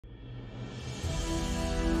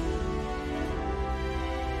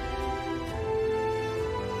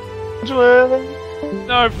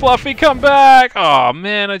No, Fluffy, come back! Oh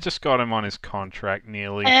man, I just got him on his contract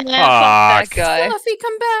nearly. Fuck Fuck. that guy. Fluffy,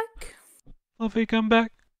 come back. Fluffy, come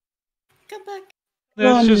back. Come back.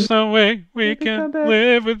 There's just no way we Fluffy, can come back.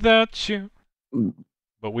 live without you.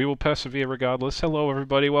 But we will persevere regardless. Hello,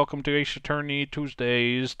 everybody. Welcome to Ace Attorney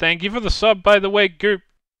Tuesdays. Thank you for the sub, by the way, Goop.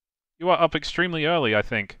 You are up extremely early, I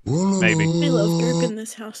think. Maybe. We love Goop in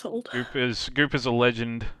this household. Goop is a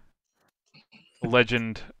legend. A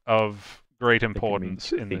legend of great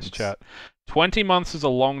importance in this chat. 20 months is a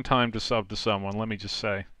long time to sub to someone, let me just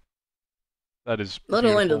say. That is Let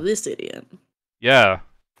alone to beautiful. this idiot. Yeah,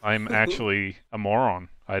 I'm actually a moron.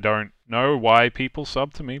 I don't know why people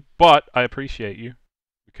sub to me, but I appreciate you.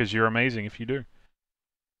 Because you're amazing if you do.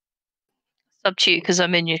 It's up to you because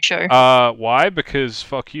I'm in your show. Why? Because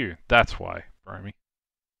fuck you. That's why, Bromie.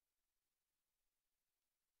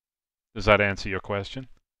 Does that answer your question?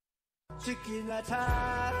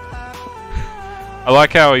 I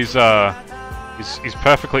like how he's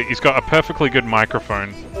perfectly, he's got a perfectly good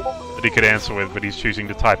microphone that he could answer with, but he's choosing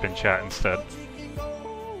to type in chat instead.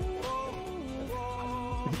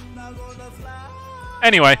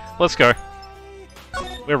 Anyway, let's go.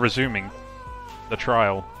 We're resuming the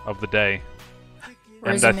trial of the day.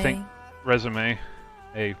 And I think, resume,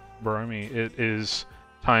 hey, Bromie, it is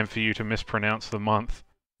time for you to mispronounce the month.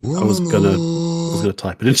 I was gonna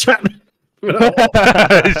type it in chat.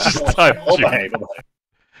 Just type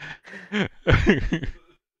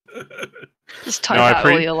Just type out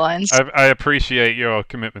all your lines. I appreciate your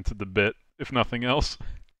commitment to the bit, if nothing else.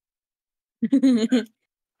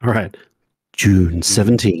 Alright. June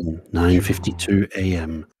 17, 9:52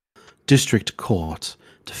 AM. District Court.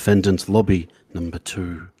 Defendant Lobby number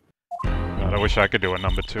 2. God, I wish I could do a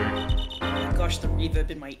number 2. Gosh, the reverb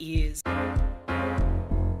in my ears.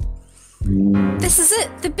 This is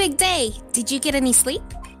it, the big day. Did you get any sleep?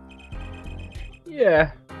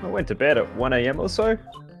 Yeah, I went to bed at 1 AM or so.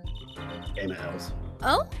 10 hours.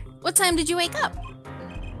 Oh? What time did you wake up?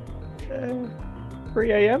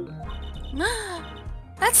 3 AM?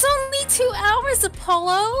 That's only 2 hours,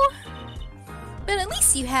 Apollo. But at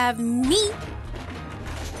least you have me.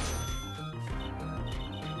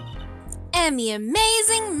 And the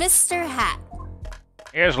amazing Mr. Hat.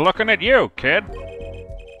 Here's looking at you, kid.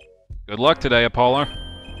 Good luck today, Apollo.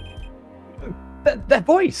 That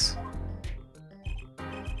voice!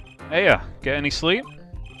 Hey, get any sleep?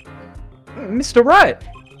 Mr. Right!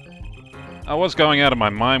 I was going out of my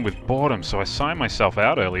mind with boredom, so I signed myself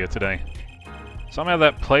out earlier today. Somehow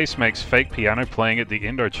that place makes fake piano playing at the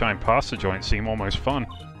Indochine pasta joint seem almost fun.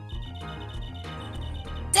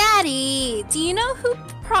 Daddy, do you know who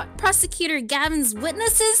Prosecutor Gavin's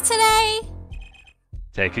witness is today?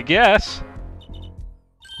 Take a guess.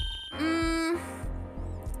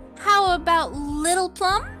 How about Little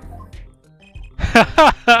Plum?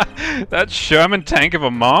 That Sherman tank of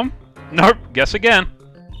a mom? Nope, guess again.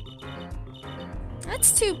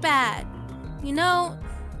 That's too bad. You know,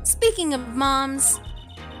 speaking of moms,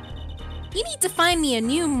 you need to find me a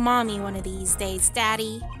new mommy one of these days,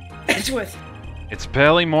 Daddy. Edgeworth. It's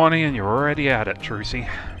barely morning and you're already at it, Trucy.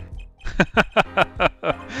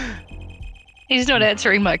 He's not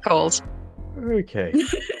answering my calls. Okay.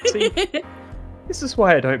 See, this is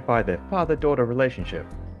why I don't buy their father-daughter relationship.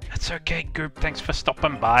 That's okay, Goop. Thanks for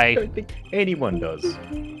stopping I by. don't think anyone does.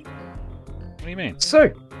 What do you mean? So,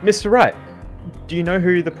 Mr. Wright, do you know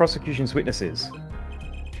who the prosecution's witness is?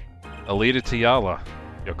 Alita Tiala,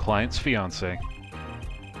 your client's fiancée.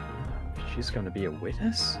 She's going to be a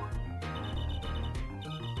witness?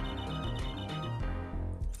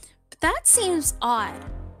 But that seems odd.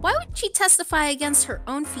 Why would she testify against her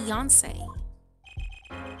own fiancé?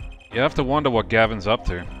 You have to wonder what Gavin's up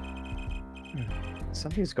to.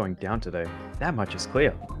 Something's going down today. That much is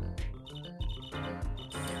clear.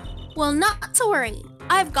 Well, not to worry.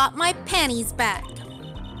 I've got my panties back.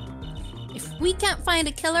 If we can't find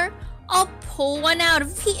a killer, I'll pull one out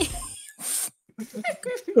of here.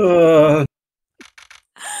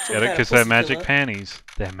 Get it? Because they're magic panties.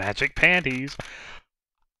 They're magic panties.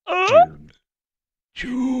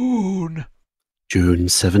 June. June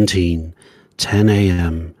 17, 10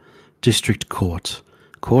 AM. District Court.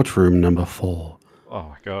 Courtroom number 4. Oh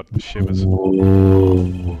my god, shivers.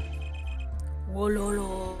 Whoa.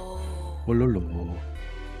 Wololo. Wololo.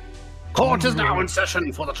 Court is now in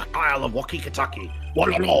session for the trial of Wakikataki.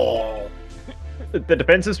 Wololo. The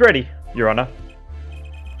defense is ready, Your Honor.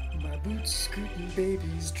 My boots scooting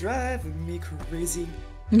babies driving me crazy.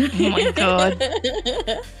 Oh my god.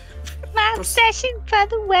 My obsession for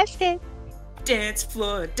the West End. Dance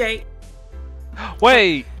floor date.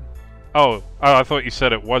 Wait! Oh, I thought you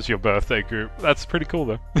said it was your birthday, Goop. That's pretty cool,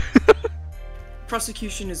 though.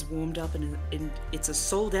 prosecution is warmed up and it's a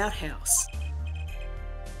sold-out house.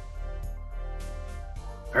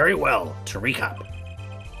 Very well, to recap.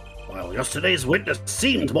 While yesterday's witness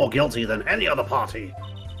seemed more guilty than any other party,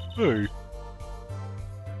 Who?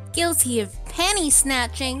 Guilty of penny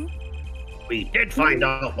snatching. we did find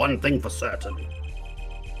out one thing for certain.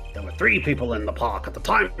 There were 3 people in the park at the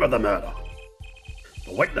time of the murder.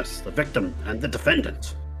 The witness, the victim, and the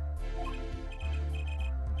defendant.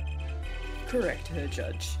 Correct, Her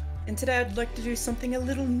Judge. And today I'd like to do something a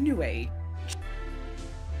little new age.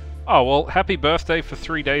 Oh, well, happy birthday for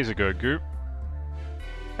 3 days ago, Goop.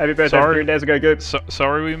 Happy birthday Sorry. 3 days ago, Goop.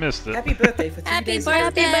 Sorry we missed it. Happy birthday for 3 Happy days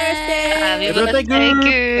birthday! ago. Happy birthday, birthday, Goop.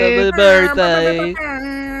 Goop. Happy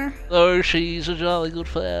birthday! Oh, she's a jolly good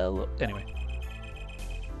fellow. Anyway.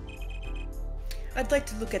 I'd like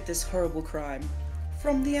to look at this horrible crime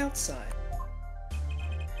from the outside.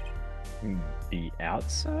 The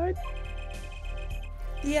outside?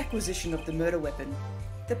 The acquisition of the murder weapon.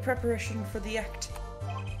 The preparation for the act.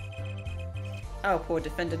 Our poor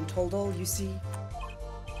defendant told all, you see.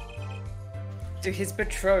 To his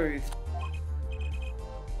betrothed.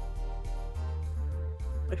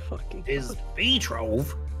 My fucking His God.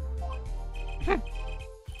 betrothed?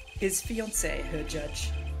 His fiancée, Her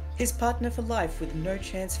Judge. His partner for life with no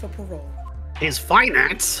chance for parole. His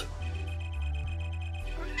finance?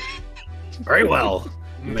 Very well.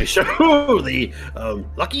 You may show the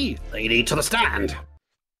lucky lady to the stand.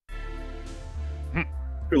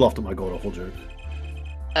 Who laughed at my god awful joke?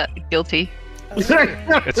 Guilty.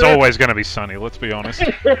 It's always going to be Sunny, let's be honest.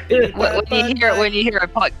 When you hear a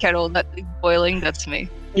pot kettle that boiling, that's me.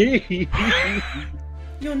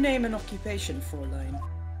 Your name and occupation, Fraulein.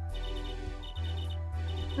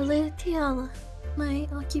 Lady Tiala, my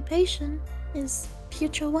occupation is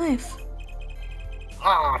future wife.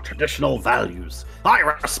 Ah, traditional values. I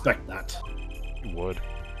respect that. You would.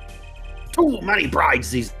 Too many brides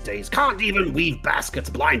these days can't even weave baskets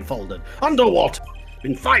blindfolded, underwater,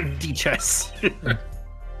 in 5D chess.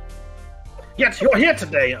 Yet you're here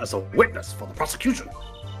today as a witness for the prosecution.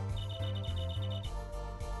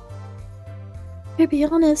 To be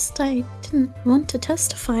honest, I didn't want to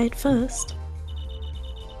testify at first.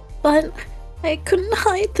 But I couldn't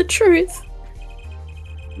hide the truth.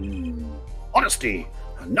 Honesty,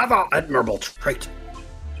 another admirable trait.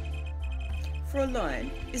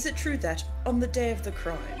 Fraulein, is it true that, on the day of the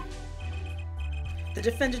crime, the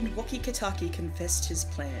defendant Waki Kitaki confessed his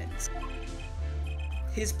plans?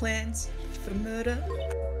 His plans for murder?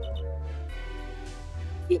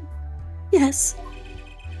 Yes.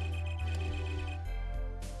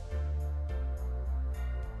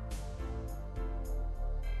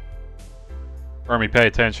 Remy, pay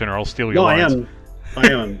attention or I'll steal your No, lines. I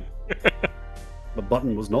am. The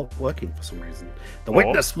button was not working for some reason. The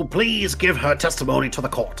witness will please give her testimony to the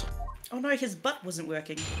court. Oh no, his butt wasn't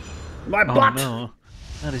working. My Oh butt! no.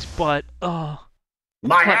 Not his butt. Oh.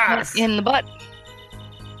 My Pot ass! in the butt.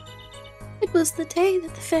 It was the day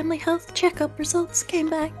that the family health checkup results came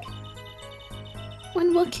back.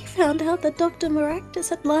 When Wookie found out that Dr. Maractus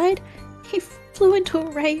had lied, he flew into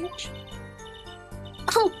a rage.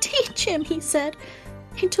 "I'll teach him," he said.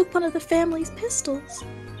 He took one of the family's pistols.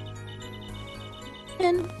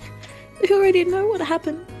 And we already know what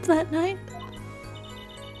happened that night.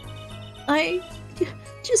 I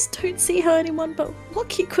just don't see how anyone but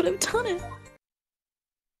Wookie could have done it.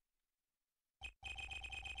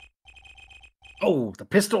 Oh, the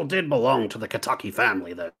pistol did belong to the Kitaki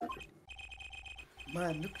family then.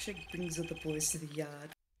 My milkshake brings all the boys to the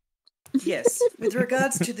yard. Yes, with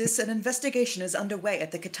regards to this, an investigation is underway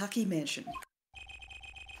at the Kitaki mansion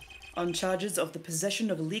on charges of the possession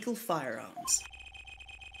of illegal firearms.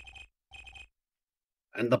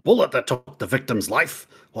 And the bullet that took the victim's life,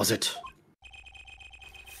 was it?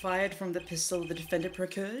 Fired from the pistol the defendant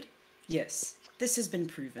procured? Yes, this has been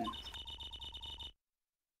proven.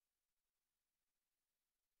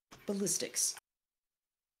 Ballistics.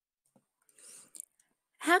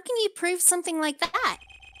 How can you prove something like that?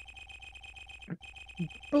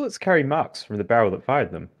 Bullets carry marks from the barrel that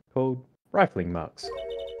fired them, called rifling marks.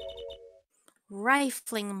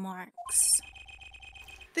 Rifling marks.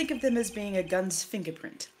 Think of them as being a gun's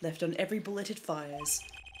fingerprint left on every bullet it fires.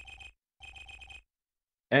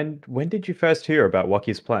 And when did you first hear about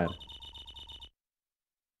Wakie's plan?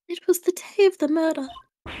 It was the day of the murder.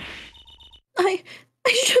 I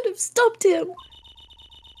should have stopped him.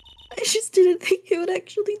 I just didn't think he would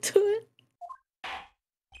actually do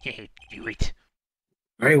it. Do it.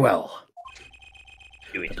 Very well.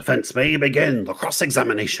 The defense may begin the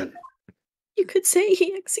cross-examination. You could say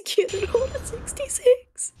he executed Order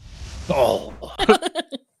 66. Oh,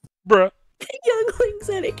 Bruh. Younglings,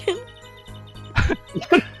 Anakin.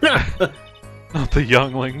 Not the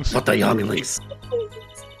younglings. Not the younglings.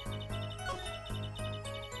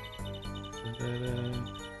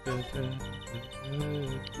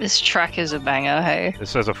 This track is a banger, hey?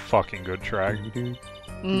 This is a fucking good track.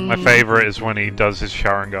 Mm. My favorite is when he does his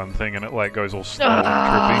Sharingan thing and it like goes all slow and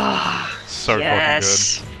trippy. So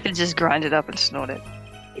yes. You just grind it up and snort it.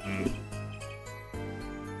 fucking good.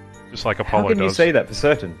 Just like Apollo How can you does. say that for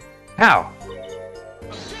certain? How?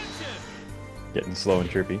 Getting slow and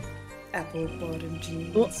trippy. Apple bottom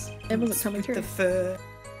jeans. Oh, that wasn't coming through. The fur.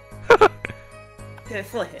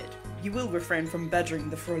 Careful ahead. You will refrain from badgering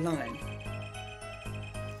the Fräulein.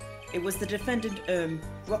 It was the defendant,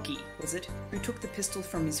 Rocky, was it, who took the pistol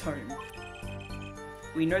from his home.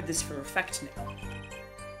 We know this for a fact now.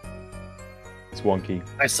 It's wonky.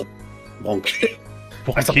 Wonky.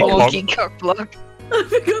 I suppose. Wonky cock block. I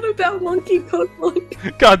forgot about Wonky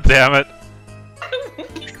Cockblock. God damn it.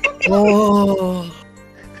 Oh.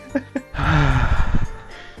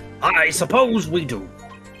 I suppose we do.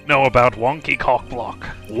 Know about Wonky Cockblock.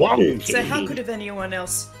 Wonky. So how could have anyone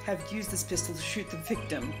else have used this pistol to shoot the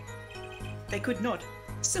victim? They could not.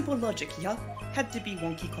 Simple logic, yeah? Had to be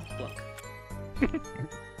Wonky Cockblock.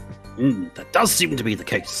 That does seem to be the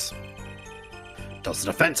case. Does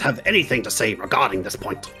the defense have anything to say regarding this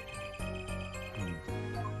point?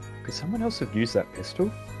 Could someone else have used that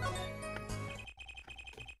pistol?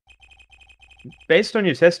 Based on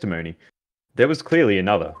your testimony, there was clearly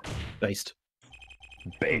another. Based.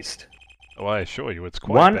 Oh, I assure you, it's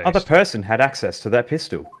quite One based. other person had access to that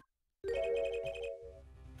pistol.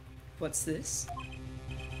 What's this?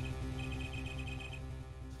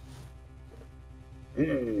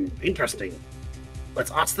 Interesting.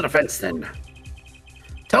 Let's ask the defense then.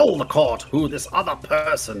 Tell the court who this other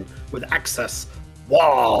person with access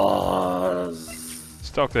was. It's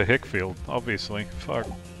Dr. Hickfield, obviously. Fuck. I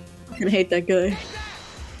fucking hate that guy.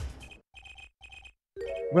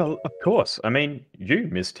 Well, of course. I mean, you,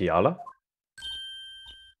 Miss Tiala.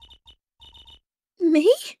 Me?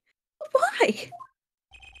 Why?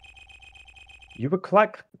 You were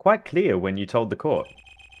quite clear when you told the court.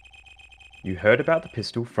 You heard about the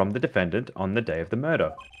pistol from the defendant on the day of the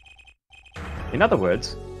murder. In other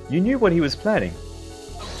words, you knew what he was planning.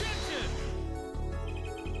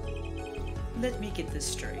 Let me get this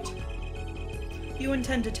straight. You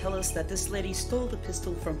intend to tell us that this lady stole the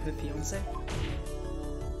pistol from her fiancé?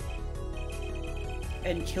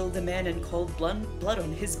 And killed the man in cold blood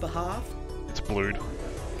on his behalf? It's blued.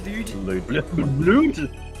 Blood.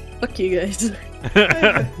 Fuck you guys.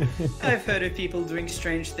 I've heard of people doing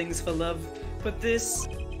strange things for love, but this...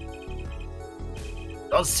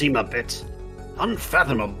 Does seem a bit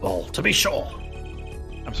unfathomable, to be sure.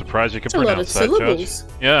 I'm surprised you could That's a lot of pronounce that, Judge. syllables.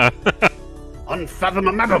 Yeah.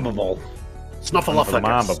 Unfathomable.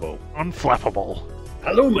 Snuffleupagus. Unflappable.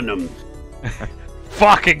 Aluminum.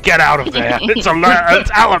 Fucking get out of there! It's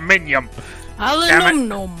aluminium! Aluminum.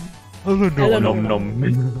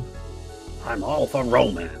 Nom. I'm all for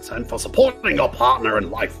romance and for supporting your partner in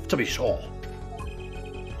life, to be sure.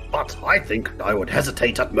 But I think I would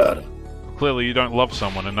hesitate at murder. Clearly you don't love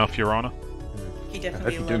someone enough, Your Honor. He I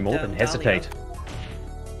definitely hope you do loved, more than Dahlia. hesitate.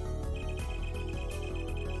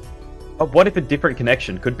 But what if a different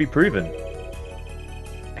connection could be proven?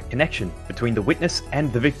 A connection between the witness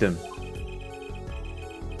and the victim.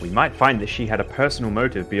 We might find that she had a personal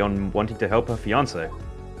motive beyond wanting to help her fiancé.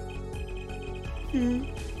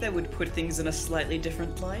 That would put things in a slightly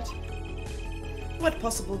different light. What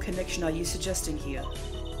possible connection are you suggesting here?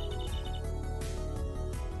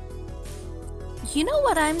 You know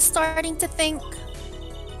what I'm starting to think?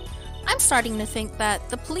 I'm starting to think that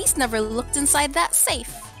the police never looked inside that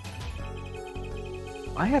safe.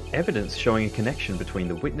 I have evidence showing a connection between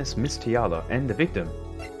the witness, Miss Tiala, and the victim.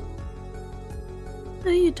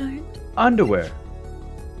 No, you don't. Underwear.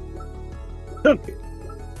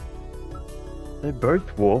 They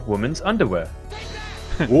both wore women's underwear.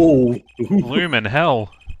 Whoa. Bloom in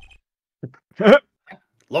hell.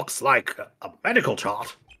 Looks like a medical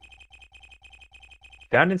chart.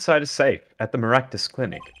 Found inside a safe at the Maractus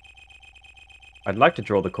Clinic. I'd like to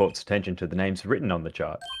draw the court's attention to the names written on the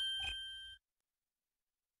chart.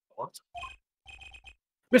 What?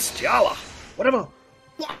 Miss Tiala, whatever.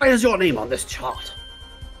 Why is your name on this chart?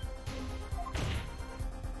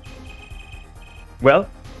 Well,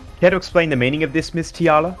 care to explain the meaning of this, Miss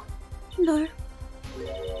Tiala? No.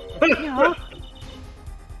 Yeah.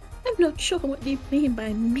 I'm not sure what you mean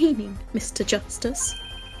by meaning, Mr. Justice.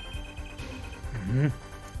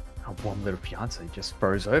 Our warm little fiance just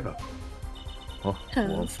froze over. Oh,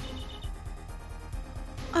 well,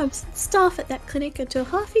 I was staff at that clinic until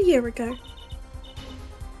half a year ago.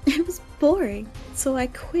 It was boring, so I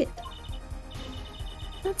quit.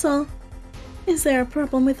 That's all. Is there a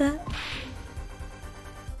problem with that?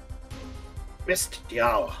 Miss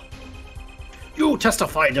Diala, you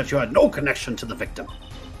testified that you had no connection to the victim.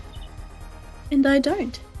 And I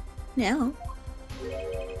don't. Now.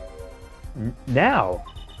 Now?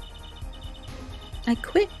 I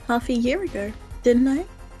quit half a year ago, didn't I?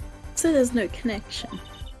 So there's no connection.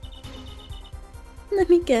 Let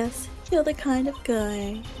me guess, you're the kind of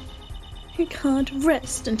guy who can't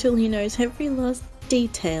rest until he knows every last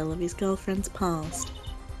detail of his girlfriend's past.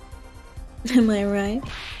 Am I right?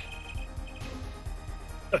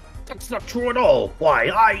 That's not true at all. Why,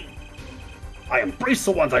 I embrace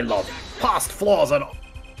the ones I love, past flaws and all.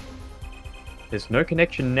 There's no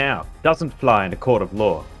connection now. Doesn't fly in a court of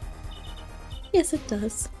law. Yes, it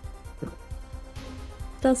does.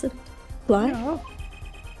 Doesn't fly?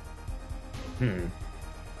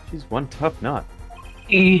 She's one tough nut.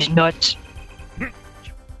 He's nuts.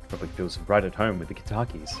 Probably feels right at home with the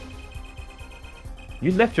Kitakis.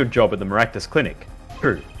 You left your job at the Maractus Clinic.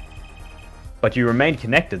 True. But you remained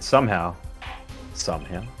connected somehow.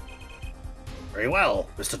 Somehow. Very well,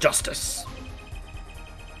 Mr. Justice.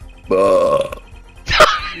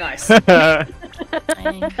 Nice. Show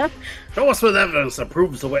us with evidence that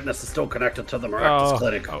proves the witness is still connected to the Maractus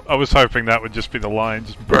Clinic. I was hoping that would just be the line.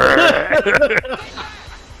 Just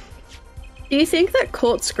Do you think that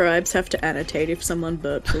court scribes have to annotate if someone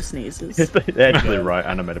burps or sneezes? They actually write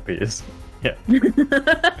onomatopoeias. Yeah.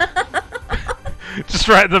 Just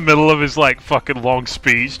right in the middle of his like fucking long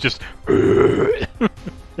speech, just.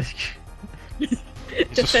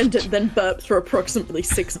 Defendant then burps for approximately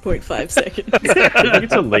 6.5 seconds. I think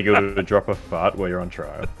it's illegal to drop a fart while you're on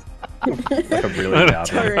trial. Like a really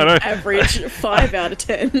loud one. Average 5 out of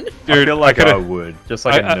 10. Dude, I feel like I would. Just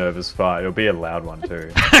like a nervous fart. It'll be a loud one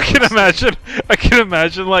too. I can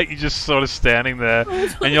imagine like you just sort of standing there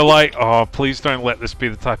and you're like, oh, please don't let this be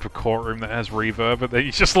the type of courtroom that has reverb, but then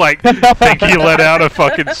you just like think you let out a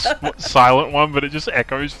fucking silent one, but it just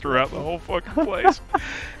echoes throughout the whole fucking place.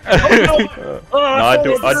 No, I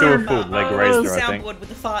do a full leg raiser, I think. Soundboard with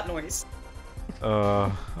the fart noise.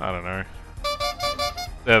 I don't know.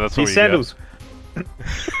 Yeah, that's all These you sandals.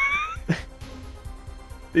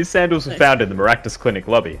 These sandals were found in the Maractus Clinic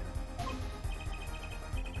lobby.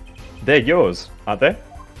 They're yours, aren't they?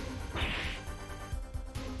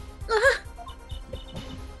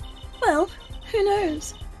 Well, who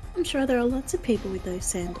knows? I'm sure there are lots of people with those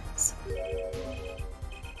sandals.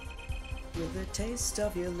 With the taste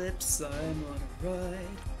of your lips, I'm on a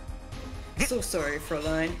ride. So sorry,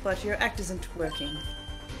 Fräulein, but your act isn't working.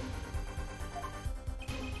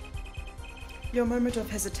 Your moment of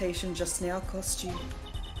hesitation just now cost you.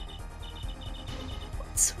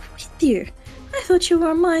 What's with you? I thought you were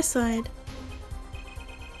on my side.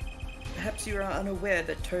 Perhaps you are unaware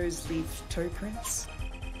that toes leave toe prints?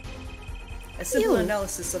 A simple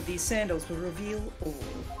analysis of these sandals will reveal all.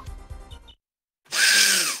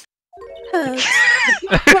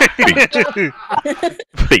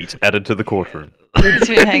 Feet added to the courtroom. He's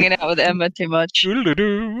been hanging out with Emma too much.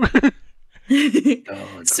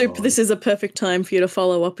 Supe, this is a perfect time for you to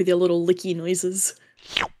follow up with your little licky noises.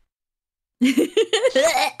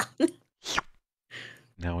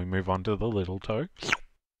 Now we move on to the little toe.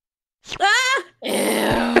 No.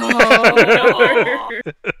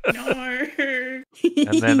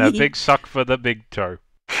 And then a big suck for the big toe.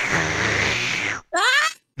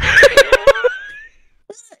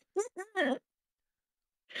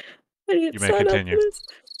 You may continue.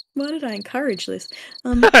 Why did I encourage this?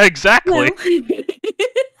 Exactly.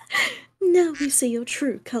 Now we see your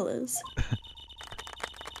true colours.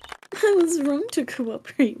 I was wrong to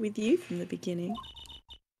cooperate with you from the beginning.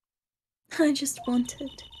 I just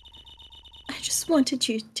wanted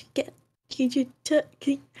you to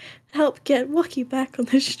help get Wacky back on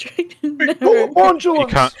the straight and narrow.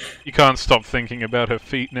 You can't stop thinking about her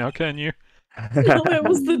feet now, can you? No, it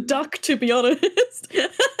was the duck, to be honest.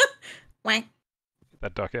 Wank. Get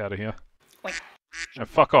that duck out of here. No,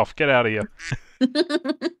 fuck off. Get out of here.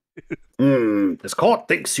 This court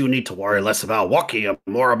thinks you need to worry less about Wacky and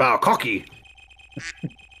more about Cocky.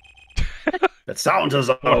 It sounds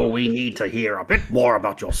as though we need to hear a bit more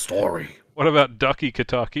about your story. What about Ducky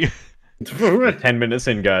Kataki? 10 minutes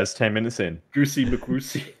in, guys. 10 minutes in. Goosey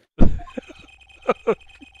McGoosey.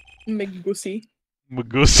 McGussy.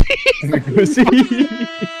 Magoosie.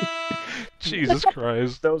 Jesus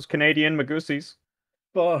Christ. Those Canadian Magoosies.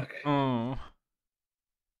 Fuck. Oh.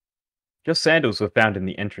 Your sandals were found in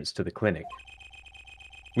the entrance to the clinic.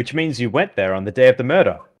 Which means you went there on the day of the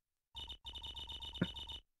murder.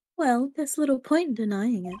 Well, there's little point in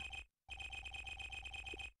denying it.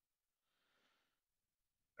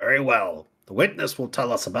 Very well. The witness will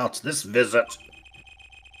tell us about this visit.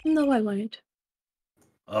 No, I won't.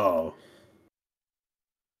 Oh.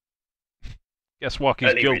 Guess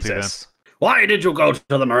Walkie's Early guilty recess. Why did you go to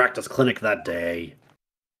the Maractus clinic that day?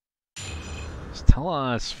 then. Just tell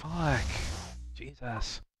us, fuck.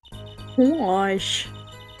 Jesus. Gosh.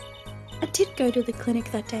 I did go to the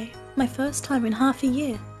clinic that day. My first time in half a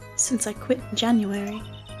year, since I quit in January.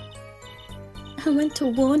 I went to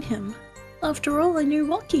warn him. After all, I knew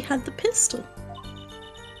Rocky had the pistol.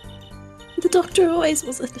 The doctor always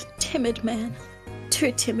was a timid man.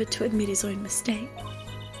 Too timid to admit his own mistake.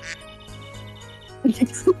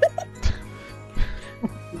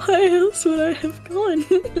 Why else would I have gone?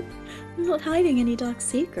 I'm not hiding any dark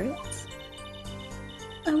secrets.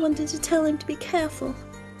 I wanted to tell him to be careful,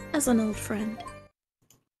 as an old friend.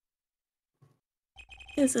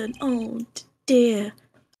 As an old, dear,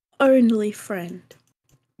 only friend.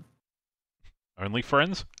 Only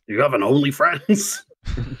friends? You have an OnlyFriends?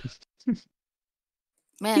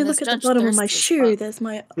 Man, If you this look at the judge bottom of my thirsty as shoe, fuck. there's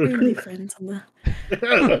my only friends on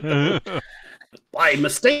the... By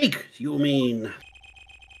mistake, you mean...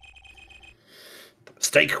 The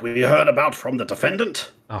mistake we heard about from the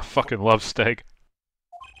defendant? I fucking love steak.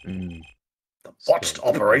 Mm. The botched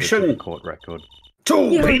operation? Court record. Two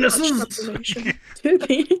Yeah, penises? Two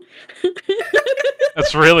penises.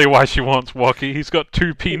 That's really why she wants Walkie. He's got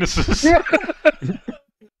 2 penises.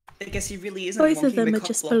 I guess he really isn't. Both of wonky them are McCockblock.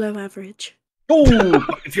 just below average. Oh,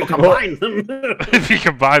 if you combine them. If you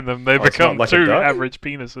combine them, they Oh, it's not become like a 2 duck? average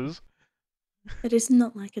penises. It is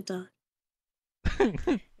not like a duck.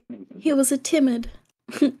 He was a timid,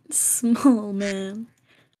 small man.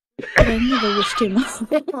 But I never wished him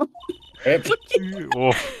harm.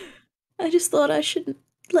 Oh, I just thought I should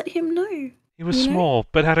let him know. he was You know? small,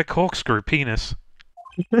 but had a corkscrew penis.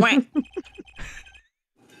 Whack.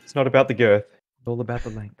 It's not about the girth. It's all about the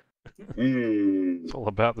length. Hmm, It's all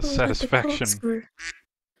about the All about the satisfaction. corkscrew.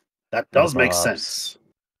 that does make Bobs. sense.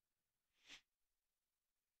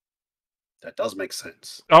 That does make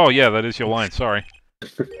sense. Oh yeah, that is your line, sorry.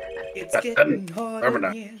 It's getting hot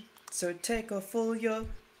in here, so take off all your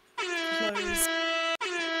clothes.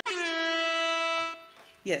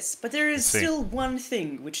 Yes, but there is see. still one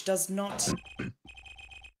thing which does not.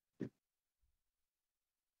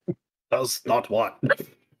 Does not what?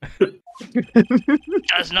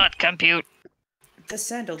 Does not compute. The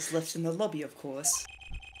sandals left in the lobby, of course.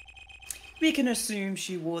 We can assume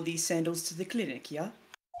she wore these sandals to the clinic, yeah?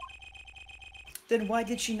 Then why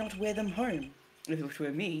did she not wear them home? If it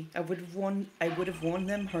were me, I would have worn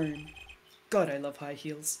them home. God, I love high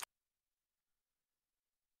heels.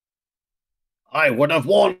 I would have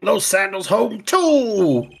worn those sandals home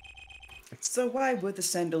too! So why were the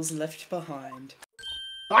sandals left behind?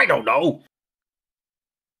 I don't know.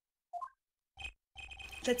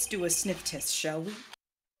 Let's do a sniff test, shall we?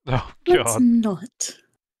 Oh Let's god. not.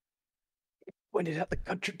 Pointed out the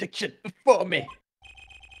contradiction for me.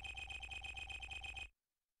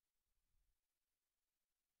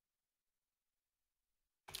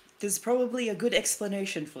 There's probably a good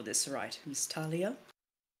explanation for this, right, Miss Talia?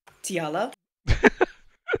 Tiala?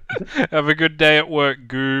 Have a good day at work,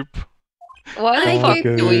 Goop. Why the I fuck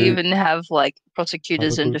agree. do we even have like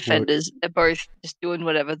prosecutors Have a and good work. defenders? They're both just doing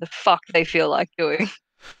whatever the fuck they feel like doing.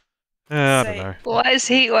 I don't Say- know. Why is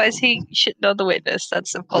he shitting on the witness?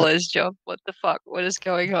 That's Apollo's job. What the fuck? What is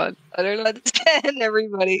going on? I don't understand,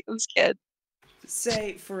 everybody. I'm scared.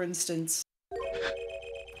 Say, for instance,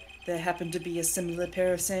 there happened to be a similar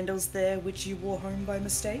pair of sandals there which you wore home by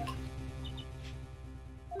mistake?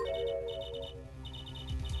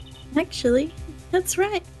 Actually, that's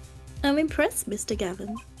right. I'm impressed, Mr.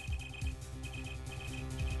 Gavin.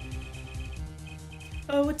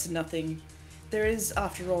 Oh, it's nothing. There is,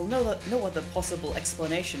 after all, no other possible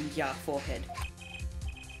explanation, ya forehead.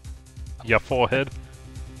 Your forehead.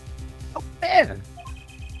 Oh, man!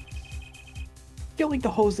 Killing the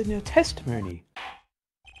holes in your testimony.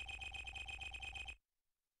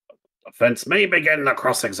 Defense may begin the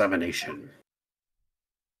cross-examination.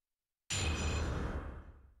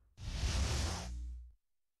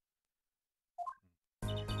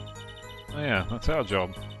 Oh yeah, that's our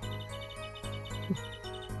job.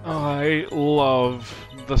 I love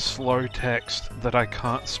the slow text that I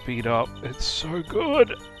can't speed up. It's so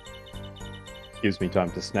good. Gives me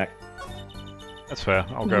time to snack. That's fair.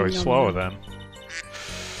 I'll go Yum, yum, slower yum. then.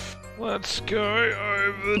 Let's go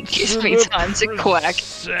over Gives to me the time to quack.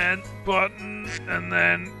 present button and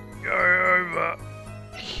then go over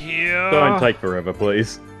here. Don't take forever,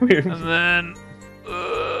 please. And then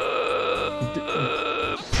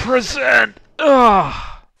present.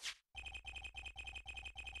 Ah.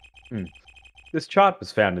 This chart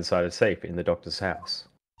was found inside a safe in the doctor's house.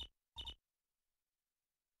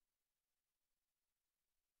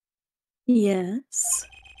 Yes.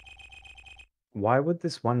 Why would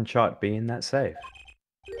this one chart be in that safe?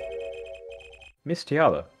 Miss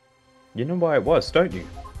Tiala, you know why it was, don't you?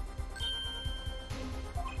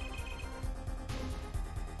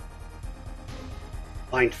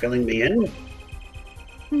 Mind filling me in?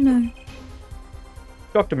 No.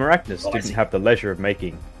 Dr. Maractus didn't have the leisure of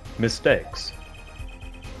making mistakes.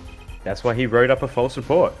 That's why he wrote up a false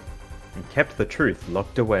report and kept the truth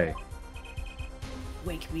locked away.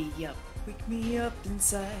 Wake me up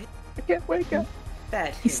inside. I can't wake up.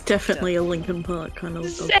 Bad. He's definitely a Linkin Park kind of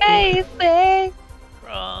Save me!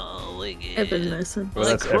 Crawling in. Evanescence. Well,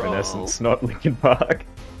 that's Evanescence, not Linkin Park.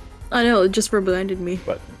 I know, it just reminded me.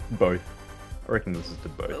 But both. I reckon this is to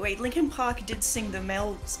both. Wait, Linkin Park did sing the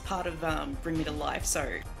male part of Bring Me to Life, so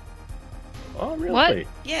Oh, really? What?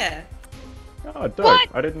 yeah. Oh, dope. What?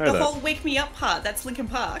 I didn't know The that. whole Wake Me Up part, that's Linkin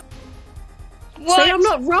Park. What? See, I'm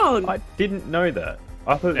not wrong. I didn't know that.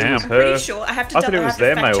 I thought it Damn. was I'm her. pretty sure. I have to I thought it I was have to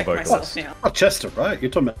their fact male check myself vocalist. now. Oh, Chester, right? You're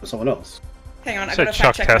talking about someone else. Hang on, I Said gotta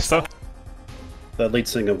Chuck fact check Tester. myself. The lead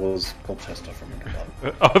singer was called Chester from Linkin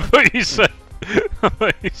Park. I thought you said. I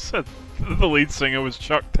thought you said the lead singer was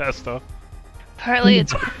Chuck Tester. Apparently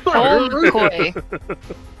it's Paul McCoy.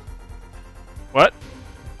 What?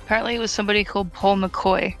 Apparently it was somebody called Paul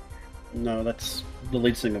McCoy. No, that's the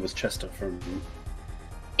lead singer was Chester from.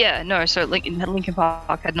 Yeah, no, so Linkin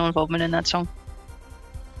Park had no involvement in that song.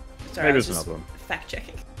 Sorry, Maybe I was it's just another one. fact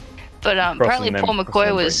checking. But apparently them- Paul crossing McCoy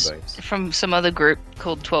them was brain waves. from some other group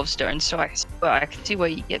called 12 Stones, so I can see where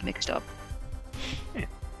you get mixed up.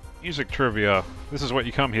 Music trivia. This is what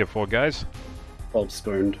you come here for, guys. 12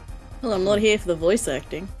 Stoned. Well, I'm not here for the voice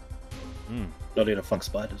acting. Not here to fuck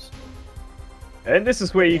spiders. And this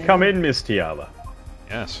is where you come in, Miss Tiala.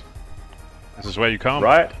 Yes. This is where you come.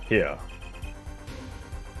 Right here.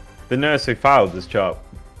 The nurse who filed this chart.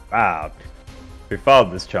 Who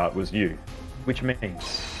filed this chart was you. Which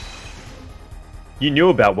means. You knew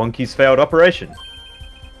about Wonky's failed operation.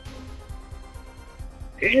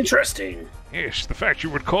 Interesting. Yes, the fact you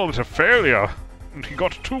would call it a failure. And he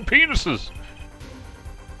got 2 penises.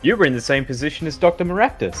 You were in the same position as Dr.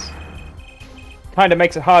 Maractus. Kinda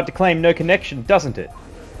makes it hard to claim no connection, doesn't it?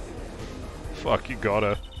 Fuck, you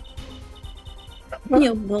gotta.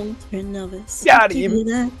 You won't, you're novice. Got I'll give him. you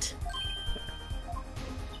that.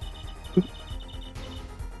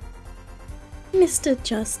 Mr.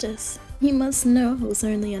 Justice, you must know I was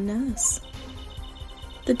only a nurse.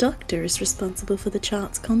 The doctor is responsible for the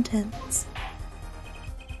chart's contents.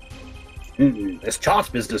 This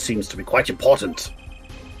chart business seems to be quite important.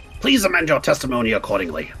 Please amend your testimony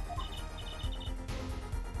accordingly.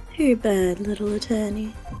 Too bad, little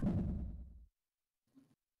attorney.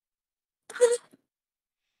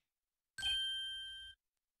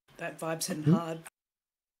 That vibe's hitting hard.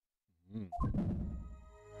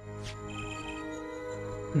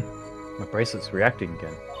 My bracelet's reacting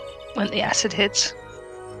again. When the acid hits.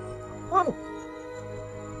 Oh.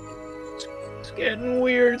 It's getting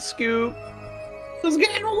weird, Scoop. It's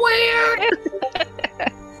getting weird!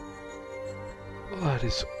 What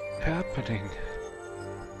is happening?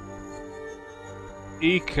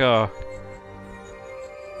 Ika,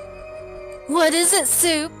 What is it,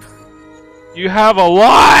 Soup? you have a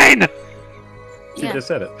line! She Yeah. just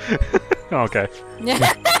said it. Okay.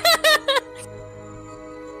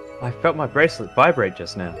 I felt my bracelet vibrate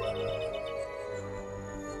just now.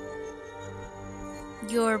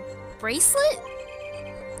 Your bracelet?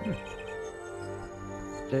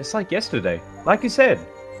 Just like yesterday. Like you said.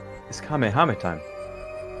 It's Kamehameha time.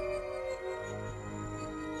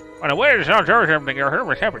 When a witch is not sure something, you're here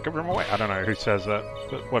with happy, give them away. I don't know who says that,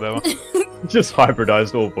 but whatever. Just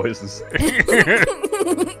hybridized all voices.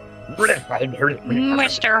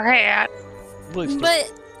 Mr. Hat.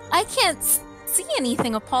 But I can't see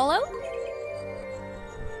anything, Apollo.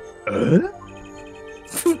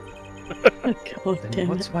 God Then damn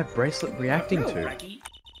what's it. my bracelet reacting Oh, to? Raggy.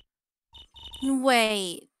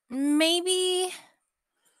 Wait, maybe...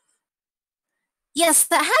 Yes,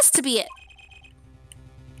 that has to be it.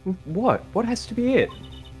 What? What has to be it?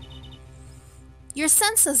 Your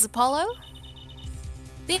senses, Apollo.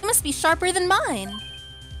 They must be sharper than mine.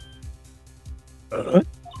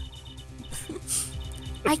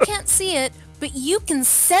 I can't see it, but you can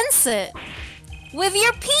sense it. With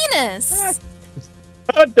your penis.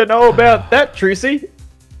 I don't know about that, Trucy.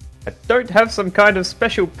 I don't have some kind of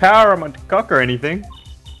special power on my cock or anything.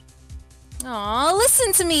 Aw,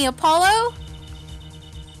 listen to me, Apollo.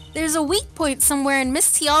 There's a weak point somewhere in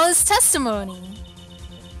Miss Tiala's testimony.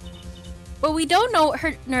 but we don't know what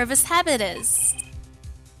her nervous habit is.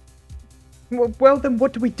 Well, then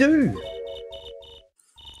what do we do?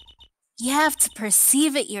 You have to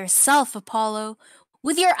perceive it yourself, Apollo,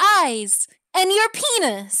 with your eyes and your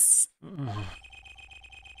penis.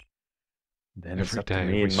 Then it's Every up to day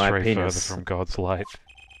me we and my stray further penis. from God's light.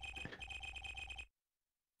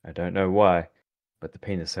 I don't know why, but the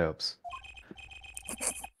penis helps.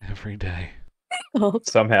 Every day. Oh.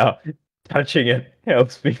 Somehow, touching it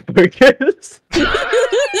helps me focus.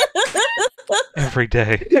 Every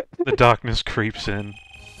day, the darkness creeps in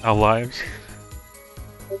our lives.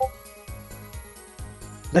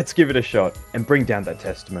 Let's give it a shot and bring down that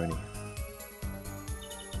testimony.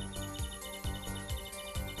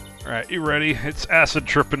 Alright, you ready? It's acid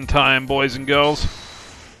tripping time, boys and girls.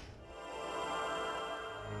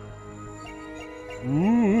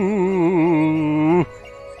 Ooh.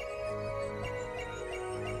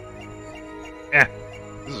 Yeah,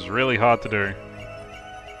 this is really hard to do.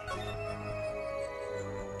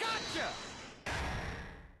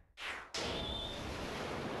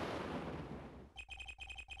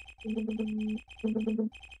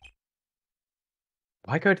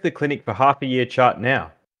 Why go to the clinic for half a year chart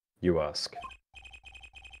now, you ask?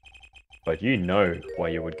 But you know why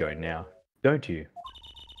you would go now, don't you?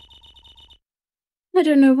 I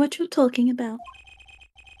don't know what you're talking about.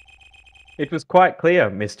 It was quite clear,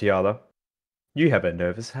 Miss Tiala. You have a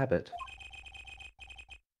nervous habit.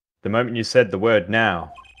 The moment you said the word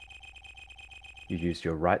now, you used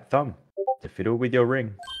your right thumb to fiddle with your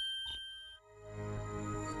ring.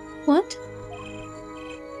 What?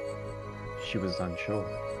 She was unsure.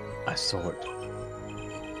 I saw it.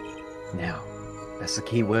 Now, that's the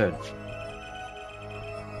key word.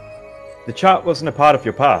 The chart wasn't a part of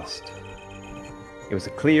your past. It was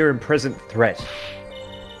a clear and present threat.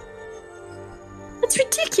 That's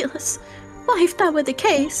ridiculous. Why, if that were the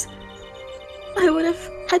case, I would have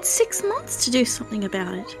had 6 months to do something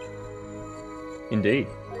about it. Indeed.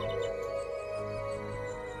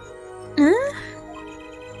 Huh?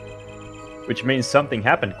 Which means something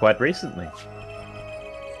happened quite recently.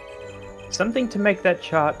 Something to make that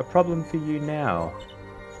chart a problem for you now.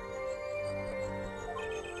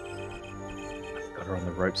 I've got her on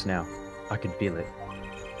the ropes now. I can feel it.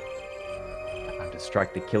 Time to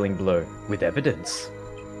strike the killing blow with evidence.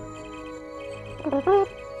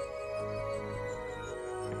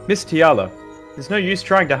 Miss Tiala, there's no use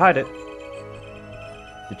trying to hide it.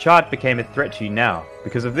 The chart became a threat to you now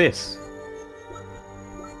because of this.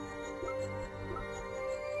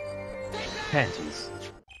 Panties.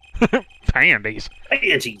 Panties.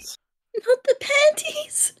 Panties. Not the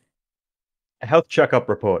panties! A health checkup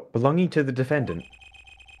report belonging to the defendant.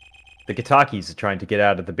 The Katakis are trying to get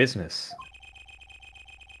out of the business.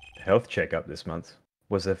 The health checkup this month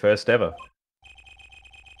was their first ever.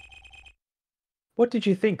 What did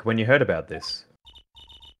you think when you heard about this?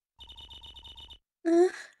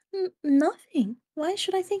 Nothing. Why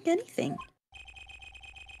should I think anything?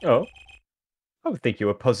 Oh, I would think you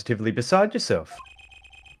were positively beside yourself.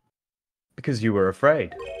 Because you were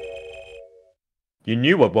afraid. You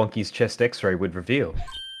knew what Wonky's chest x-ray would reveal.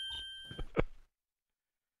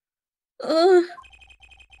 Uh,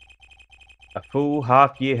 A full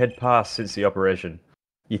half year had passed since the operation.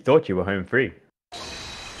 You thought you were home free.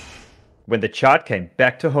 When the chart came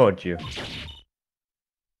back to haunt you.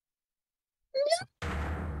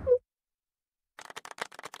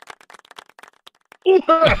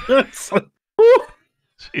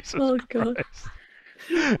 Jesus Oh, God.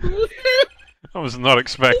 Christ. I was not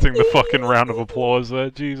expecting the fucking round of applause there,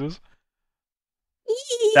 Jesus.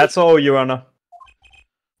 That's all, Your Honor.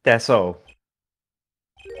 That's all.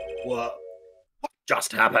 What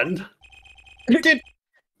just happened? Did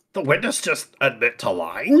the witness just admit to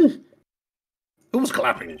lying? Who was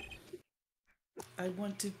clapping? I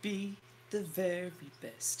want to be the very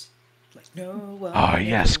best. Like no one. Oh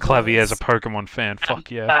yes, ever Clavier's a was. Pokemon fan,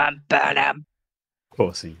 fuck yeah. Of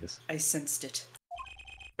course he is. I sensed it.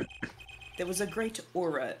 There was a great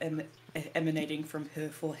aura emanating from her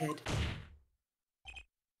forehead.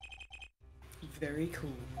 Very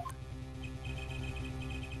cool.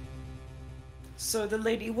 So the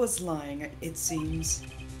lady was lying, it seems.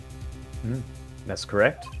 That's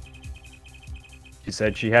correct. She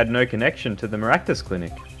said she had no connection to the Maractus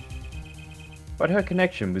Clinic. But her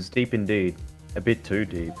connection was deep indeed. A bit too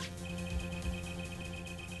deep.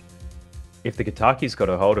 If the Katakis got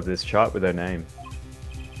a hold of this chart with her name,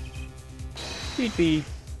 she'd be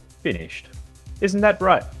finished. Isn't that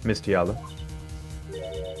right, Miss Tiala?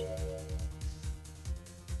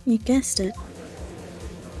 you guessed it.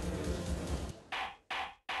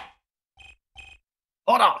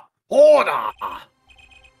 Order! Order!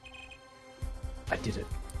 I did it.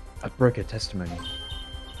 I broke her testimony.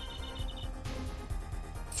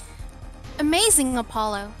 Amazing,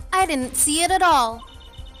 Apollo. I didn't see it at all.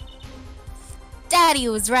 Daddy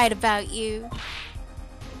was right about you.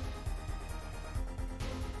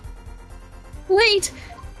 Wait!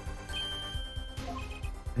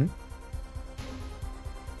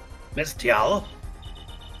 Miss Tiala?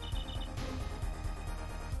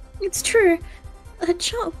 It's true. That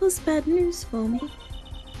shot was bad news for me.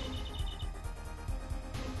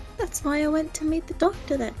 That's why I went to meet the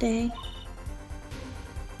doctor that day.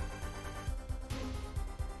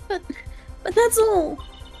 But that's all.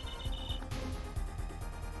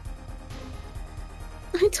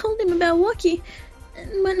 I told him about Waki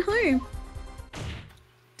and went home.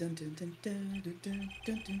 Dun, dun, dun, dun, dun, dun,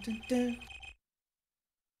 dun, dun, dun, dun.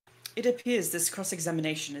 It appears this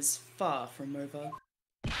cross-examination is far from over.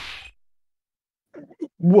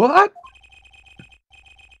 What?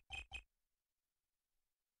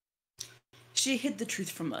 She hid the truth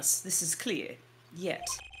from us. This is clear. Yet,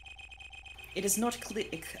 it is not clear.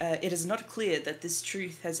 It is not clear that this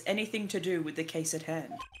truth has anything to do with the case at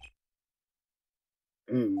hand.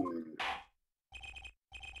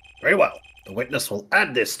 Very well. The witness will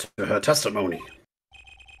add this to her testimony.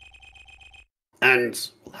 And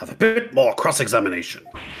we'll have a bit more cross-examination.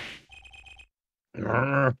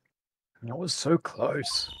 That was so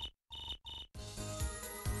close.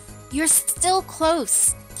 You're still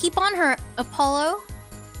close. Keep on her, Apollo.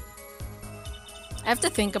 I have to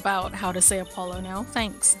think about how to say Apollo now.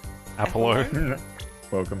 Thanks. Apollo.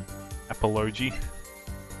 Welcome. Apology.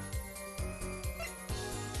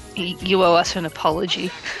 You owe us an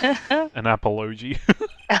apology. An apology.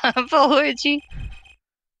 Apology.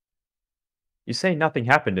 You say nothing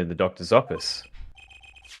happened in the doctor's office.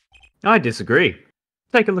 I disagree.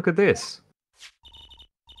 Take a look at this.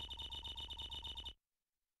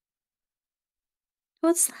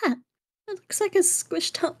 What's that? It looks like a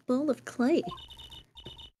squished up ball of clay.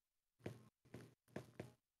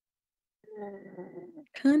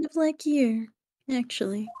 Kind of like you,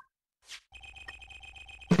 actually.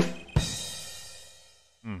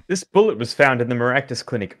 This bullet was found in the Maractus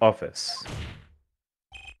Clinic office.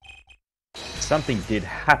 Something did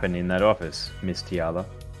happen in that office, Miss Tiala.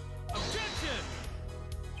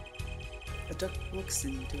 A duck walks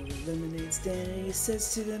into a lemonade stand and he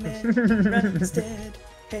says to the man, run instead.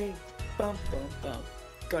 Hey, bump, bump, bump.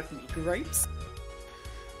 Got any grapes?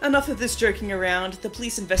 Enough of this joking around. The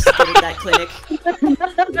police investigated that clinic.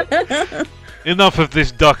 Enough of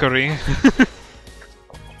this duckery.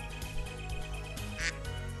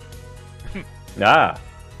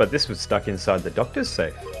 But this was stuck inside the doctor's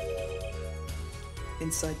safe.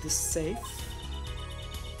 Inside this safe?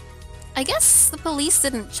 I guess the police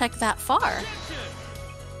didn't check that far.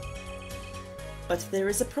 But there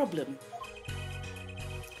is a problem.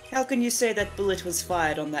 How can you say that bullet was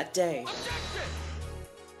fired on that day?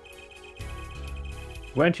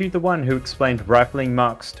 Weren't you the one who explained rifling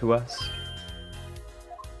marks to us?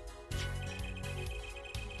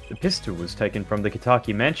 The pistol was taken from the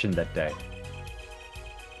Kitaki mansion that day.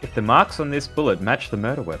 If the marks on this bullet match the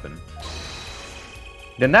murder weapon,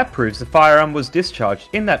 then that proves the firearm was discharged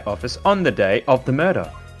in that office on the day of the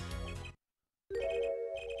murder.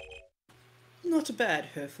 Not bad,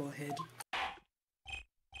 her forehead.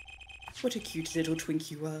 What a cute little twink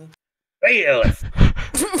you are. Bailiff!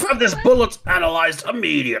 Have this bullet analyzed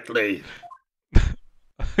immediately.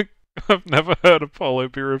 I've never heard Apollo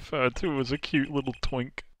be referred to as a cute little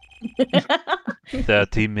twink.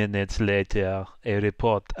 30 minutes later, a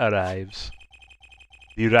report arrives.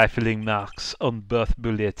 The rifling marks on both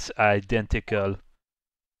bullets are identical.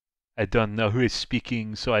 I don't know who is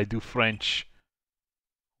speaking, so I do French.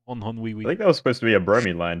 Oui, oui. I think that was supposed to be a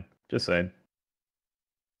Bromy line. Just saying.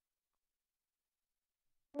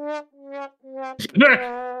 Well.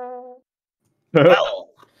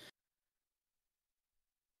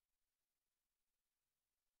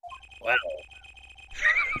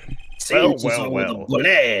 Seems as though the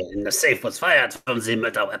bullet in the safe was fired from the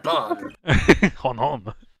murder weapon. Oh no.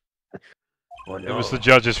 Oh, It no. was the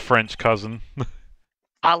judge's French cousin.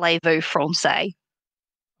 Parlez-vous français?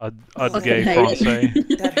 A Fucking gay hate Francais.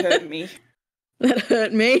 That hurt me. That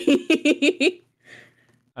hurt me.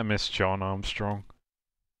 I miss John Armstrong.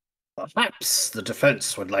 Perhaps the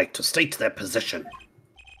defense would like to state their position.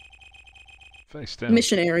 Face down.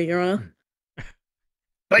 Missionary, Your Honor. The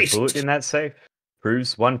Based bullet in that safe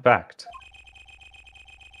proves one fact.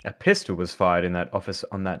 A pistol was fired in that office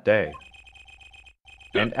on that day.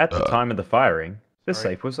 And at the time of the firing, the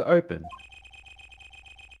safe was open.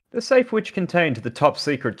 The safe which contained the top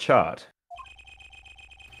secret chart.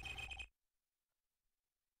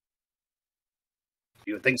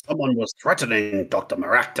 You'd think someone was threatening Dr.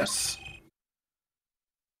 Maractus.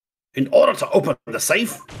 In order to open the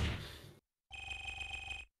safe?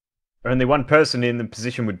 Only one person in the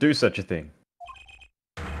position would do such a thing.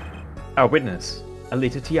 Our witness,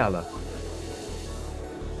 Alita Tiala.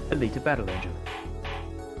 Alita Battle Angel.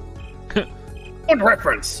 Good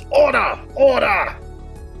reference! Order! Order!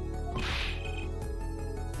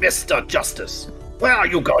 Mr. Justice, where are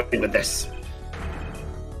you going with this?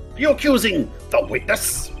 Are you accusing the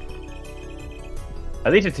witness?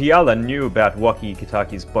 Alita Tiala knew about Waki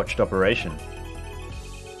Kitaki's botched operation.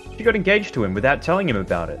 She got engaged to him without telling him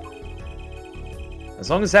about it. As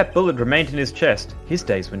long as that bullet remained in his chest, his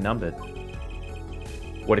days were numbered.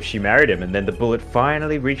 What if she married him and then the bullet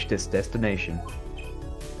finally reached its destination?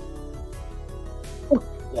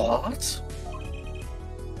 What?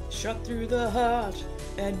 Shot through the heart,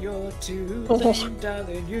 and you're too lame,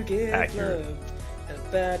 darling. You give Accurate. love a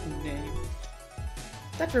bad name.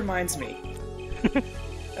 That reminds me.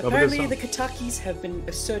 Apparently, the Kitakis have been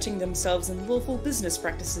asserting themselves in lawful business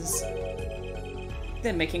practices.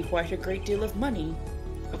 They're making quite a great deal of money.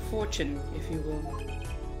 A fortune, if you will.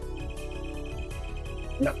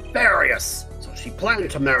 Nefarious! So she planned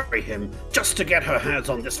to marry him just to get her hands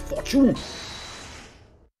on this fortune?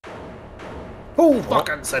 Who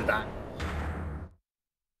fucking said that?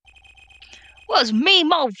 Was me,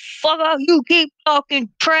 motherfucker. You keep talking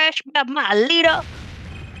trash about my leader.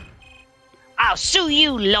 I'll sue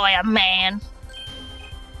you, lawyer man.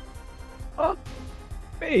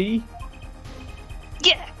 Me?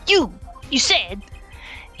 Yeah, you. You said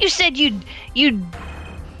you'd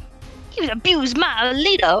abuse my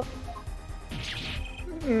leader.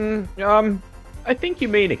 I think you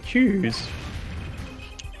mean accuse.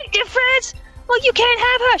 Difference? Well, you can't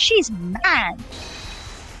have her. She's mine.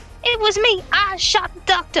 It was me. I shot the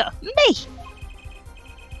doctor. Me.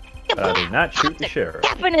 I did not shoot the sheriff.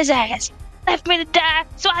 Cap in his ass. Left me to die,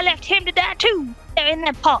 so I left him to die too. There in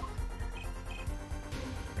that park.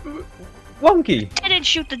 Wonky! I didn't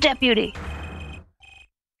shoot the deputy.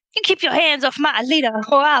 You keep your hands off my leader,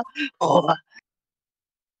 or I'll... Oh.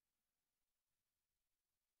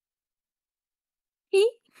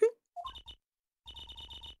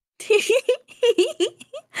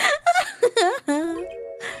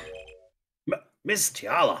 Miss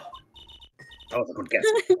Tiala. That was a good guess.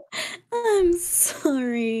 I'm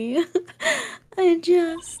sorry.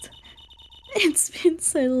 It's been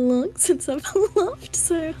so long since I've laughed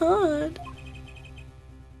so hard.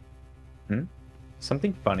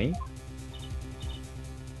 Something funny?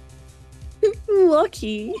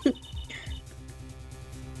 Lucky.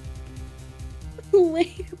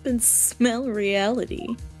 Wake up and smell reality.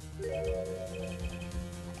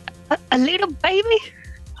 A little baby?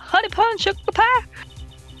 Honey pie and sugar pie?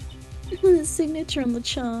 The signature on the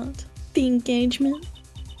chart. The engagement.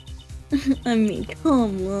 I mean,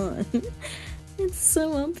 come on. It's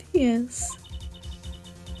so obvious.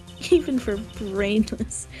 Even for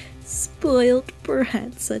brainless, spoiled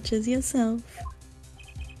brats such as yourself.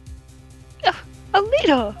 A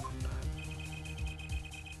little.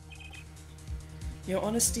 Your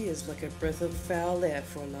honesty is like a breath of foul air,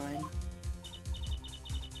 Fräulein.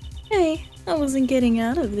 Hey, I wasn't getting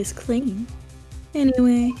out of this clean.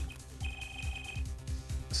 Anyway.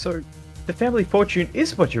 So, the family fortune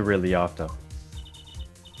is what you're really after.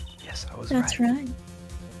 Yes, I was That's right.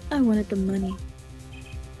 I wanted the money.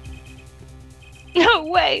 No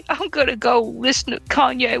way. I'm gonna go listen to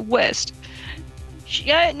Kanye West. She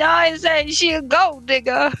ain't not saying she a gold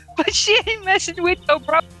digger, but she ain't messing with no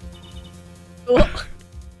bro. In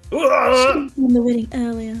the wedding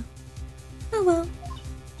earlier. Oh well.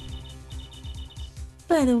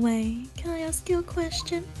 By the way, can I ask you a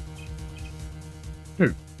question?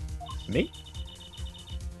 Me?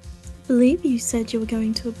 I believe you said you were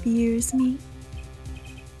going to abuse me.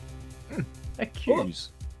 Accuse.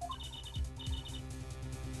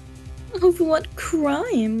 Of what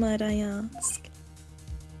crime, might I ask?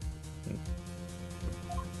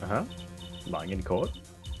 Lying in court?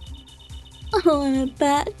 Oh, I'm a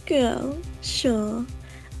bad girl. Sure.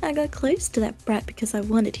 I got close to that brat because I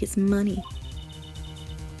wanted his money.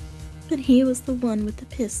 But he was the one with the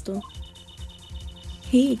pistol.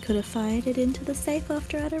 He could have fired it into the safe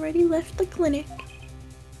after I'd already left the clinic.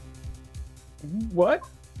 What?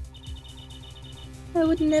 I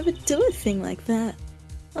would never do a thing like that.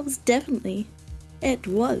 It was definitely that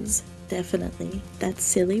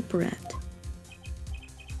silly brat.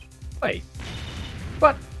 Wait.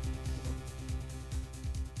 What?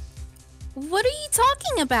 What are you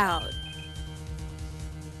talking about?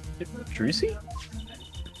 Druzy?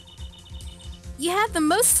 You had the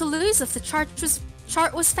most to lose if the chart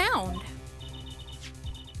was found.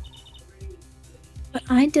 But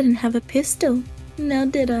I didn't have a pistol, now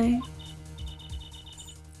did I?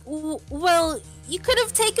 Well, you could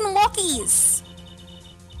have taken walkies.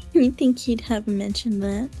 You think he'd have mentioned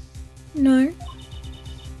that? No?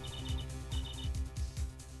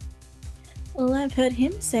 All I've heard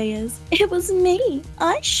him say is, it was me!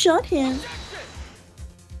 I shot him!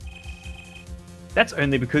 That's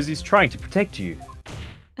only because he's trying to protect you.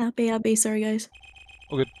 RB, sorry guys.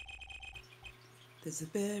 All good. There's a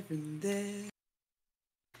bear in there.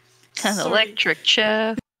 An electric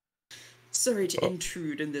chair. Sorry to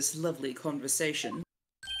intrude in this lovely conversation.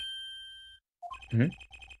 Hmm?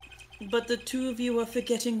 But the two of you are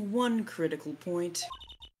forgetting one critical point.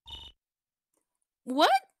 What?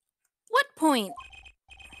 What point?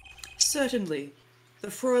 Certainly. The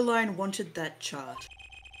Fräulein wanted that chart.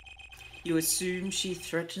 You assume she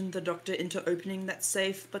threatened the doctor into opening that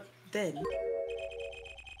safe, but then...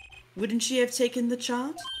 wouldn't she have taken the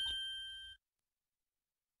chart?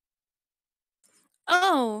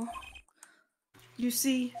 Oh. You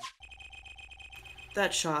see,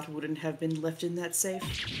 that chart wouldn't have been left in that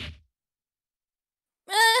safe.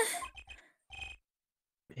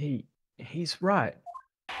 He's right.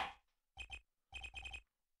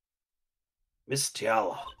 Miss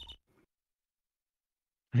Tial.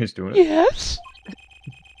 Who's doing it? Yes?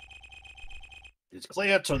 It's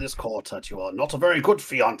clear to this court that you are not a very good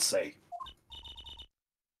fiancé.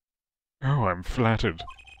 Oh, I'm flattered.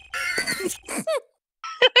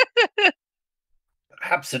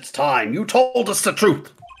 Perhaps it's time you told us the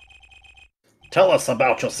truth. Tell us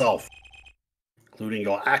about yourself, including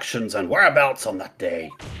your actions and whereabouts on that day.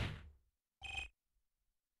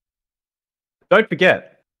 Don't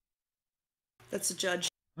forget. That's a judge.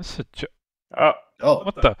 That's a Oh,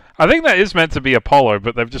 what the? I think that is meant to be Apollo,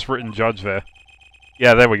 but they've just written Judge there.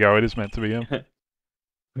 Yeah, there we go. It is meant to be him.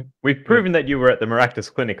 We've proven that you were at the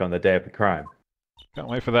Maractus Clinic on the day of the crime. Can't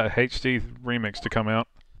wait for that HD remix to come out.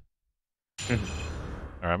 Alright,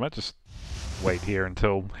 I might just wait here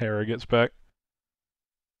until Hera gets back.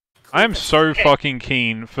 I am so fucking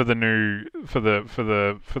keen for the new for the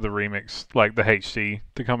remix, like the HD,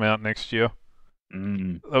 to come out next year.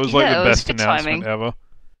 That was like the best announcement ever.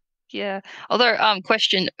 Yeah. Although,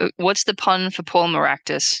 question: what's the pun for Paul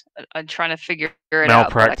Maractus? I'm trying to figure it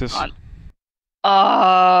Malpractice. out.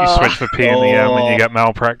 Oh. You switch for P in the M and you get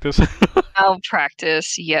malpractice.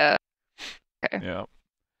 Malpractice. Yeah. Okay. Yeah.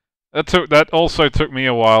 That also took me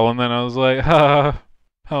a while, and then I was like,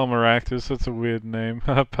 Palmaractus, that's a weird name.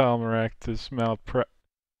 Palmaractus,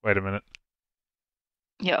 Wait a minute.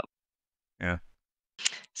 Yep. Yeah.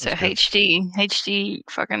 So HD,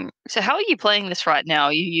 fucking. So how are you playing this right now?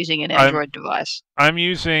 Are you using an Android device? I'm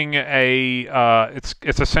using a.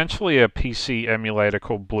 It's essentially a PC emulator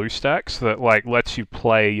called BlueStacks that like lets you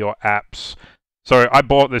play your apps. So I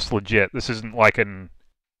bought this legit. This isn't like an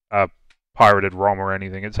pirated ROM or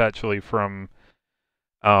anything. It's actually from.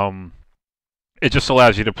 It just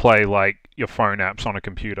allows you to play like your phone apps on a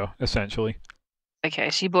computer, essentially. Okay,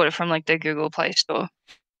 so you bought it from like the Google Play Store.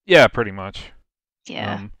 Yeah, pretty much.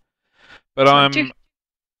 Yeah. But I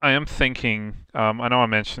am thinking, I know I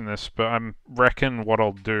mentioned this, but I reckon what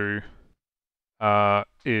I'll do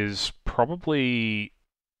is probably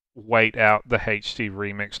wait out the HD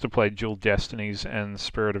remix to play Dual Destinies and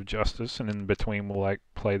Spirit of Justice, and in between we'll like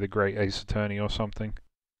play the Great Ace Attorney or something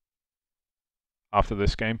after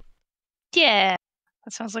this game. Yeah,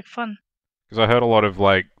 that sounds like fun. Because I heard a lot of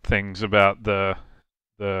like things about the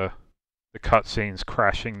cutscenes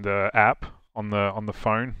crashing the app on the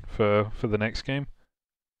phone for the next game.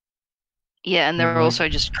 Yeah, and they're also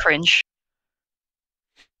just cringe.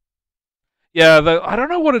 Yeah, I don't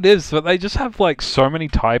know what it is, but they just have like so many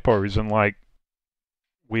typos and like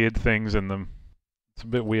weird things in them. It's a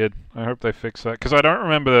bit weird. I hope they fix that, because I don't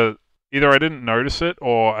remember, either I didn't notice it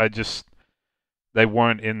or they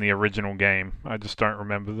weren't in the original game. I just don't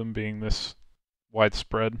remember them being this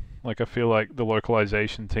widespread. Like, I feel like the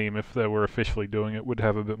localization team, if they were officially doing it, would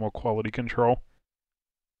have a bit more quality control.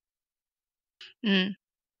 Mm.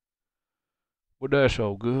 Well, that's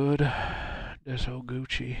all good. That's all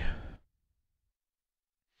Gucci.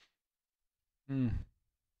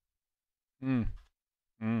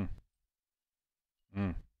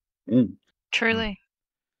 Truly.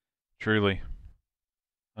 Truly.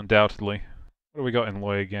 Undoubtedly. What do we got in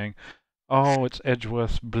Lawyer Gang? Oh, it's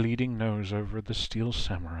Edgeworth's bleeding nose over the Steel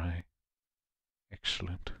Samurai.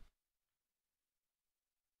 Excellent.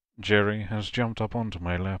 Jerry has jumped up onto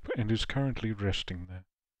my lap and is currently resting there.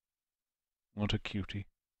 What a cutie.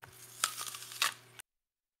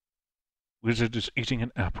 Wizard is eating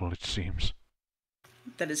an apple, it seems.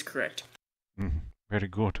 That is correct. Very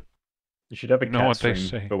good. You should have a You know cat what they stream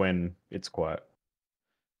say. for when it's quiet.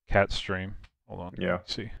 cat stream. Hold on. Yeah.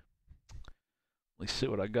 Let's see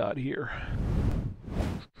what I got here.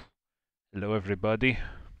 Hello, everybody.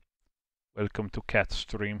 Welcome to cat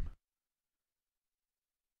stream.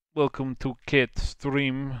 Welcome to cat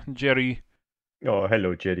stream, Jerry. Oh,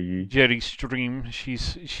 hello, Jerry. Jerry stream.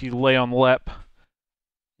 She lay on lap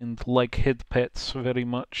and like head pets very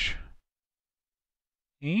much.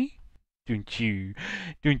 Eh? Don't you,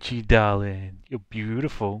 darling? You're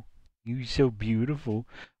beautiful. You're so beautiful.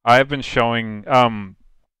 I have been showing.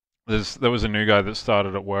 There was a new guy that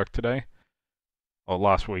started at work today, or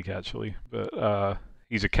last week actually. But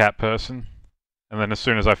he's a cat person. And then as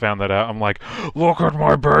soon as I found that out, I'm like, "Look at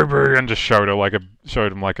my baby!" and just showed him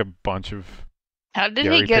like a bunch of. How did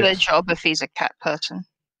Gary he get a Pitts. job if he's a cat person?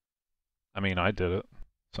 I mean, I did it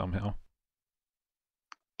somehow.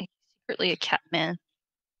 He's secretly a cat man.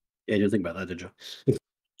 Yeah, you didn't think about that, did you?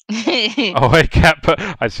 Oh, wait,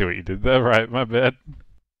 I see what you did there. Right, my bad.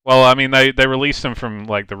 Well, I mean, they released him from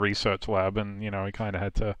like the research lab, and you know he kind of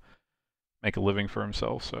had to make a living for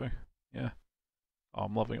himself. So, yeah. Oh,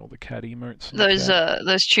 I'm loving all the cat emotes.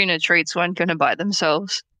 Those tuna treats weren't going to buy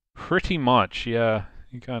themselves. Pretty much, yeah.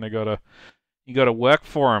 You kind of gotta work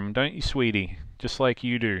for them, don't you, sweetie? Just like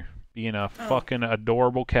you do, being a fucking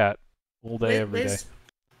adorable cat all day, every day.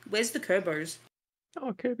 Where's the Kerbos?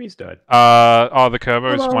 Oh, Kirby's died. The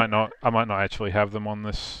Kerbos Hello. I might not actually have them on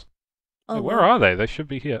this. Oh, Wait, where well. are they? They should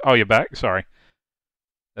be here. Oh, you're back? Sorry.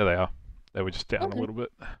 There they are. They were just down Okay. a little bit.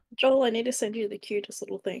 Joel, I need to send you the cutest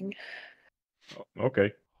little thing. Oh,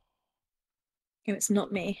 okay. And it's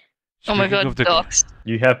not me. Oh my Speaking god, of the- docs.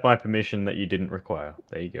 You have my permission that you didn't require.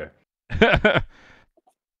 There you go.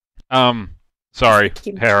 Sorry, Just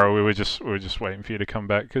the Hera. We were just waiting for you to come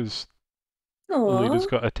back because Lolita's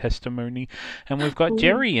Aww. got a testimony, and we've got Ooh.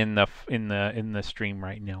 Jerry in the stream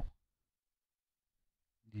right now.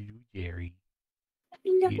 Little Jerry.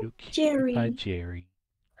 Little cute Jerry. Jerry.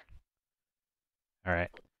 All right.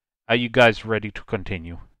 Are you guys ready to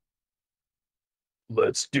continue?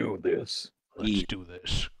 Let's do this. Let's do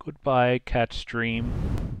this. Goodbye, cat stream.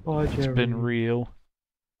 Bye, Jerry. It's been real.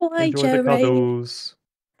 Bye, Enjoy Jerry. the cuddles.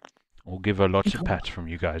 We'll give her lots of pats from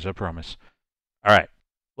you guys, I promise. All right,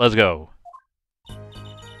 let's go.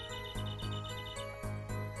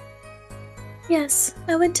 Yes,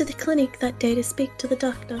 I went to the clinic that day to speak to the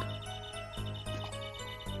doctor.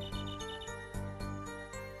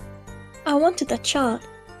 I wanted that chart,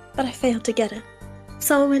 but I failed to get it,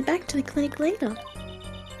 so I went back to the clinic later.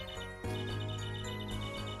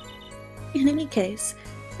 In any case,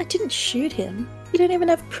 I didn't shoot him. You don't even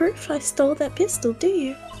have proof I stole that pistol, do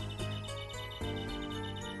you?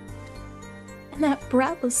 And that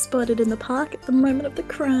brat was spotted in the park at the moment of the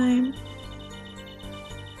crime.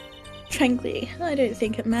 Frankly, I don't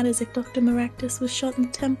think it matters if Dr. Maractus was shot in the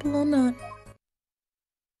temple or not.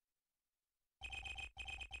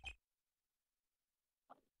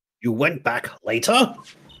 You went back later?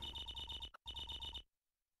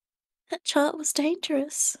 That chart was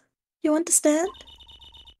dangerous. You understand?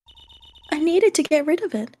 I needed to get rid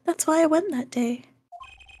of it. That's why I went that day.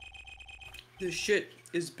 The shit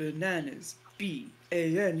is bananas. B-A-N-A-N-A-S.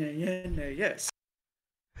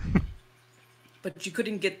 But you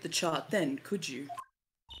couldn't get the chart then, could you?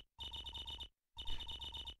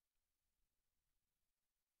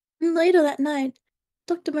 And later that night,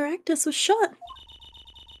 Dr. Maractus was shot.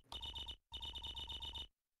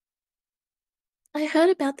 I heard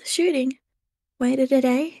about the shooting, waited a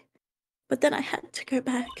day, but then I had to go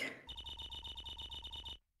back.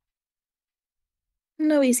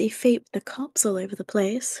 No easy feat with the cops all over the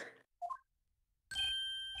place.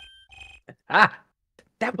 Ah,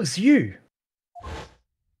 that was you.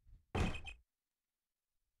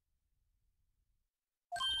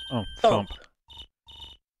 Oh, thump.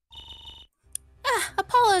 Ah,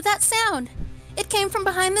 Apollo, that sound! It came from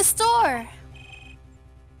behind the store!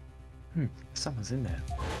 Someone's in there.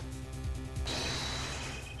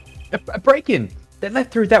 A break-in! They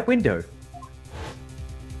left through that window.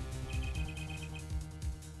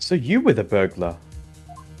 So you were the burglar.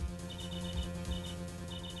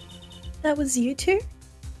 That was you two?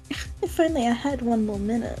 If only I had one more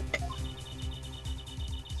minute.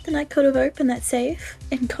 Then I could have opened that safe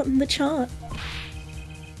and gotten the chart.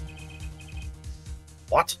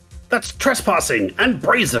 What? That's trespassing and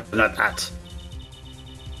brazen at that.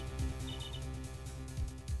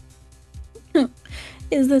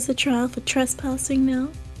 Is this a trial for trespassing now?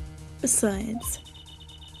 Besides,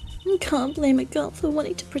 you can't blame a girl for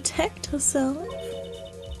wanting to protect herself.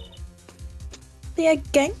 They are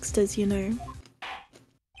gangsters, you know.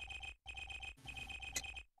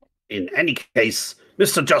 In any case,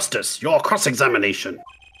 Mr. Justice, your cross-examination.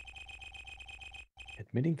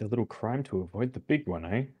 Admitting the little crime to avoid the big one,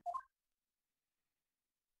 eh?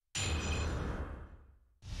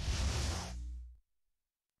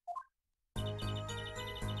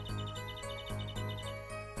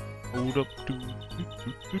 Hold up.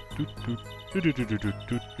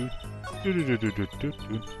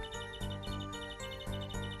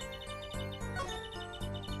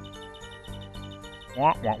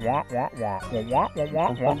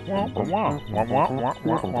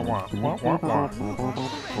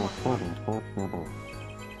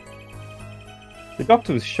 The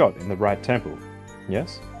doctor was shot in the right temple,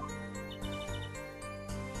 yes?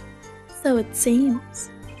 So it seems.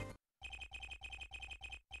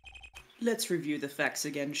 Let's review the facts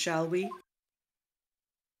again, shall we?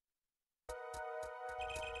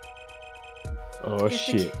 Oh If the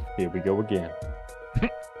shit, here we go again.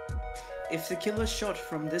 If the killer shot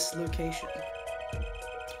from this location,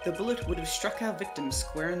 the bullet would have struck our victim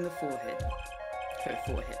square in the forehead. Her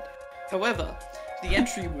forehead. However, the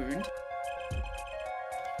entry wound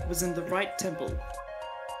was in the right temple.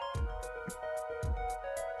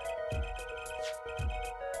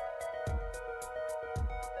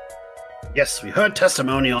 Yes, we heard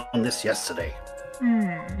testimony on this yesterday.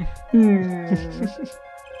 I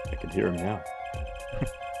can hear him now.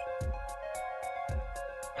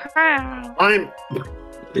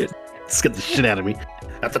 Scared the shit out of me.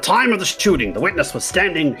 At the time of the shooting, the witness was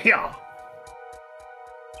standing here.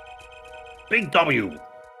 Big W.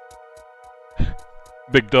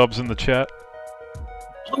 Big dubs in the chat.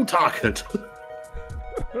 Blue target.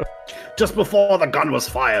 Just before the gun was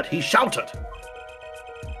fired, he shouted.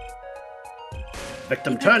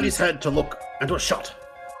 Victim turned his head to look and was shot.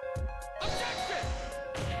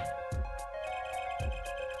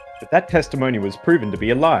 But that testimony was proven to be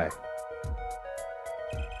a lie.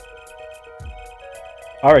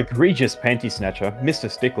 Our egregious panty snatcher, Mr.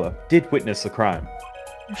 Stickler, did witness the crime.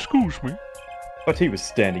 Excuse me. But he was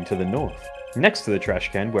standing to the north, next to the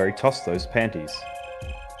trash can where he tossed those panties.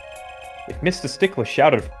 If Mr. Stickler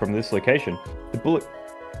shouted from this location, the bullet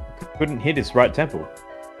couldn't hit his right temple.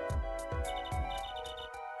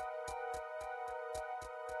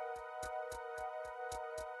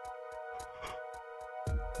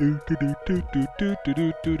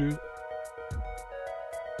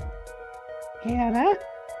 Hannah?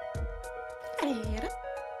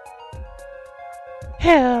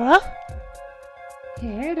 Hera?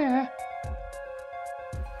 Hannah?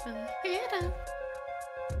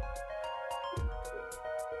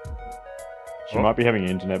 She might be having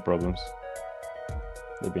internet problems.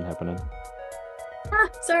 They've been happening. Ah,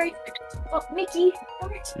 sorry. Oh, Mickey.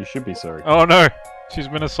 You should be sorry. Oh no! She's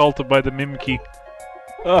been assaulted by the Mimkey.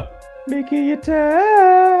 Ah, Mickey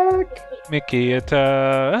attack! Mickey attack!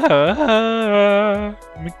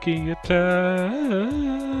 Mickey attack!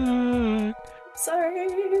 Sorry.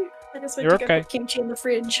 I just went You're to go okay. put kimchi in the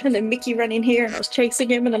fridge, and then Mickey ran in here, and I was chasing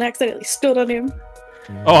him, and then I accidentally stood on him.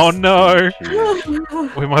 Oh no!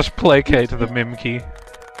 Jeez. We must placate the Mimkey.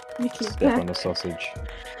 Mickey's Step on back. the sausage.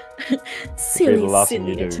 Silly, the last thing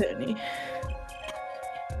silly you do. attorney.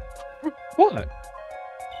 What?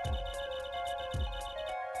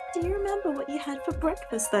 Do you remember what you had for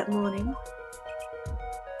breakfast that morning?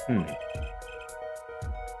 Do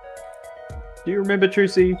you remember,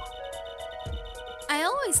 Trucy? I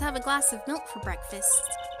always have a glass of milk for breakfast.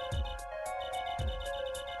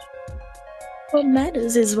 What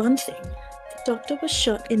matters is one thing. The doctor was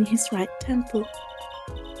shot in his right temple.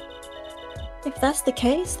 If that's the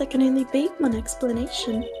case, there can only be one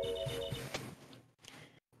explanation.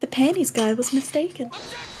 The panties guy was mistaken.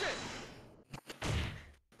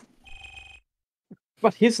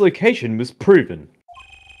 But his location was proven.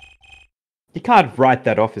 You can't write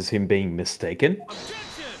that off as him being mistaken.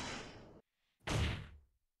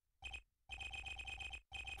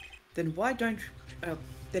 Then why don't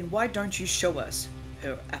you show us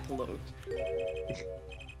her Apollo?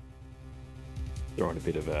 Throwing a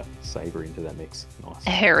bit of a savour into that mix. Nice.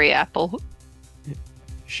 Harry Apple.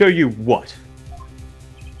 Show you what?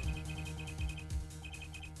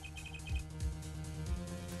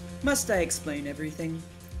 Must I explain everything?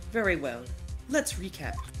 Very well. Let's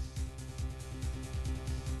recap.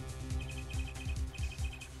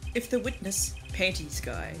 If the witness, Panties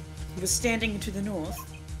guy, was standing to the north,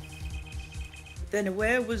 then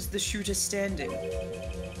where was the shooter standing?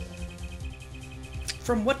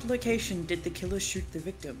 From what location did the killer shoot the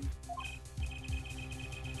victim?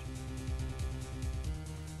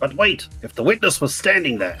 But wait, if the witness was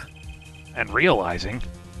standing there, And realizing.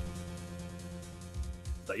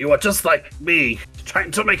 that you are just like me,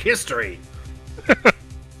 trying to make history.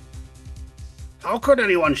 How could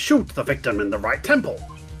anyone shoot the victim in the right temple?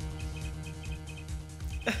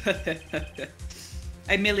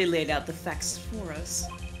 I merely laid out the facts for us.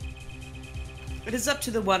 It is up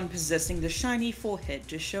to the one possessing the shiny forehead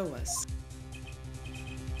to show us.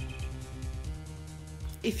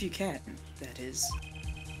 If you can, that is.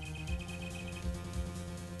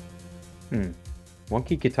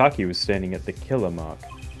 Wonky Kitaki was standing at the killer mark.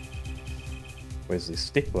 Wesley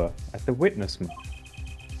Stickler at the witness mark.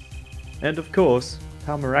 And of course,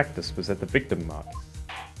 Pal Maractus was at the victim mark.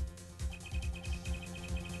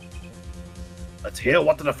 Let's hear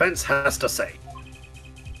what the defense has to say.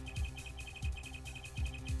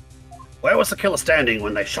 Where was the killer standing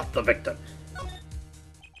when they shot the victim?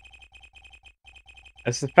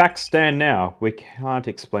 As the facts stand now, we can't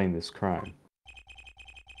explain this crime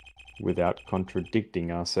without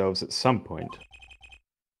contradicting ourselves at some point.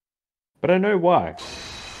 But I know why.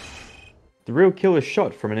 The real killer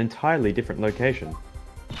shot from an entirely different location.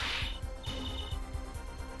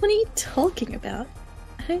 What are you talking about?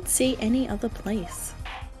 I don't see any other place.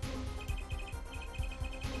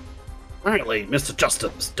 Apparently, Mr.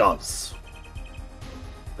 Justice does.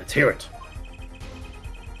 Let's hear it.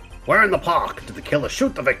 Where in the park did the killer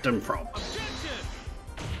shoot the victim from?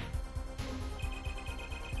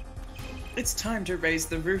 It's time to raise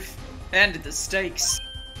the roof and the stakes.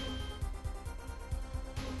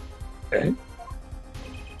 Eh?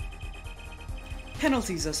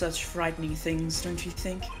 Penalties are such frightening things, don't you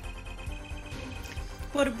think?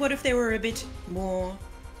 What if they were a bit more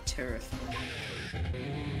terrifying?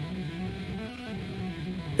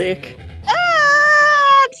 Thick.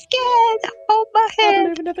 Ah, I'm scared. Hold my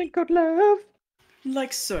head. Nothing could love.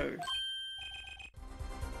 Like so.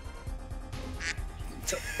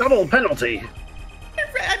 Double penalty.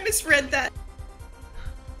 I misread that.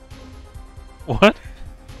 What?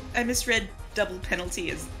 I misread double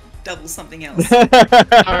penalty as double something else. Oh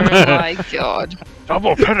my god.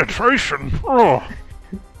 Double penetration! Oh.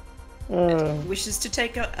 Wishes to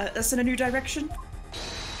take us in a new direction?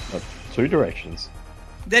 2 directions.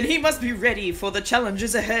 Then he must be ready for the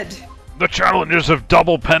challenges ahead. The challenges of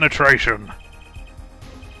double penetration.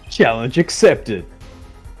 Challenge accepted.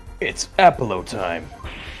 It's Apollo time.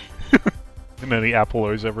 And many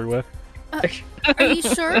Apollos everywhere. Are you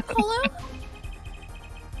sure, Polo?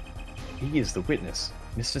 He is the witness.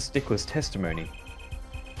 Mr. Stickler's testimony.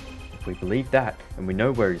 If we believe that, and we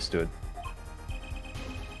know where he stood.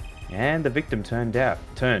 And the victim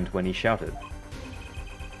turned when he shouted.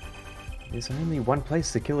 There's only one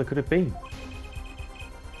place the killer could have been.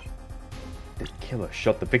 The killer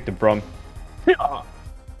shot the victim from...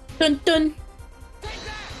 Dun dun.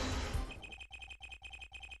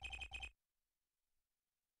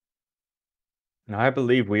 And I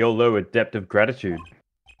believe we all owe a debt of gratitude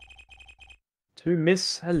to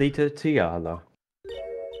Miss Alita Tiala.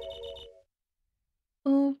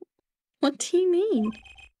 Oh, what do you mean?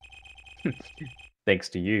 Thanks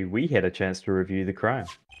to you, we had a chance to review the crime.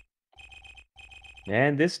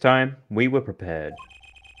 And this time, we were prepared.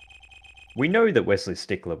 We know that Wesley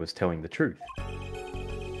Stickler was telling the truth.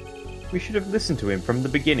 We should have listened to him from the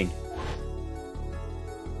beginning.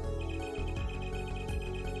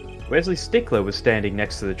 Wesley Stickler was standing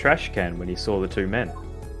next to the trash can when he saw the 2 men.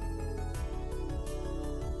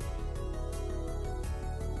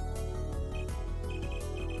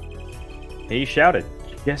 He shouted,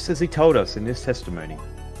 just as he told us in his testimony.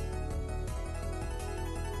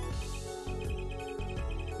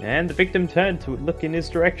 And the victim turned to look in his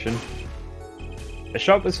direction. A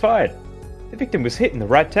shot was fired. The victim was hit in the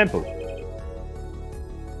right temple.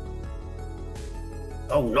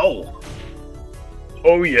 Oh no!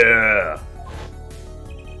 Oh yeah!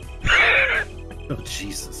 Oh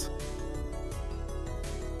Jesus.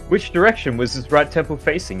 Which direction was his right temple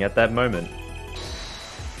facing at that moment?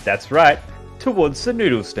 That's right, towards the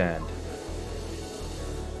noodle stand.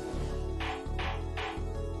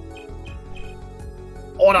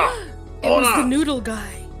 Order! It was the noodle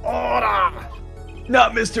guy. Order!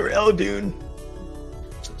 Not Mr. Eldoon.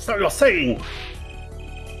 So you're saying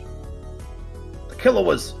the killer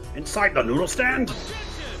was inside the noodle stand?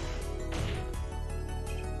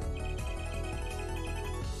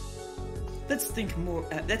 Let's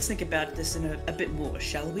think about this in a bit more,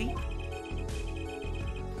 shall we?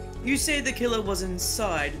 You say the killer was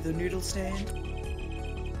inside the noodle stand?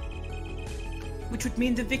 Which would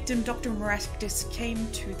mean the victim, Dr. Maractus,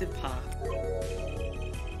 came to the park,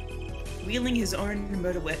 wheeling his own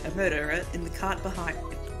murderer in the cart behind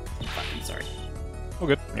him. Fuck, I'm sorry. All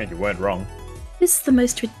good. And you weren't wrong. This is the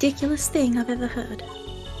most ridiculous thing I've ever heard.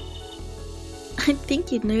 I'd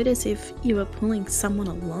think you'd notice if you were pulling someone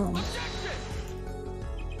along.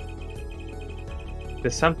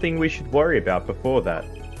 There's something we should worry about before that.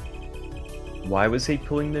 why was he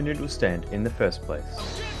pulling the noodle stand in the first place?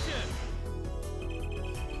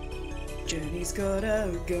 Jenny's got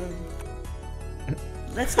a gun.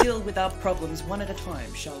 Let's deal with our problems one at a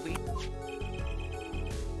time, shall we?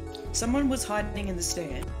 Someone was hiding in the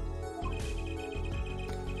stand.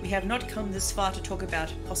 We have not come this far to talk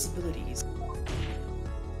about possibilities.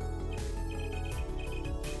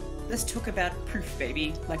 Let's talk about proof,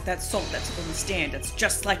 baby. Like that salt that's on the stand that's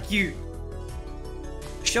just like you.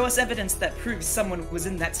 Show us evidence that proves someone was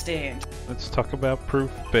in that stand. Let's talk about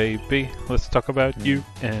proof, baby. Let's talk about you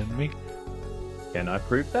and me. Can I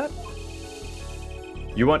prove that?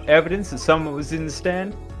 You want evidence that someone was in the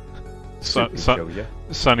stand?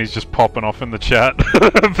 Sonny's just popping off in the chat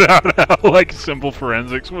about how, like, simple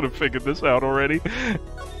forensics would have figured this out already.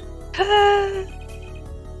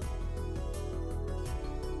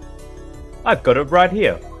 I've got it right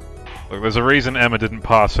here. Look, there's a reason Emma didn't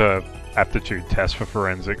pass her aptitude test for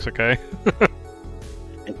forensics, okay?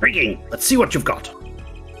 Intriguing. Let's see what you've got.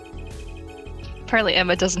 Apparently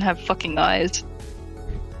Emma doesn't have fucking eyes.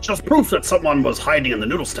 Just proof that someone was hiding in the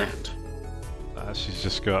noodle stand. She's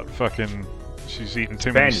just got fucking... She's eating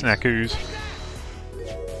too many snackoos.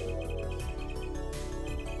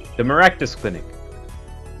 The Maractus Clinic.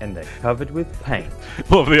 And they're covered with paint.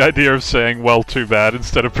 Love the idea of saying, well, too bad,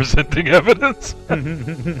 instead of presenting evidence.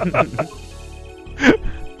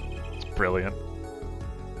 It's brilliant.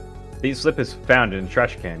 These slippers found in a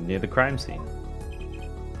trash can near the crime scene.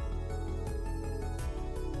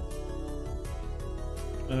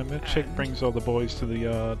 Milkshake brings all the boys to the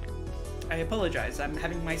yard. I apologize, I'm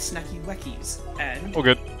having my snacky wackies, and... All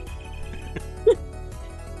good.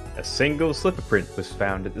 A single slipper print was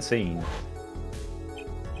found at the scene.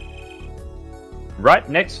 Right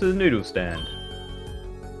next to the noodle stand.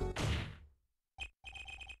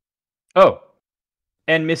 Oh,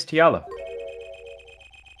 and Miss Tiala.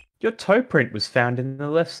 Your toe print was found in the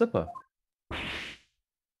left slipper.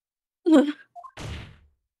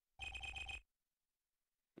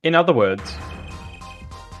 In other words,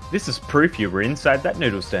 this is proof you were inside that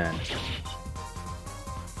noodle stand.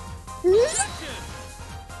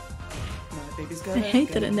 I hate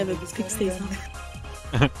that it never picks these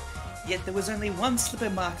up. Yet there was only one slipper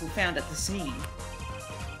mark found at the scene.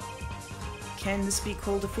 Can this be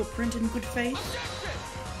called a footprint in good faith?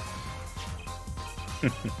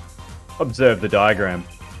 Observe the diagram.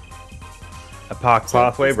 A park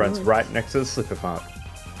pathway runs right next to the slipper mark.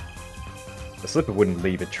 The slipper wouldn't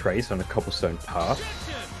leave a trace on a cobblestone path.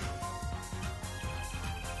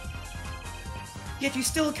 Yet you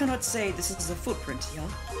still cannot say this is a footprint, yeah?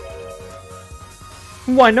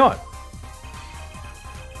 Why not?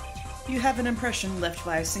 You have an impression left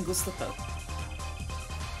by a single slipper.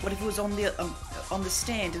 What if it was on the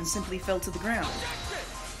stand and simply fell to the ground?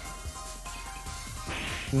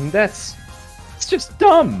 It's just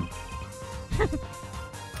dumb.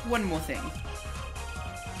 One more thing.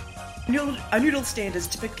 A noodle stand is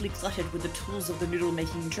typically cluttered with the tools of the noodle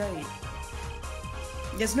making trade.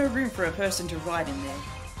 There's no room for a person to ride in there.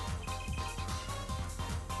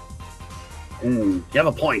 You have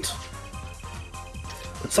a point.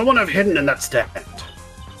 Could someone have hidden in that stand?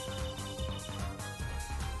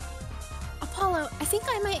 Apollo, I think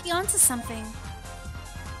I might be onto something.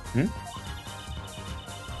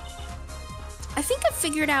 I think I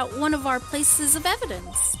figured out one of our places of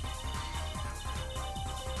evidence.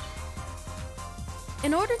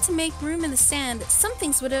 In order to make room in the stand, some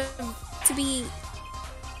things would have to be...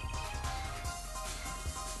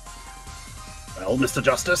 Well, Mr.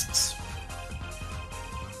 Justice?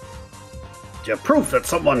 Do you have proof that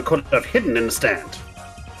someone could have hidden in the stand?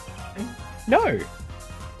 No.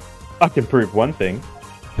 I can prove one thing.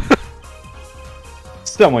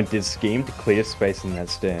 Someone did scheme to clear space in that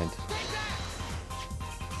stand.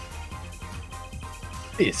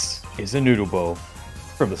 This is a noodle bowl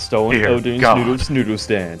from the stolen Dear Odin's God. noodle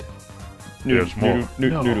stand. There's more.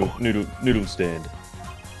 Noodle stand.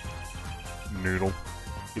 Noodle.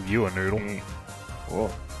 Give you a noodle.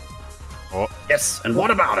 Oh. Yes, and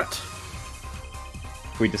what about it?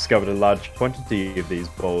 We discovered a large quantity of these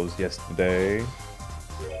bowls yesterday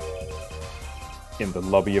in the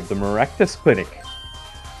lobby of the Maractus Clinic.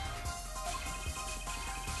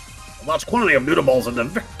 A large quantity of noodle balls in the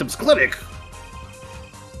victim's clinic.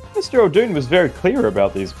 Mr. O'Doon was very clear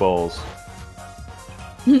about these bowls.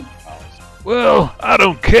 Well, I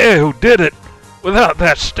don't care who did it. Without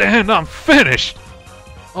that stand, I'm finished.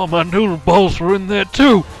 All my noodle bowls were in there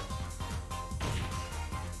too.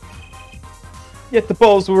 Yet the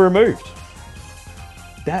bowls were removed.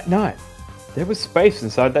 That night, there was space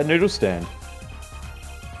inside that noodle stand.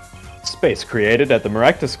 Space created at the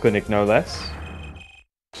Maractus Clinic, no less.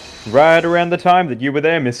 right around the time that you were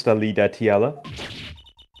there, Mr. Leader Tiala.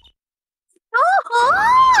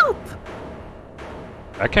 Stop!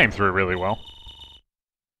 That came through really well.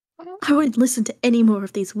 I won't listen to any more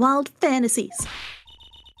of these wild fantasies.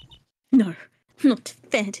 No, not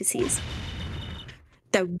fantasies.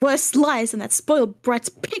 They're worse lies than that spoiled brat's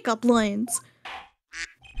pickup lines.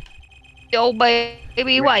 Yo,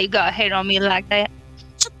 baby, why you got hate on me like that?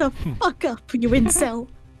 Shut the fuck up, you incel.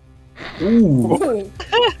 Ooh.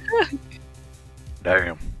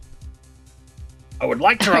 Damn. I would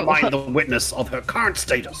like to remind the witness of her current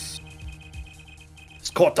status. This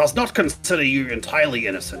court does not consider you entirely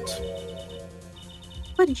innocent.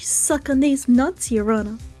 Why do you suck on these nuts, Your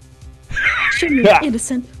Honor? Show me you're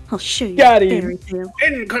innocent, I'll show you Got a him. fairy tale.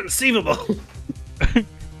 Inconceivable!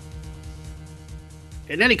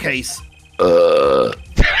 In any case,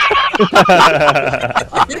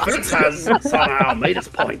 Fritz has somehow made his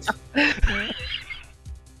point.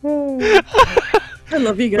 I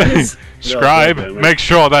love you guys. Scribe, No, make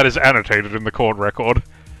sure that is annotated in the court record.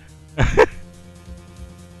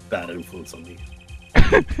 Bad influence on me.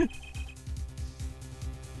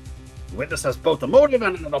 The witness has both a motive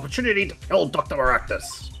and an opportunity to kill Dr.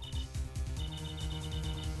 Maractus.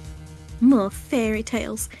 More fairy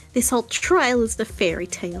tales. This whole trial is the fairy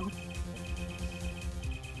tale.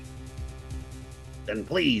 Then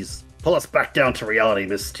please, pull us back down to reality,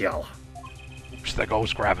 Miss Tiala. Oops, there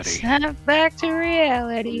goes gravity. Snap back to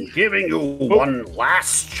reality. I'm giving you one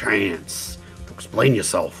last chance to explain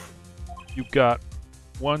yourself. You got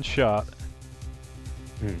one shot.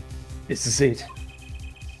 This is it.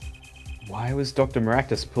 Why was Dr.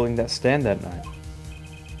 Maractus pulling that stand that night?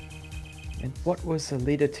 And what was the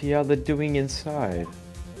Leader Tiala doing inside?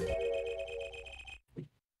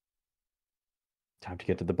 Time to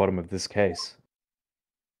get to the bottom of this case.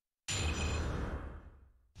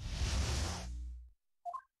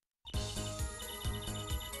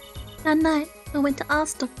 That night, I went to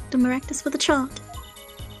ask Dr. Maractus for the chart.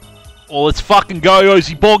 Oh, let's fucking go,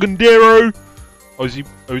 Ozzy Bogandero! Ozzy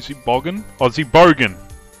Bogan? Ozzy Bogan.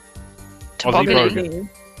 Ozzy Bogan.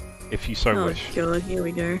 If you so Oh wish. god, here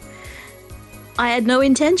we go. I had no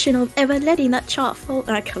intention of ever letting that chart fall.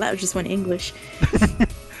 That just went English.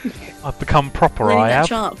 I've become proper, Letting I that have.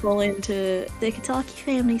 chart fall into the Kataki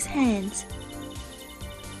family's hands.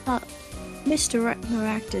 But Mr.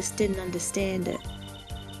 Maractus didn't understand it.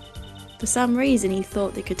 For some reason, he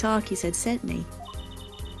thought the Katakis had sent me.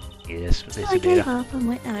 Yes, So I gave up and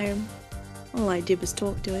went home. All I did was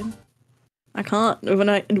talk to him. I can't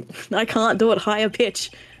I can't do it higher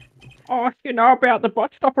pitch. Oh, you know about the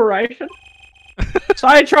botched operation?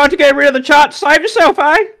 So you tried to get rid of the chart to save yourself,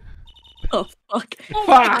 eh? Oh fuck. Fuck.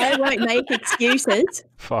 I won't make excuses.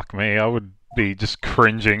 Fuck me, I would be just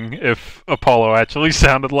cringing if Apollo actually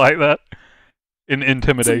sounded like that. In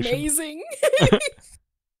intimidation. Amazing.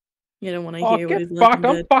 You don't want to Oh, hear what get he's fucked.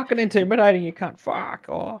 looking I'm fucking intimidating. You can't fuck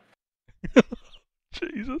off.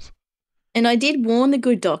 Jesus. And I did warn the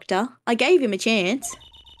good doctor. I gave him a chance.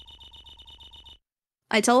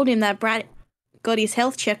 I told him that Brad got his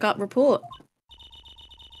health checkup report.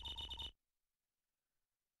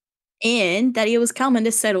 And that he was coming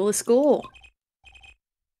to settle the score.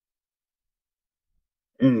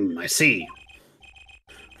 I see.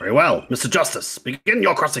 Very well, Mr. Justice, begin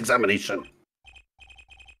your cross-examination.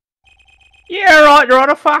 Yeah, right, Your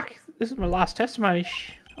Honor. Fuck. This is my last testimony.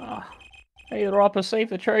 Oh, either I perceive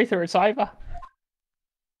the truth or it's over.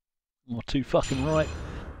 Not too fucking right.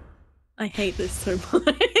 I hate this so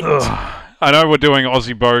much. Ugh. I know we're doing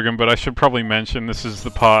Aussie Bogan, but I should probably mention this is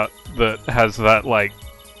the part that has that, like,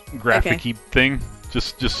 graphic-y thing,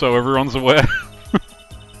 just so everyone's aware.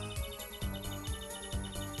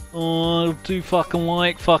 Oh, I do fucking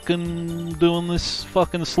like fucking doing this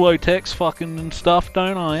fucking slow text fucking and stuff,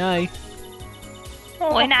 don't I, eh?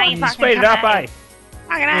 Oh, I know you fucking speed it up, eh?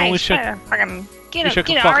 Fucking Oh, A, wish I- better. Fucking get Wish I it, could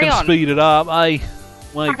get it, hurry fucking on. speed it up, eh?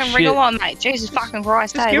 Like, Fucking shit. wriggle on, mate. Jesus fucking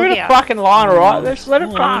Christ, Just hey, give look it a out. fucking line, alright? Let's let it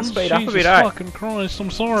Oh, fast speed up a Jesus bit, eh? fucking Christ,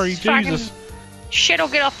 I'm sorry, Fucking Jesus. Shit'll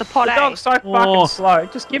get off the pot, The eh? dog's so fucking Oh, slow.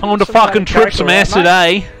 Just give Time him to some fucking trip some character, acid,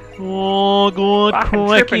 right, mate? eh? Oh, God, Fucking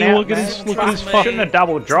cracky, tripping out, look at man. his Shouldn't fucking... have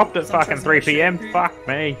double dropped at fucking 3 PM. Fuck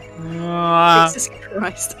me. Jesus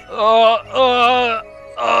Christ.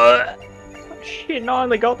 Shit, I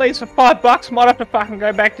only got these for $5. Might have to fucking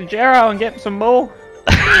go back to Jero and get some more.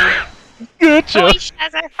 Gotcha. Boy,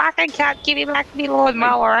 Shazza, fucking can't give me back the Lord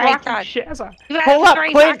Mower, eh? Fucking God. Shazza. You've had Pull up,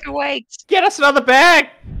 3 Clint. fucking weeks. Get us another bag.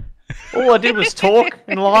 All I did was talk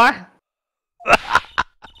and lie.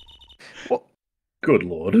 Good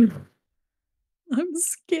lord. I'm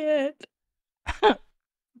scared.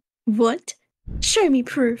 What? Show me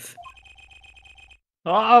proof.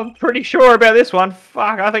 Oh, I'm pretty sure about this one.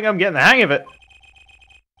 Fuck, I think I'm getting the hang of it.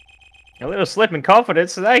 A little slip in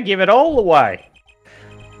confidence, so they give it all away.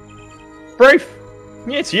 Proof!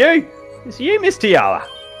 It's you! It's you, Miss Tiala.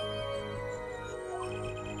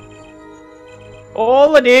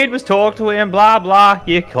 All I did was talk to him, blah blah,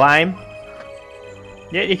 you claim.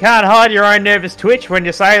 Yet you can't hide your own nervous twitch when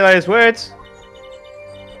you say those words.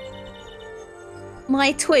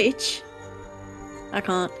 My twitch? I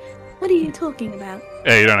can't. What are you talking about?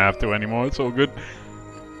 Yeah, you don't have to anymore, it's all good.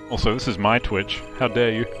 Also, this is my Twitch. How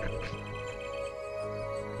dare you?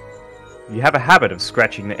 You have a habit of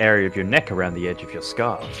scratching the area of your neck around the edge of your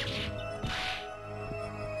scarf.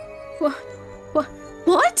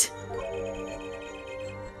 What?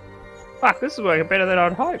 Fuck, this is working better than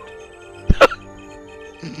I'd hoped.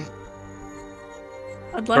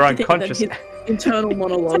 I'd You're like to think that unconscious. his internal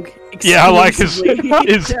monologue. Yeah, I like his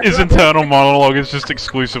exclusively- internal monologue is just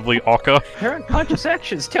exclusively Ocker. Her unconscious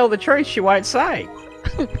actions tell the truth she won't say.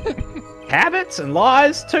 Habits and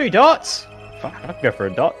lies, 2 dots. Fuck, I can go for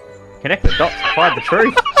a dot. Connect the dots to find the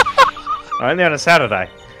truth. Only on a Saturday.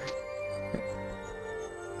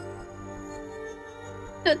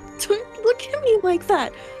 Don't look at me like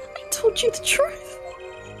that. I told you the truth.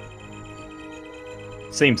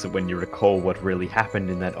 Seems that when you recall what really happened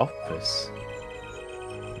in that office,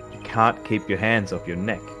 you can't keep your hands off your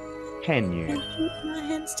neck, can I you? keep my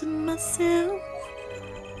hands to myself.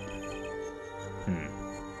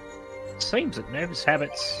 Seems that nervous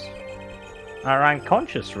habits are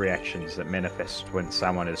unconscious reactions that manifest when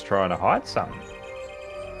someone is trying to hide something.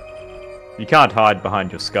 You can't hide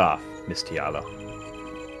behind your scarf, Miss Tiala.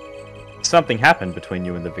 Something happened between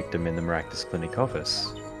you and the victim in the Maractus Clinic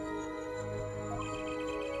office.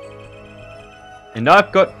 And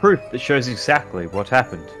I've got proof that shows exactly what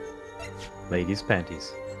happened. Ladies'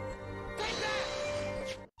 panties.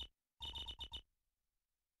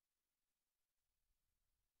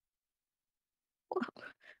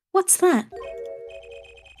 What's that?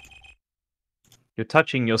 You're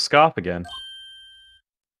touching your scarf again.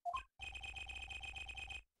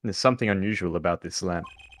 There's something unusual about this lamp.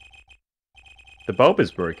 The bulb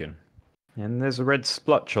is broken, and there's a red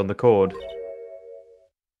splotch on the cord.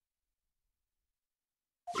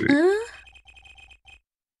 Huh?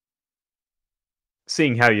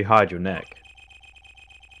 Seeing how you hide your neck,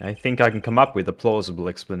 I think I can come up with a plausible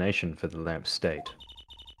explanation for the lamp's state.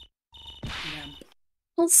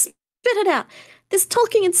 Well, spit it out. This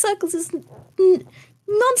talking in circles is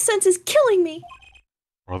nonsense is killing me.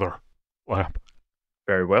 Brother, what happened?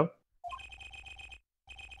 Very well.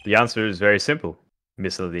 The answer is very simple,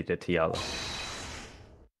 Miss Alita Tiala.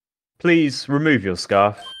 Please remove your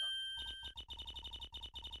scarf.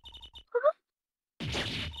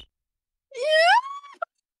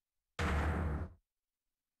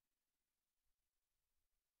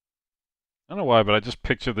 I don't know why, but I just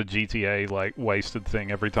picture the GTA, like, wasted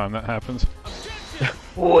thing every time that happens.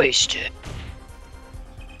 Wasted.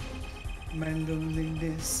 My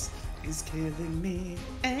loneliness is killing me.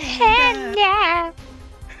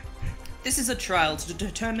 This is a trial to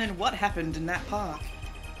determine what happened in that park.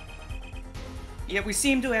 Yet we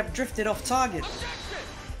seem to have drifted off target.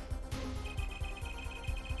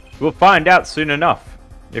 We'll find out soon enough,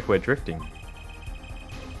 if we're drifting.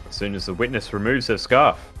 As soon as the witness removes her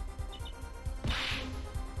scarf.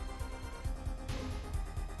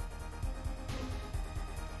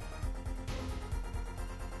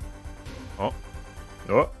 Oh.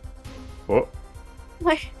 Oh. Oh.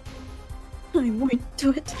 I won't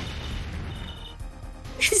do it.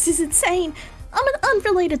 This is insane. I'm an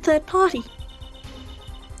unrelated third party.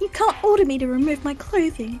 You can't order me to remove my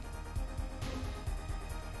clothing.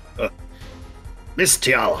 Miss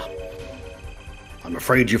Tiala, I'm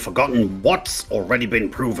afraid you've forgotten what's already been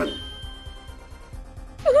proven.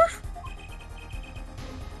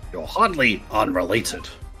 You're hardly unrelated.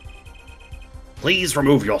 Please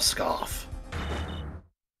remove your scarf.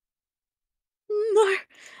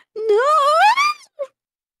 No!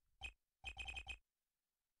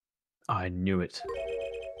 I knew it.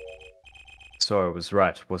 So I was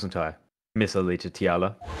right, wasn't I, Miss Alita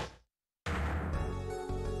Tiala?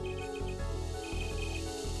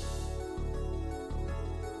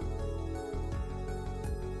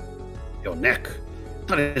 Your neck.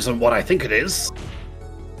 That isn't what I think it is.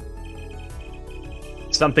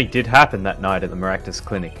 Something did happen that night at the Maractus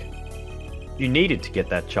Clinic. You needed to get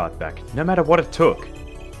that chart back, no matter what it took.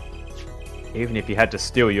 Even if you had to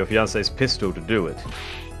steal your fiancé's pistol to do it.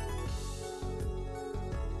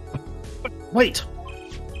 Wait!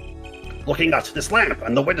 Looking at this lamp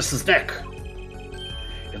and the witness's neck,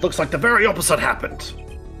 it looks like the very opposite happened.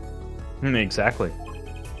 Exactly.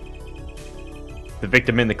 The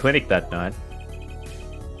victim in the clinic that night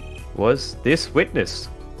was this witness,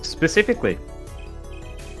 specifically.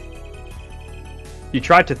 You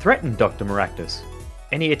tried to threaten Dr. Maractus,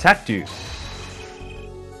 and he attacked you.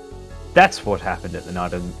 That's what happened at that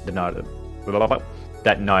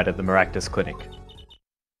night at the Maractus clinic.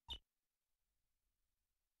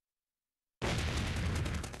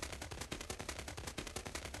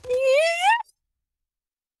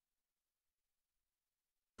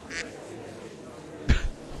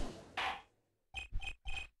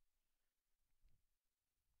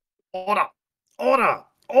 Order! Order!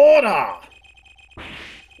 Order!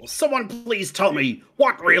 Will someone please tell me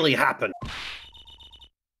what really happened?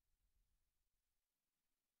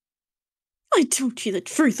 I told you the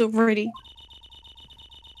truth already.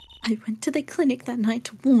 I went to the clinic that night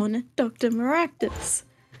to warn Dr. Maractus.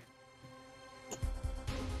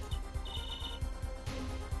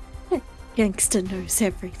 That gangster knows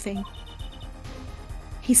everything.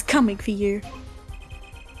 He's coming for you.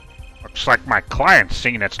 Looks like my client's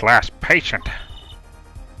seen its last patient.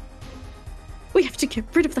 We have to get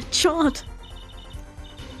rid of that chart.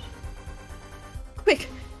 Quick,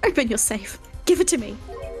 open your safe. Give it to me.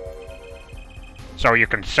 So you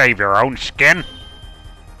can save your own skin?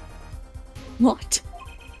 What?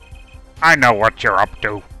 I know what you're up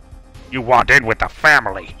to. You want in with the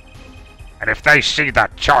family. And if they see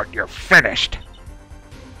that chart, you're finished.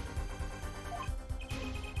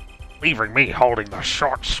 Leaving me holding the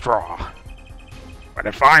short straw. But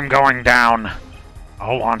if I'm going down,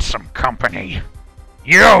 I'll want some company.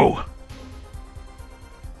 You!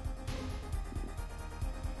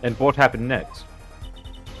 And what happened next?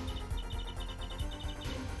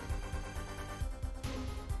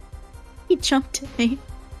 He jumped at me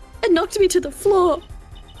and knocked me to the floor.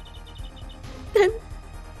 Then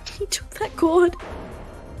he took that cord.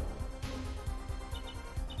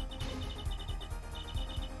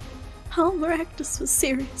 Paul Maractus was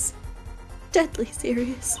serious. Deadly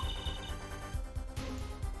serious.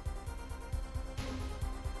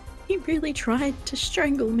 He really tried to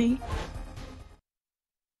strangle me.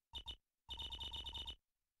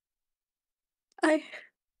 I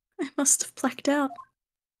must have blacked out.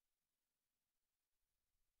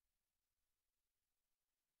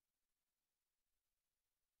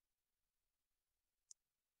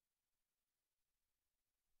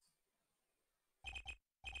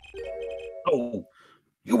 Oh,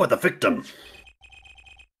 you were the victim.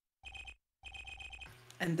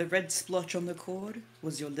 And the red splotch on the cord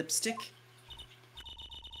was your lipstick?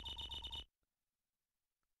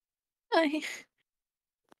 I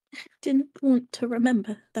didn't want to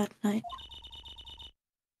remember that night.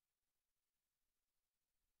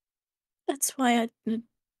 That's why I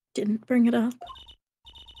didn't bring it up.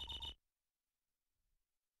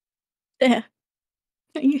 There.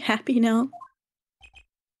 Are you happy now?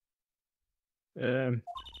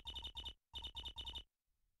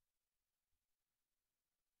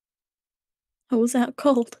 I was out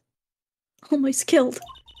cold. Almost killed.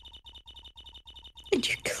 And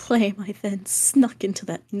you claim I then snuck into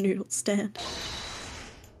that noodle stand.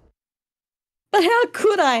 But how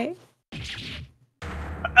could I?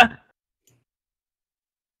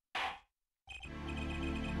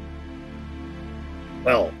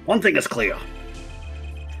 Well, one thing is clear.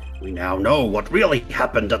 We now know what really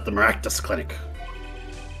happened at the Maractus clinic.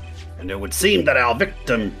 And it would seem that our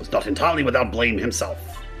victim was not entirely without blame himself.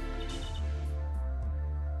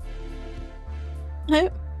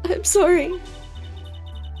 I'm sorry.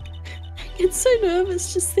 I get so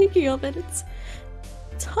nervous just thinking of it.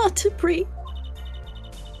 It's hard to breathe.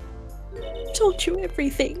 I told you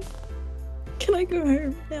everything. Can I go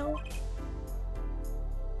home now?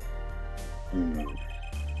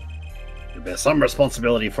 You bear some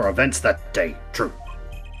responsibility for events that day, true.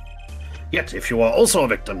 Yet, if you are also a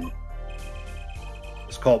victim,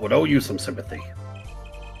 this court would owe you some sympathy.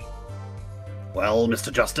 Well,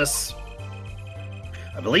 Mr. Justice,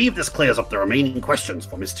 I believe this clears up the remaining questions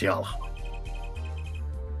for Miss Tiala.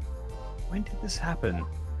 When did this happen?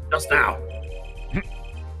 Just now.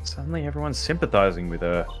 Suddenly everyone's sympathizing with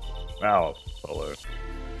her. Wow, fellow.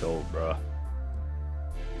 Dull, bruh.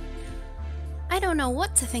 I don't know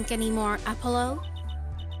what to think anymore, Apollo.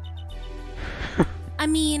 I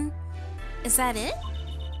mean, is that it?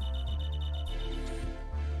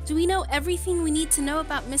 Do we know everything we need to know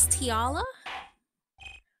about Miss Tiala?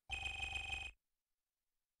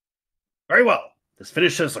 Very well. This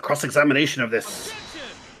finishes the cross-examination of this.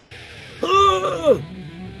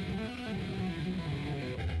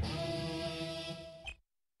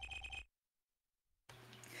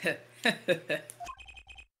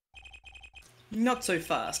 Not so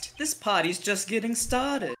fast. This party's just getting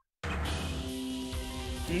started.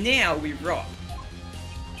 Now we rock.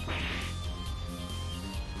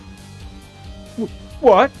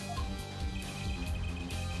 What?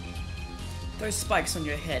 Those spikes on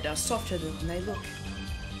your head are softer than they look.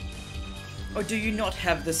 Or do you not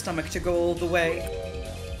have the stomach to go all the way?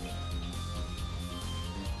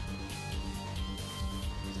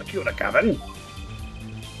 Secure Gavin.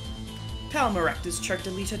 Pal Maractus choked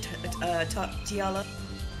Alita Tiala.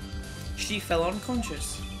 She fell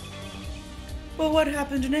unconscious. But what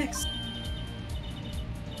happened next?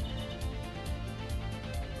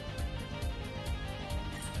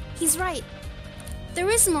 He's right. There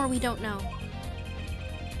is more we don't know.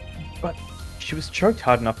 But she was choked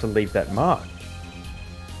hard enough to leave that mark.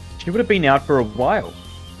 She would have been out for a while.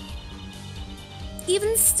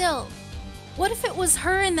 Even still, what if it was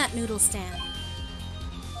her in that noodle stand?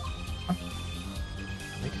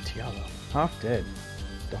 Lady Tiala, half dead.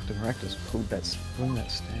 Dr. Maractus pulled that from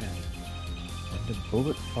that stand, and a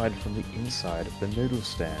bullet fired from the inside of the noodle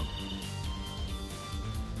stand.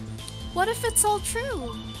 What if it's all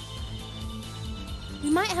true? We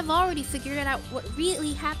might have already figured out what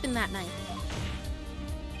really happened that night.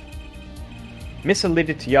 Miss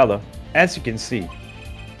Lady Tiala, as you can see,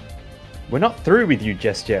 we're not through with you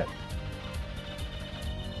just yet.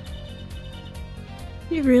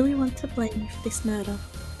 You really want to blame me for this murder,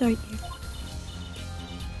 don't you?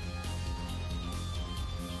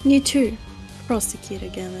 You too, Prosecutor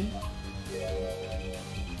Gavin.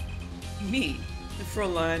 Me?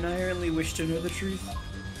 Fräulein, I only wish to know the truth.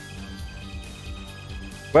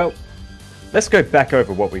 Well, let's go back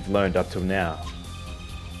over what we've learned up till now.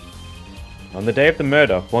 On the day of the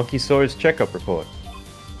murder, Wonky saw his checkup report,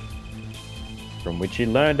 from which he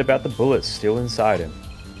learned about the bullets still inside him.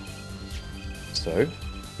 So,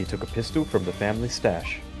 he took a pistol from the family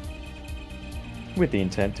stash, with the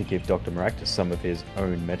intent to give Dr. Maractus some of his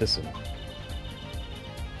own medicine.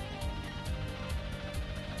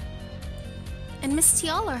 And Miss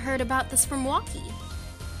Tiala heard about this from Walkie.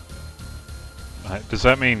 Does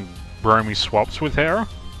that mean Bromy swaps with Hera?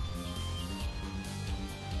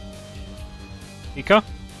 Ika?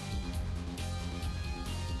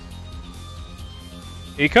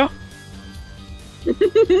 Ika?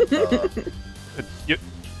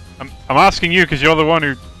 I'm asking you because you're the one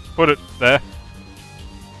who put it there.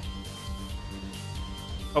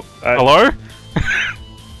 Oh, hello?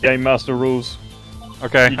 Game Master rules.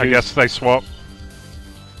 Okay, I guess they swap.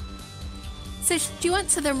 So she went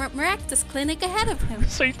to the Maractus clinic ahead of him.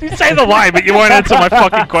 So you say the lie, but you won't answer my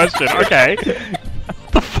fucking question. Okay.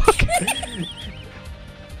 What the fuck?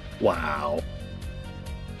 Wow.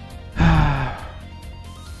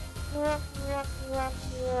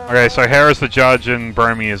 Okay, so Hera's the judge and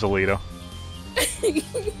Bromy is a leader.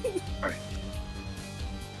 Alright.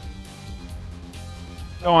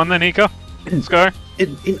 Go on then, Ika. Let's go.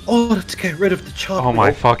 In order to get rid of the child. Oh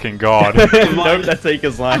my fucking god. Nope, that's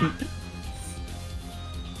Ika's line.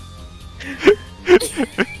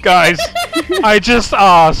 Guys, I just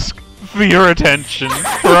ask for your attention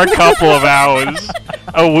for a couple of hours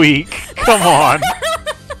a week. Come on.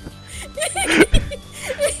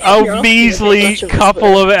 A measly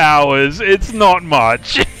couple of hours. It's not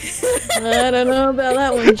much. I don't know about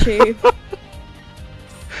that one, Chief.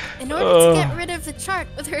 In order to get rid of the chart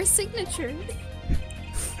with her signature.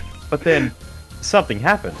 But then, something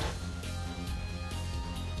happened.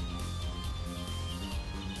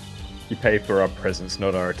 You pay for our presence,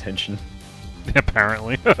 not our attention.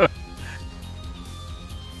 Apparently. Go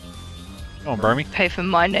on, Bromy. Pay for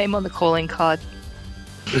my name on the calling card.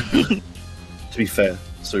 To be fair,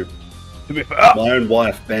 Supe. My own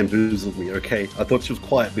wife bamboozled me, okay? I thought she was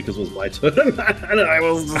quiet because it was my turn. And I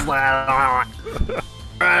was just like...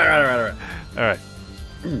 Alright.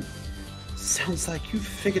 Sounds like you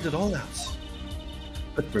figured it all out.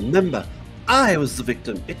 But remember, I was the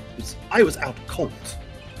victim. I was out cold.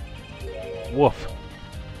 Woof.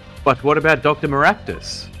 But what about Dr.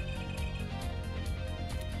 Maractus?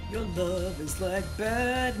 Your love is like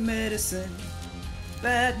bad medicine.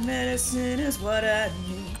 Bad medicine is what I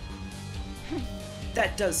need.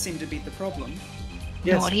 That does seem to be the problem.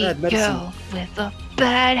 Yes, Naughty bad medicine. girl with a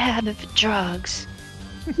bad habit for drugs.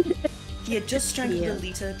 He had just strangled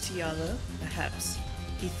Alita Tiala, perhaps.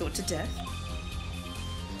 He thought to death.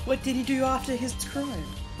 What did he do after his crime?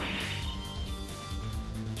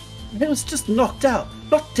 He was just knocked out,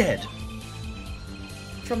 not dead.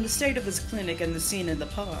 From the state of his clinic and the scene in the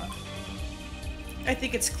park, I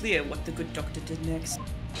think it's clear what the good doctor did next.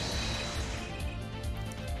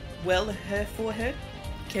 Well, her forehead?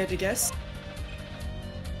 Care to guess?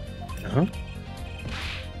 Huh?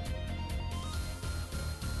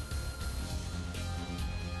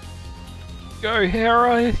 Go,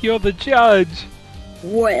 Hera, you're the judge.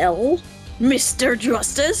 Well, Mr.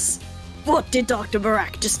 Justice, what did Dr.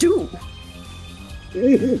 Maractus do?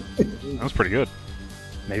 That was pretty good.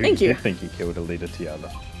 Maybe Thank he you. did think he killed Alita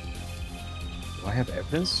Tiala. Do I have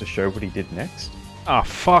evidence to show what he did next? Oh,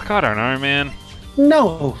 fuck, I don't know, man.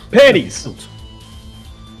 No. Panties!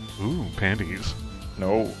 Ooh, panties.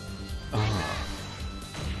 No.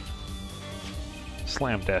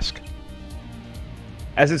 Slam desk.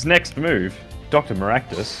 As his next move, Dr.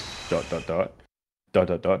 Maractus... ...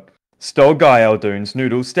 stole Guy Aldoon's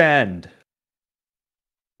noodle stand.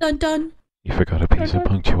 Dun dun. You forgot a piece of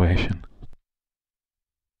punctuation.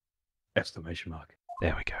 Exclamation mark.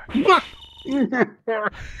 There we go.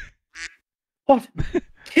 What?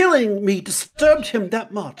 Killing me disturbed him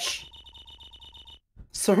that much?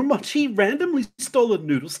 So much he randomly stole a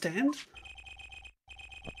noodle stand?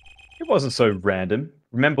 It wasn't so random.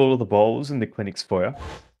 Remember all the bowls in the clinic's foyer?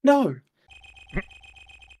 No.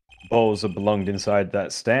 Bowls that belonged inside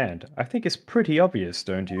that stand. I think it's pretty obvious,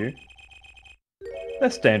 don't you?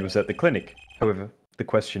 That stand was at the clinic. However, the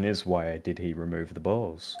question is, why did he remove the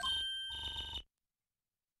bowls?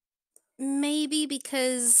 Maybe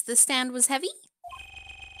because the stand was heavy?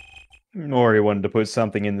 Or he wanted to put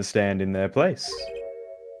something in the stand in their place.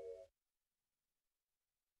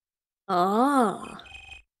 Ah.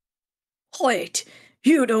 Wait,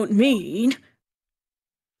 you don't mean...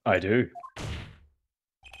 I do.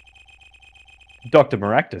 Dr.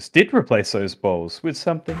 Maractus did replace those bowls with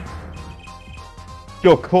something.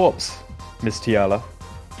 Your corpse, Miss Tiala.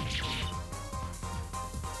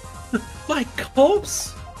 My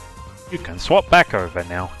corpse? You can swap back over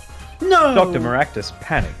now. No! Dr. Maractus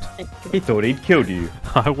panicked. He thought he'd killed you.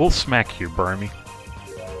 I will smack you, Bromy.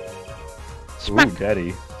 Ooh,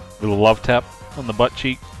 daddy. Little love tap on the butt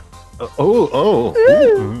cheek. Oh.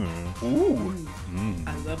 Mm. Ooh. Mm.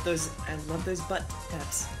 I love those butt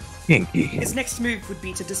taps. Kinky. His next move would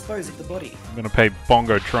be to dispose of the body. I'm gonna play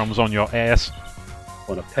bongo drums on your ass.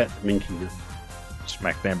 What a pet minky.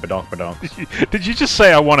 Smack them badonk badonks. Did you just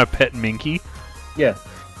say I want a pet minky? Yeah.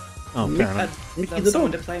 Oh, Mi- fair enough. I'd Mickey love the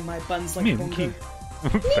someone to dog. play my buns like a Minky.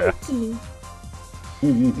 bongo. Fair.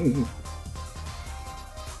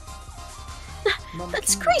 Mum,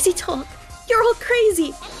 That's can- crazy talk. You're all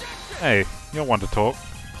crazy. Hey, you'll want to talk.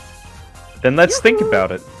 Then let's think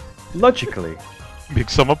about it. Logically. Big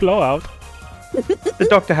summer blowout. The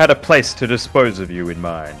doctor had a place to dispose of you in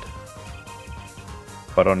mind.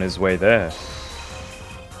 But on his way there,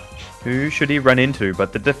 who should he run into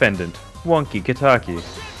but the defendant, Wonky Kitaki?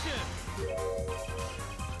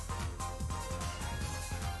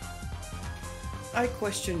 I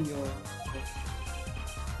question your logic.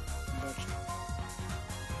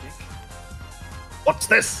 What's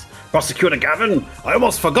this? Prosecutor Gavin? I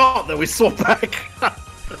almost forgot that we saw back.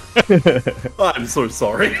 I'm so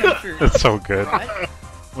sorry. That's so good. Right?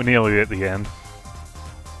 We're nearly at the end.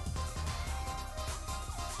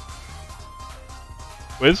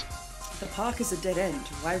 Wiz? The park is a dead end.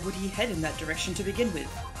 Why would he head in that direction to begin with?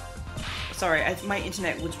 Sorry, my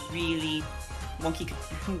internet was really wonky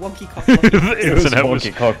cock. The It was internet was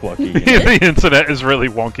Wonky Cockblocky. the internet is really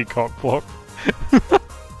wonky cockblock.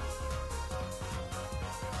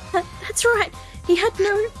 That's right. He had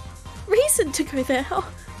no reason to go there. Oh.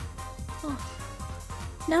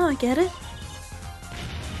 Now I get it.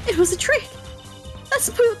 It was a trick. That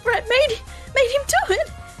spoiled brat made him do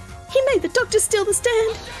it. He made the doctor steal the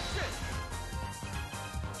stand.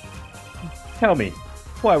 Tell me,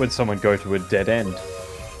 why would someone go to a dead end?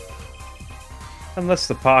 Unless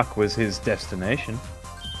the park was his destination.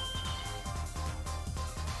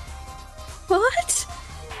 What?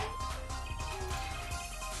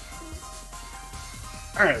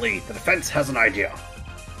 Apparently, the defense has an idea.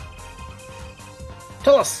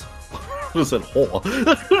 Tell us. What is it, whore?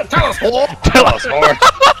 Tell us, whore. Tell us, whore.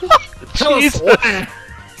 Tell us Jesus. where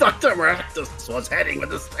Dr. Maractus was heading with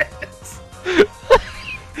the stands.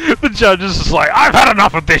 The judge is just like, I've had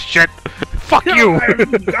enough of this shit. Fuck you.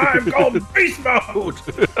 I'm going beast mode.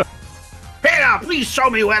 Here, please show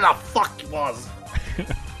me where the fuck he was.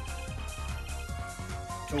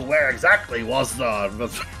 To where exactly was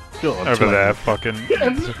the... Over there, fucking.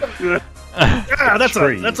 Yeah, that's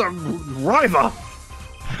a rival.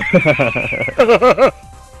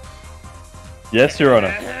 Yes, Your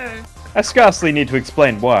Honor. I scarcely need to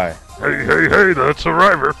explain why. Hey, that's a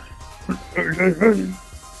river.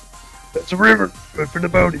 That's a river. Good for the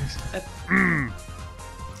boaties.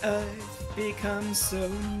 I've become so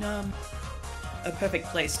numb. A perfect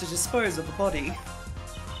place to dispose of a body.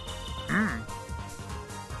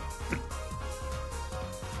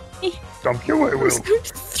 Dump you, I I was will. going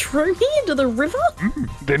to throw me into the river?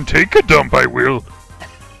 Then take a dump, I will.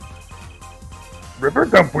 River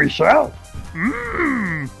dump we shall.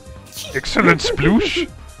 Excellent sploosh.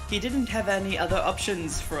 He didn't have any other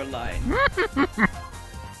options for a line.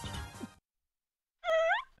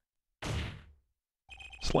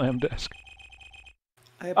 Slam desk.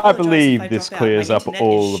 I apologize if believe I this drop out. clears My up internet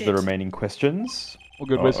all is of the shit. remaining questions. All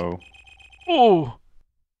good, Wiz. Uh-oh. Oh!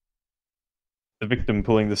 The victim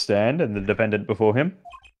pulling the stand and the defendant before him.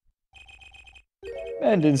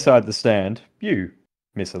 And inside the stand, you,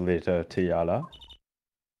 Miss Alita Tiala.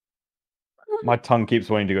 My tongue keeps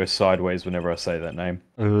wanting to go sideways whenever I say that name.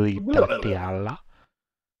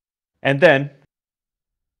 And then,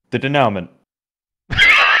 the denouement.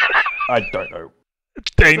 I don't know.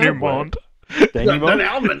 Denouement.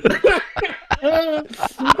 Denouement?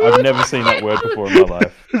 I've never seen that word before in my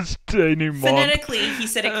life. It's denouement. Phonetically, he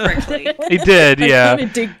said it correctly. He did, yeah. I'm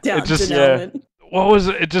gonna dig down It just- denouement. What was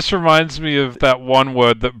it? It just reminds me of that one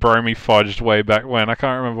word that Bromy fudged way back when. I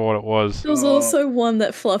can't remember what it was. There was also one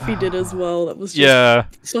that Fluffy did as well that was just Yeah.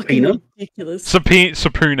 fucking ridiculous.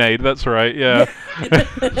 Sapoonade, that's right, yeah.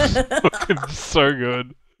 So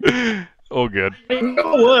good. All good.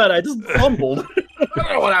 No word, I just fumbled. I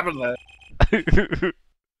don't know what happened there.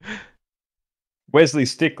 Wesley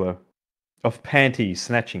Stickler, of panty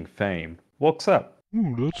snatching fame, walks up.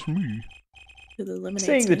 Ooh, that's me. It eliminates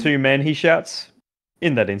Seeing the me. two men, he shouts,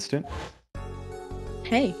 in that instant,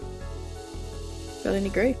 Hey, got any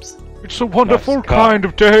grapes? It's a wonderful Nice car. kind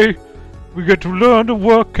of day. We get to learn to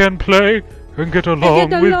work and play and get along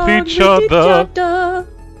Get with along each with other.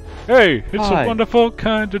 Hey, it's Hi. a wonderful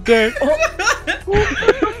kind of day. What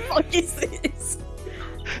the fuck is this?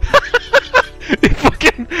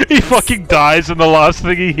 he fucking dies, and the last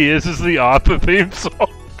thing he hears is the Arthur theme song.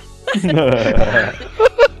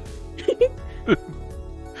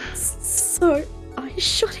 So, I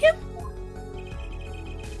shot him?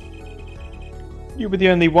 You were the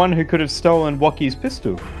only one who could have stolen Waki's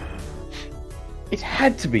pistol. It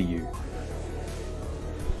had to be you.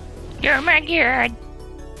 Oh my god.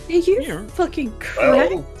 Are you fucking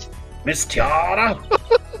cracked? Well, Miss Tiara,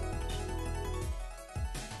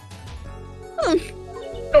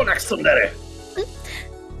 no next Sunday.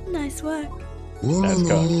 Nice work. Nice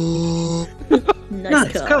cock.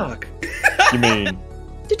 Nice cock. cock. You mean,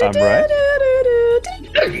 I'm right?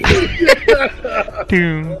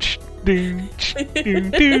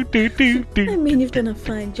 I mean, you've done a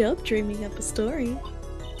fine job dreaming up a story.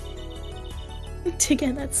 To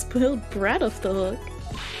get that spoiled brat off the hook.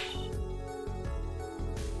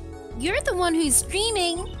 You're the one who's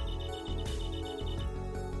dreaming.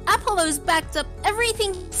 Apollo's backed up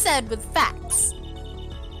everything he said with facts.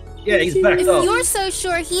 Yeah, he's backed If up. you're so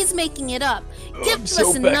sure he's making it up, give I'm us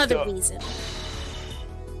so backed another up. reason.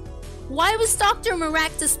 Why was Dr.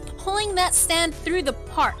 Maractus pulling that stand through the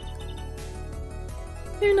park?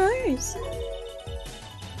 Who knows?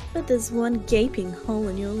 But there's one gaping hole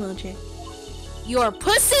in your logic. Your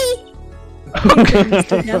pussy?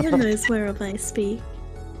 Mr. Gavin knows whereof I speak.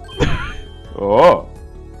 Oh,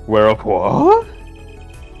 whereof what?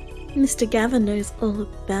 Mr. Gavin knows all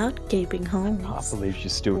about gaping I holes. can't believe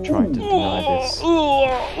she's still trying to deny this.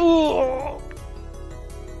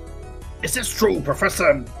 Is this true,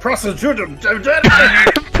 Professor Prostitute?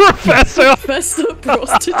 Professor! Professor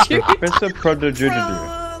Prostitute. Professor Prodigy.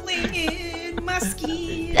 Crawling in my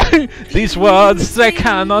skin. These words they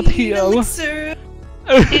cannot heal. Elixir.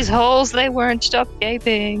 These holes, they weren't stop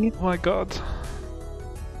gaping. Oh my god.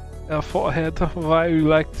 Her forehead, why you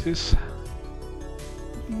like this?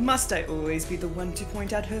 Must I always be the one to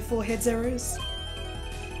point out her forehead's errors?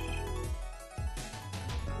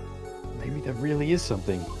 Maybe there really is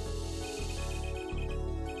something.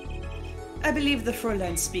 I believe the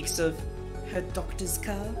Fräulein speaks of her doctor's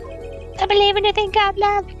car. I believe in a thing called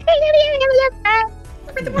love.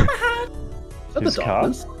 With the mama hat. His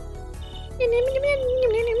car?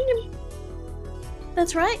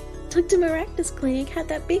 That's right. Dr. Maractus Clinic had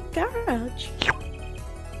that big garage.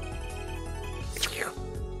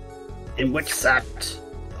 In which sat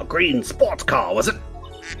a green sports car, was it?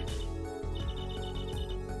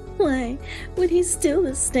 Why would he steal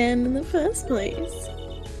the stand in the first place?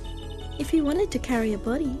 If he wanted to carry a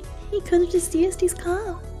body, he could have just used his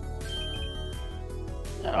car.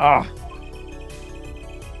 Ah,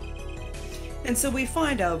 And so we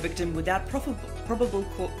find our victim without probable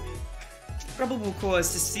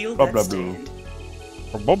cause to steal that Probable.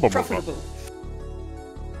 stand. Profitable.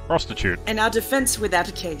 Prostitute. And our defense without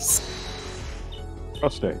a case.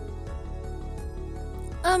 prostate.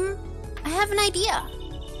 I have an idea.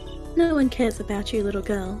 No one cares about you, little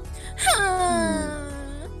girl.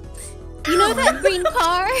 You know that green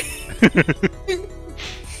car?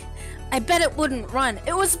 I bet it wouldn't run.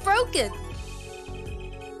 It was broken.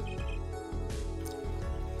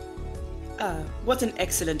 What an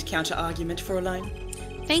excellent counter-argument,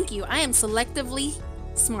 Fräulein. Thank you. I am selectively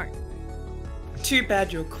smart. Too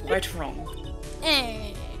bad you're quite wrong.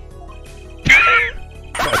 Eh.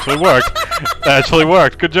 That actually worked. That actually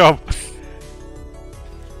worked. Good job.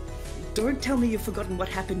 Don't tell me you've forgotten what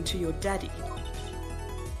happened to your daddy.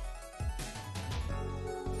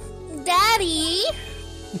 Daddy!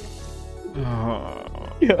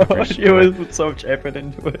 Yeah, she always put so much effort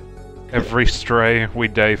into it. Every stray we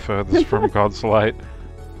day furthest from God's light.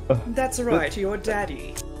 That's right, your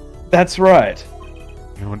daddy. That's right.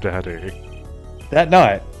 Your daddy. That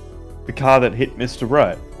night, the car that hit Mr.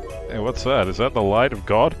 Right. Hey, what's that? Is that the light of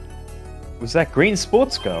God? Was that green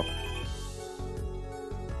sports car?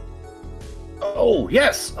 Oh,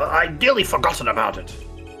 yes, I'd nearly forgotten about it.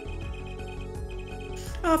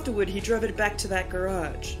 Afterward, he drove it back to that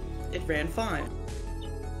garage. It ran fine.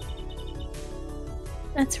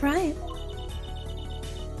 That's right.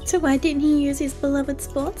 So why didn't he use his beloved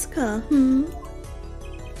sports car,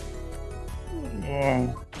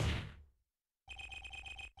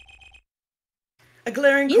 A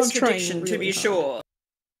glaring He's contradiction, trying to be really sure.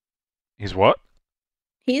 He's what?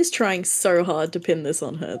 He is trying so hard to pin this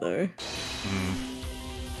on her, though.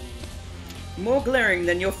 More glaring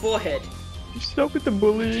than your forehead. Stop with the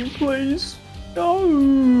bullying, please.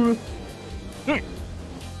 No.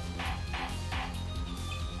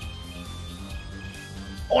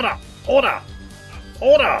 Order! Order!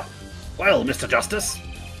 Order! Well, Mr. Justice.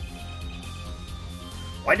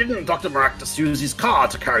 Why didn't Dr. Maractus use his car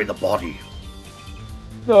to carry the body?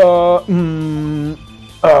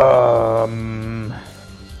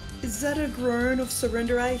 Is that a groan of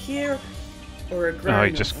surrender I hear? Or a groan Oh,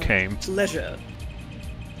 he just of came. pleasure?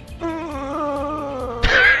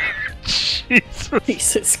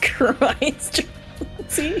 Jesus Christ.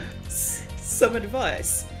 See? Some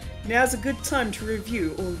advice. Now's a good time to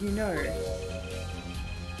review all you know.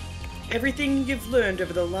 Everything you've learned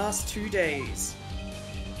over the last 2 days.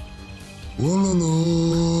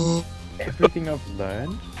 Everything I've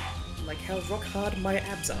learned? Like how rock hard my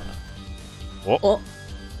abs are. What? Oh.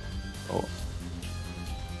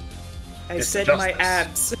 I Mr. said Justice. my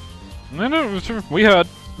abs. No, we heard.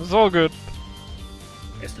 It's all good.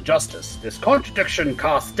 Mr. Justice, this contradiction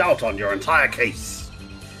casts doubt on your entire case.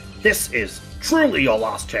 This is truly your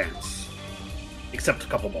last chance. Except a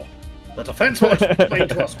couple more. The defense will explain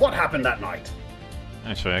to us what happened that night.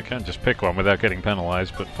 Actually, I can't just pick one without getting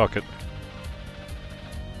penalized, but fuck it.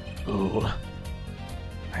 Ooh.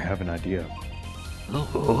 I have an idea.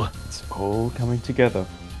 Ooh. It's all coming together.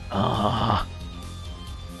 Ah.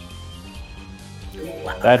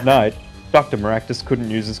 That night, Dr. Maractus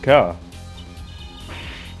couldn't use his car.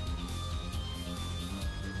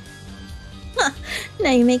 Now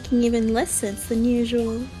you're making even less sense than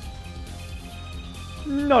usual.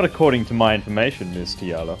 Not according to my information, Miss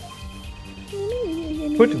Tiala.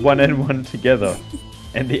 Put one and one together,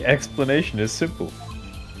 and the explanation is simple.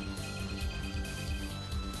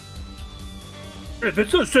 If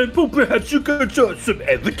it's so simple, perhaps you could show some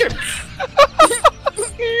evidence.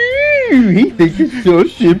 He thinks it's so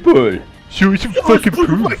simple. Show some fucking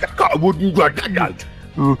proof. The car wouldn't run that night.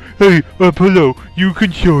 Hey, Apollo, you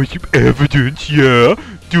can show some evidence, yeah?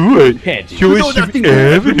 Do it. Can't Show us some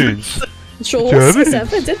evidence. Sure, Evidence.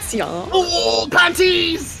 evidence, yeah. Oh,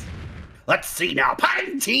 panties! Let's see now,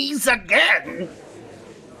 panties again!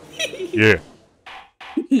 Yeah.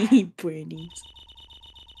 Brainies.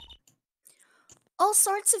 All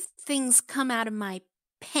sorts of things come out of my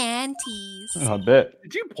panties. I bet.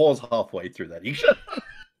 Did you pause halfway through that, Isha?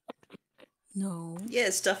 No. Yeah,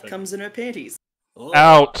 stuff comes in her panties.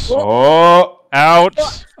 Out! Oh!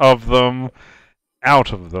 Out of them!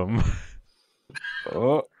 Out of them!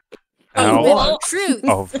 Oh! Oh, truth.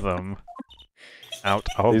 Of them! Out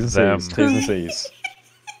of T's them! and C's, T's and C's.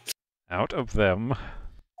 Out of them!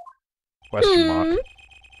 Question mark.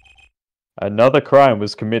 Another crime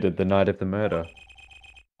was committed the night of the murder.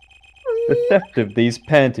 The theft of these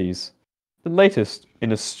panties. The latest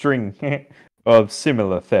in a string of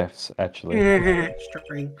similar thefts, actually.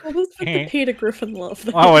 String. What was with the Peter Griffin love?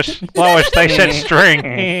 though? Lois, they said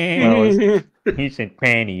string! He said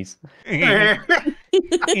panties. Stop,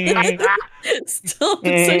 it's so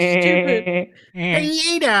stupid.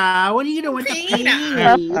 Ada, what are you doing with the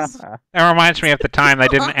panties? That reminds me of the time they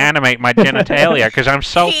didn't animate my genitalia because I'm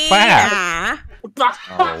so fat!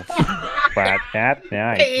 Oh, but that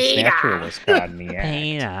night, naturalist caught me out.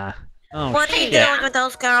 Yeah. Oh, What are you shit. doing with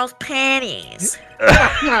those girls' panties?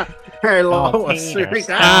 Hello, a Peter. serious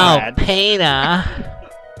Oh, Peter.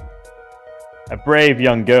 A brave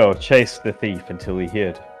young girl chased the thief until he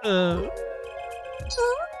hid.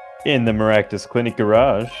 In the Maractus Clinic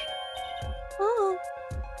garage. Oh.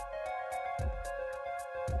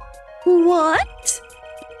 What?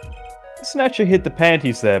 The snatcher hid the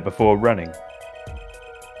panties there before running.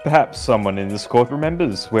 Perhaps someone in this court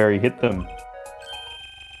remembers where he hid them.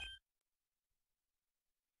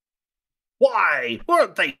 Why?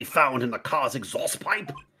 Weren't they found in the car's exhaust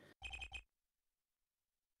pipe?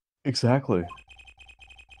 Exactly.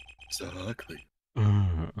 Exactly.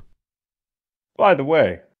 By the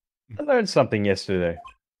way, I learned something yesterday.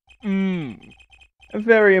 Mm. A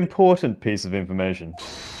very important piece of information.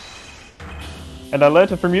 And I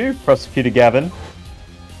learnt it from you, Prosecutor Gavin.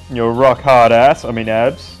 Your rock-hard abs.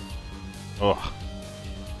 Ugh.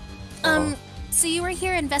 So you were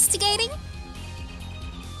here investigating?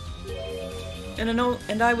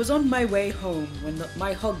 And I was on my way home when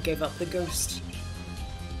my hog gave up the ghost.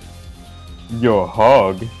 Your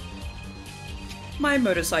hog? My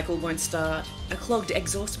motorcycle won't start. A clogged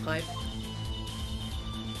exhaust pipe.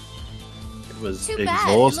 It was Too bad.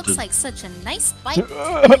 It exhausted. looks like such a nice bike.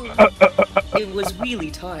 It was really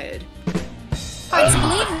tired. Hard to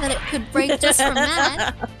believe that it could break just from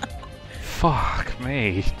that. Fuck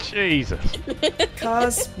me. Jesus.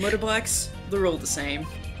 Cars, motorbikes, they're all the same.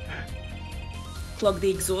 Clog the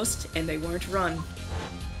exhaust and they won't run.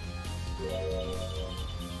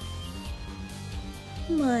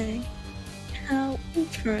 My, how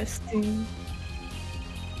interesting.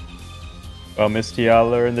 While Miss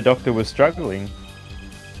Tiala and the doctor were struggling,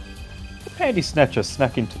 the panty snatcher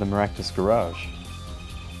snuck into the Maractus garage.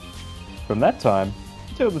 From that time,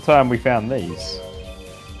 until the time we found these,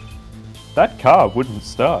 that car wouldn't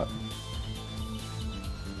start.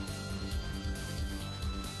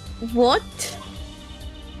 What?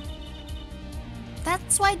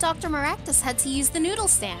 That's why Dr. Maractus had to use the noodle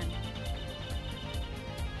stand.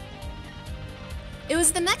 It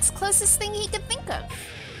was the next closest thing he could think of.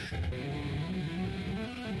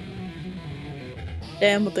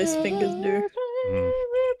 Damn what those fingers do.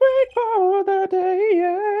 Wait for the day,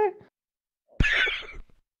 yeah.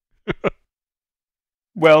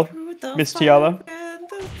 Well, Miss Tiala.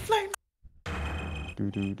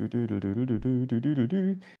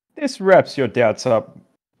 This wraps your doubts up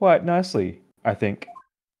quite nicely, I think.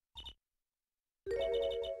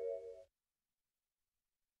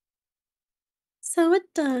 So it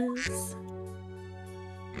does.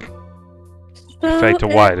 Fade to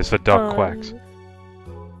white as the dog quacks.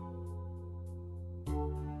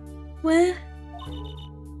 Where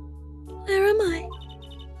am I?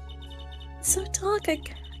 It's so dark, I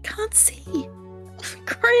can't see. I'm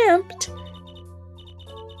cramped.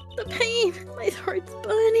 The pain, my throat's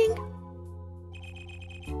burning.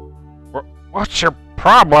 What's your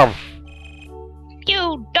problem?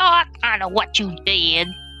 You doc, I know what you did.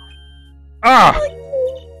 Ah!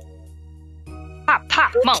 Pop,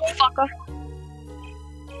 pop, motherfucker.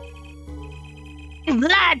 You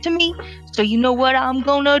lied to me, so you know what I'm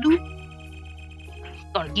gonna do?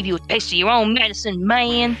 Gonna give you a taste of your own medicine,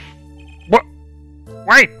 man. What?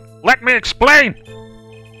 Wait, let me explain.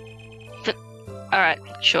 Alright,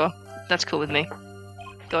 sure. That's cool with me.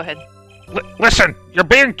 Go ahead. Listen, you're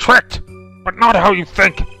being tricked, but not how you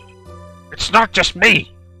think. It's not just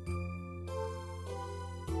me.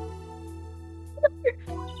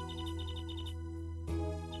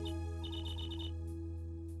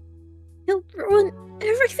 He'll ruin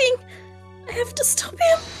everything. I have to stop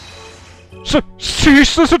him.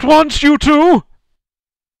 Cease this at once, you two!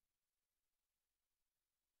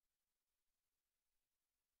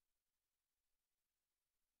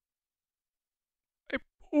 I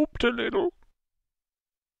pooped a little.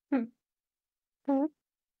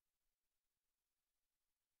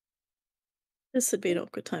 This would be an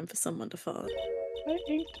awkward time for someone to fart. I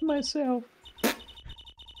inked myself.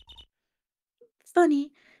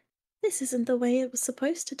 Funny, this isn't the way it was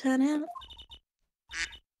supposed to turn out.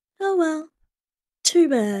 Oh well. Too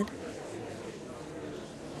bad.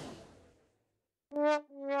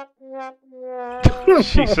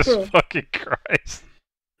 Jesus fucking Christ.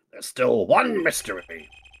 There's still one mystery.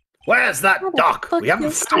 Where's that duck? We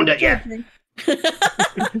haven't found it yet.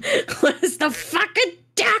 Where's the fucking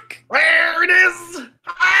duck? Where it is?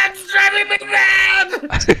 It's driving me mad!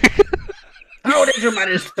 How did you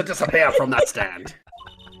manage to disappear from that stand?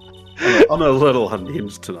 I'm a little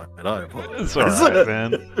unhinged tonight, I apologize. It's alright,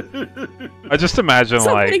 man. I just imagine,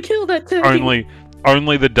 Somebody like, kill that turkey.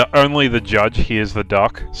 only the judge hears the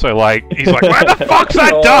duck. So, like, he's like, where the fuck's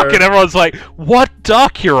that duck? And everyone's like, what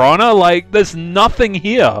duck, Your Honor? Like, there's nothing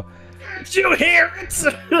here. Did you hear it?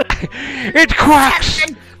 It quacks!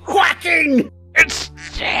 Quacking! It's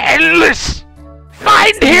endless!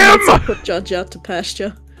 Find him! Put Judge out to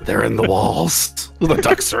pasture. They're in the walls. The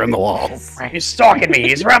ducks are in the walls. He's stalking me.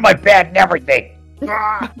 He's around my bed and everything.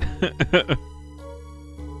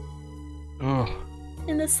 Oh.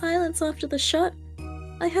 In the silence after the shot,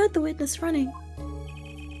 I heard the witness running.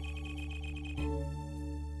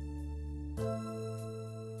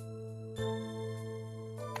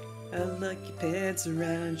 I like your pants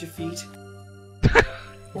around your feet.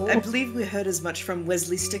 I believe we heard as much from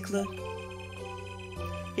Wesley Stickler.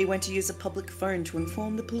 He went to use a public phone to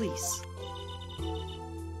inform the police.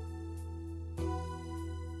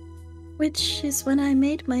 Which is when I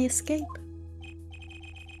made my escape.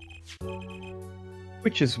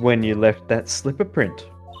 Which is when you left that slipper print.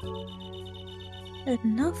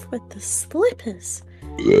 Enough with the slippers.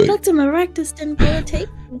 Dr. Maractus didn't want to take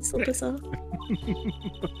my slippers off.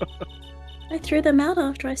 I threw them out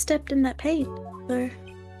after I stepped in that paint, though.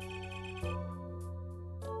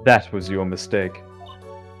 That was your mistake.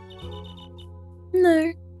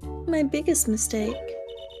 No, my biggest mistake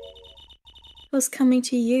was coming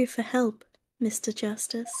to you for help, Mr.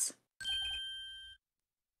 Justice.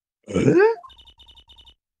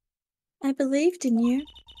 I believed in you.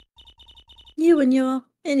 You and your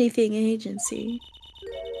anything agency.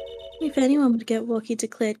 If anyone would get Walkie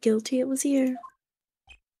declared guilty, it was you.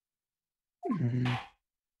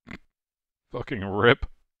 Fucking rip.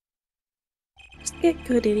 Just get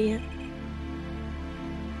good, idiot.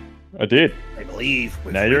 I did. I believe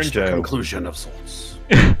we've Now you're in reached a jail. conclusion of sorts.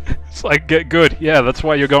 It's like, get good. Yeah, that's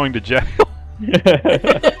why you're going to jail.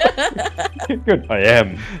 Good. I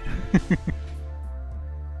am.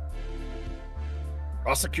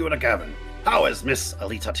 Prosecutor Gavin, how is Miss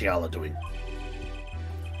Alita Tiala doing?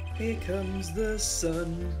 Here comes the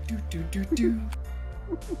sun. Do do do do.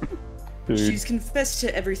 Dude. She's confessed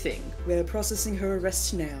to everything. We're processing her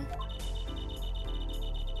arrest now.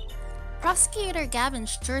 Prosecutor Gavin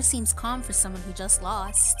sure seems calm for someone who just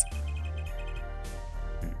lost.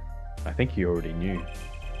 I think he already knew.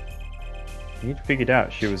 He'd figured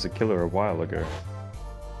out she was a killer a while ago.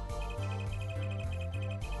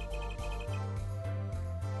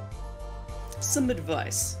 Some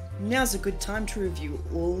advice. Now's a good time to review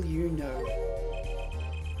all you know.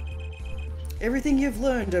 Everything you've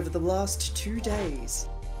learned over the last 2 days.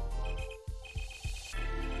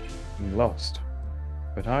 He lost.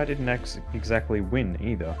 But I didn't exactly win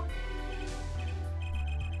either.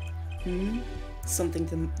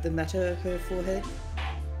 Something the matter her forehead?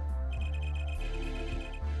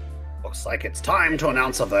 Looks like it's time to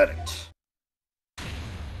announce a verdict.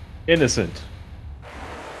 Innocent.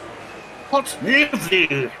 What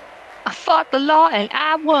music? I fought the law and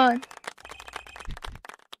I won.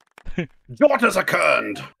 Daughters are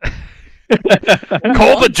kurned.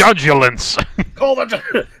 Call the judulence. Call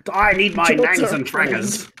the. I need my nangs and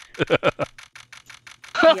frangers.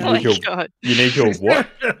 Oh You my need your- god. You need your what?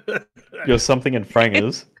 Your something and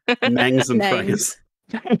frangers. Nangs and Nangs.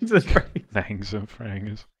 frangers. Nangs and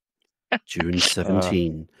frangers. June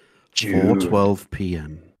 17, June. 4:12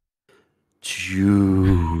 p.m.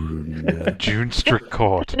 June. June Strict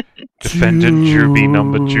Court. Defendant Juby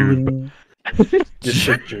number Jube.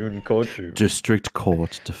 District June Court June. District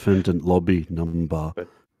Court, defendant lobby number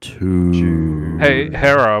 2. Hey,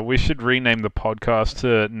 Hera, we should rename the podcast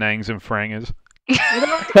to Nangs and Frangers.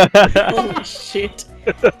 Holy shit.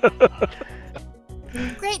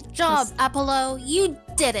 Great job, Apollo. You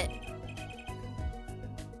did it.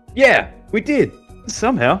 Yeah, we did.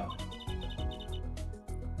 Somehow.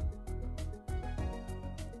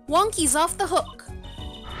 Wonky's off the hook.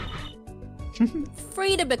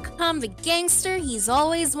 Free to become the gangster he's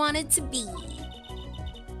always wanted to be.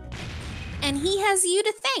 And he has you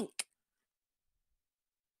to thank.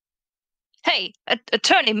 Hey,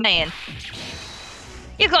 attorney man.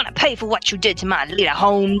 You're gonna pay for what you did to my little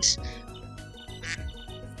Holmes.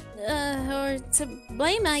 Or to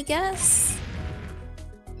blame, I guess.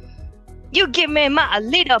 You give me my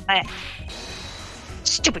Alita back.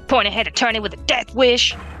 Stupid pointy-head attorney with a death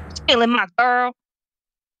wish. Stealing my girl.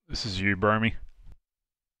 This is you, Bromy.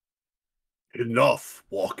 Enough,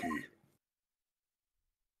 Walkie.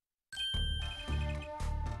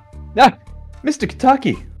 Ah, Mr.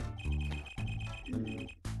 Kentucky.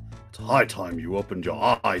 It's high time you opened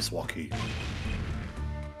your eyes, Walkie.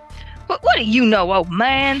 What do you know, old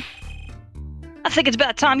man? I think it's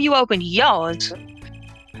about time you opened yours.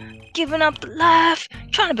 Giving up the life,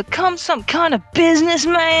 trying to become some kind of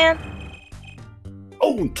businessman.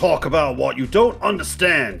 Don't talk about what you don't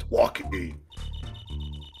understand, Walkie.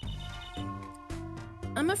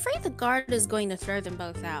 I'm afraid the guard is going to throw them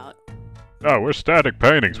both out. No, we're static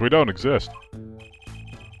paintings. We don't exist.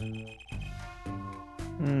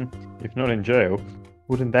 If not in jail,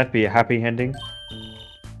 wouldn't that be a happy ending?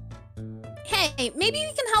 Hey, maybe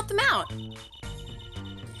we can help them out.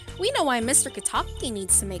 We know why Mr. Kataki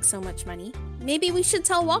needs to make so much money. Maybe we should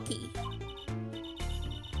tell Walkie.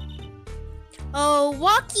 Oh,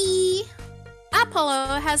 Walkie!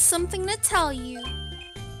 Apollo has something to tell you.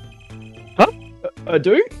 Huh? I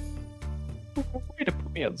do? Way to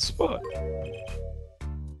put me on the spot.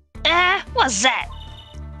 What's that?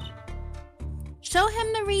 Show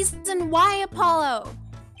him the reason why, Apollo.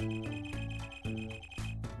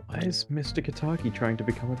 Why is Mr. Kataki trying to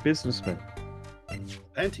become a businessman?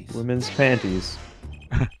 Panties. Women's panties.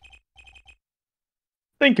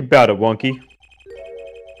 Think about it, Wonky.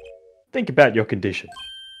 Think about your condition.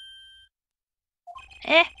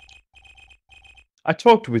 I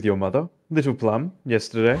talked with your mother, Little Plum,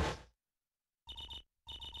 yesterday.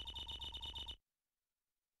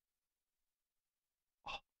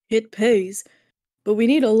 It pays, but we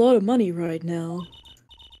need a lot of money right now.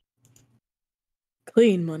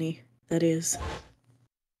 Clean money, that is.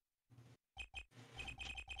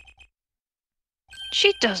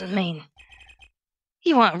 She doesn't mean...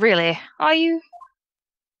 You aren't really, are you?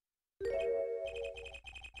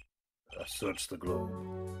 I searched the globe,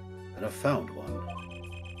 and I found one.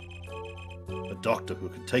 A doctor who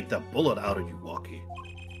can take that bullet out of you, Walkie.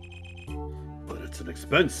 But it's an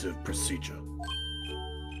expensive procedure.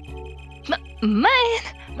 Man,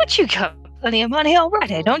 but you got plenty of money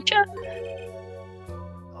already, don't you?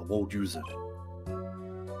 I won't use it.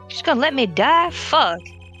 Just gonna let me die? Fuck.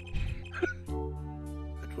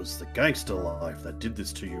 It was the gangster life that did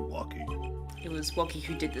this to you, Walkie. It was Walkie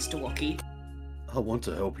who did this to Walkie. I want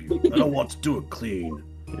to help you. I don't want to do it clean.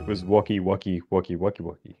 It was Walkie, Walkie, Walkie, Walkie,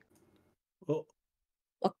 Walkie. Oh.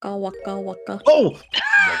 Waka waka waka. Oh!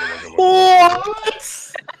 What?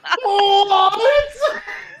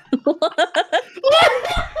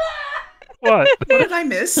 What? What did I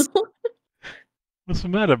miss? What's the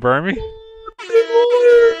matter, Burmy?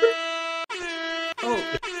 Oh,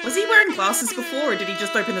 was he wearing glasses before, or did he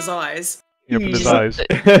just open his eyes? He opened his eyes.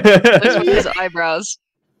 Those were his eyebrows.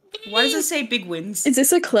 Why does it say big wins? Is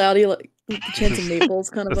this a cloudy, like, Chance of Naples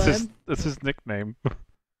kind of vibe? That's his nickname.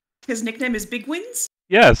 His nickname is Big Wins?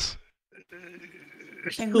 Yes.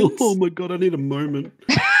 Penguins? Oh my god, I need a moment.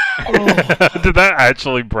 Did that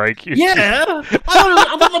actually break you? Yeah! I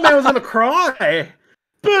thought the man was gonna cry!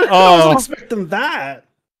 But I wasn't expecting that!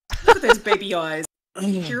 Look at those baby eyes.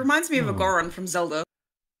 He reminds me of a Goron from Zelda.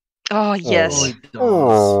 Oh, yes.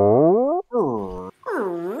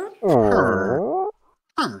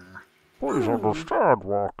 Please understand,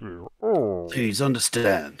 Walkie. Please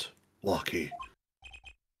understand, Walkie.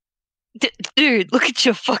 Dude, look at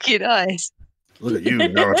your fucking eyes. Look at you,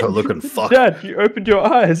 Naruto looking fuck. Dad, you opened your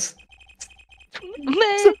eyes.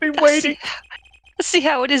 Man, I've been waiting. See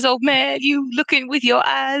how it is, old man. You looking with your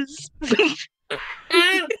eyes.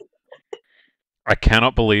 I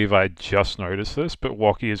cannot believe I just noticed this, but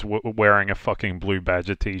Walkie is wearing a fucking Blue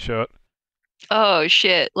Badger t-shirt. Oh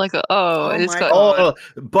shit! Like a it's got. Oh,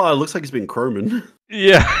 but it looks like he's been chroming.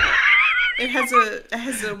 Yeah. It has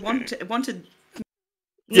a wanted.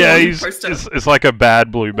 Yeah, poster. it's like a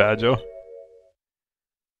bad Blue Badger.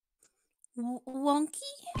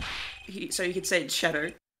 Wonky? So you could say it's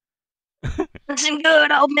Shadow. Listen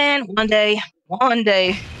good, old man. One day, I'm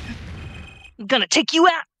gonna take you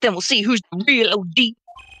out. Then we'll see who's the real OG.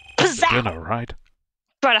 Pizzazz! Dinner, right?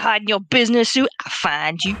 Try to hide in your business suit, I'll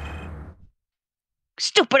find you.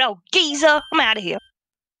 Stupid old geezer. I'm out of here.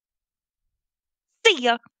 See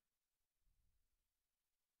ya.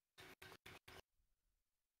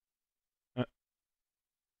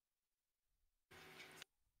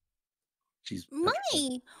 She's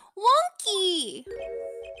Money! Wonky!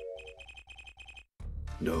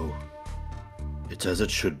 No. It's as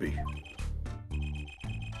it should be.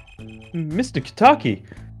 Mr. Kataki!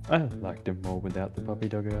 I liked him more without the puppy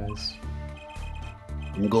dog eyes.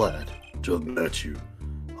 I'm glad to have met you.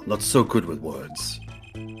 I'm not so good with words.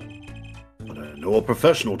 But I know a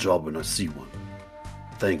professional job when I see one.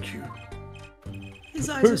 Thank you. His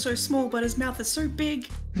eyes are so small, but his mouth is so big.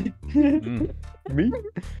 Me?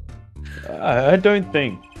 I don't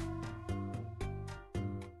think.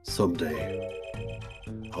 Someday,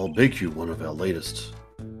 I'll bake you one of our latest.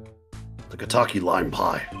 The Kataki lime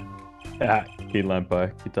pie. Ah, key lime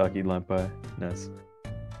pie. Kataki lime pie. Nice.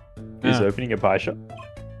 He's Yeah. opening a pie shop.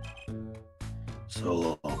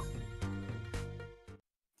 So long.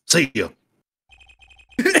 See ya.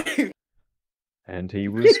 And he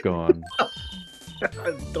was gone.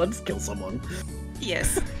 Let's kill someone.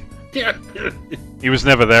 Yes. He was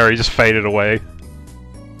never there, he just faded away.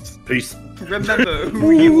 Peace. Remember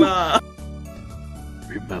who you are.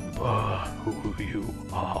 Remember who you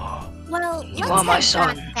are. Well, You let's are my head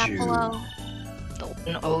son, back, Jew. Apollo, The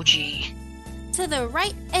one OG. to the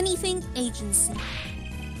Right Anything Agency.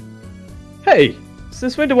 Hey,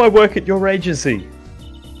 since when do I work at your agency?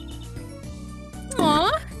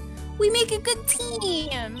 Aw, we make a good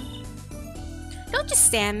team. Don't just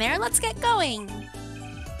stand there, let's get going.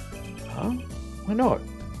 Huh? Why not?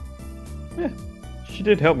 Yeah, she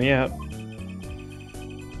did help me out.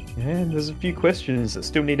 And there's a few questions that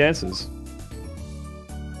still need answers.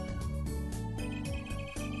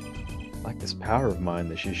 Like this power of mine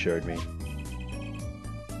that she showed me.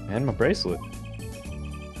 And my bracelet.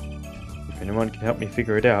 If anyone can help me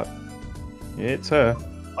figure it out, it's her.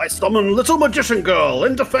 I summon Little Magician Girl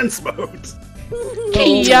in defense mode.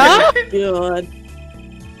 Yeah? God.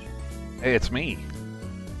 Hey, it's me.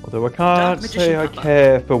 Although I can't say I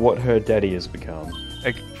care for what her daddy has become.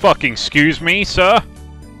 Hey, fucking excuse me, sir?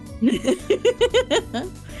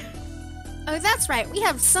 Oh, that's right, we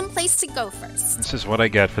have someplace to go first. This is what I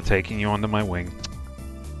get for taking you under my wing.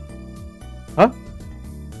 Huh?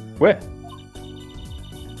 Where?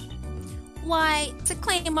 Why, to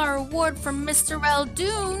claim our reward from Mr.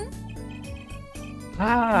 Eldoon.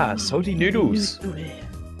 Ah, salty noodles.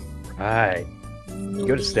 Right. You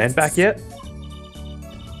got to stand back yet?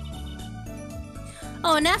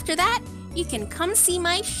 Oh, and after that, you can come see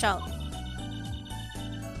my show.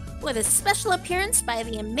 With a special appearance by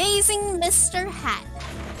the amazing Mr. Hat.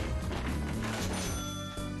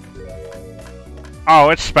 Oh,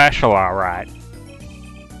 it's special, alright.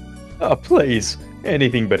 Oh, please.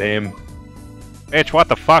 Anything but him. Bitch, what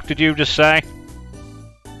the fuck did you just say?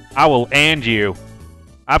 I will end you.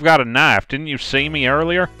 I've got a knife. Didn't you see me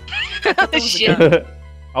earlier? Oh, shit.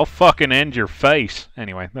 I'll fucking end your face.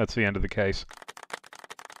 Anyway, that's the end of the case.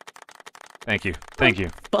 Thank you. Thank you.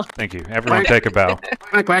 Thank you. Everyone take a bow.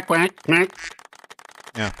 Quack, quack, quack, quack.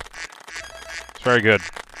 Yeah. It's very good.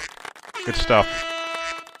 Good stuff.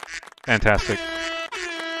 Fantastic.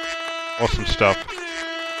 Awesome stuff.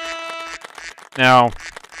 Now,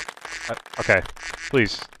 okay.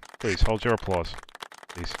 Please hold your applause.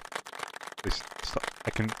 Please stop.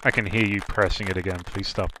 I can hear you pressing it again. Please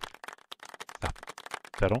stop. Stop.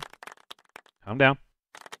 Settle. Calm down.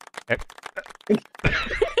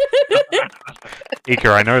 Ika,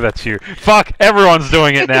 I know that's you. Fuck! Everyone's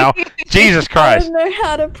doing it now. Jesus I Christ. don't know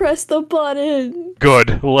how to press the button.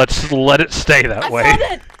 Good. Let's let it stay that way. Found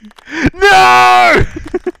it. No!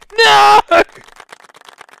 No!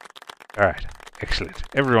 Alright. Excellent.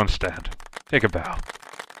 Everyone stand. Take a bow.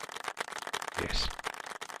 Yes.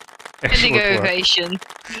 Ending Excellent work. ovation.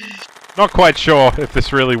 Not quite sure if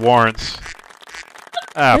this really warrants.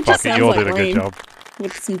 Ah, It just fuck it. sounds You all like did a good rain. job.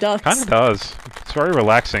 With some ducks. Kinda does. It's very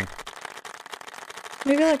relaxing.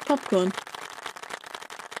 Maybe like popcorn.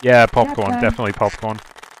 Yeah, popcorn. time. Definitely popcorn.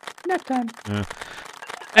 Nap time. Yeah.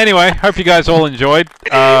 Anyway, hope you guys all enjoyed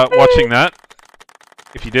watching that.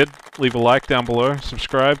 If you did, leave a like down below,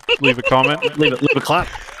 subscribe, leave a comment, leave a clap.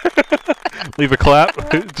 leave a clap.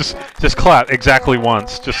 just clap exactly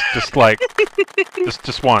once. Just like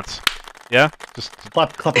just once. Yeah? Just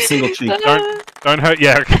clap a single cheek. Don't hurt.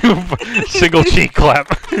 Yeah, single cheek clap.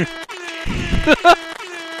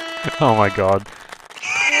 Oh my god.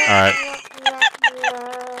 All right.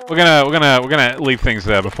 We're gonna leave things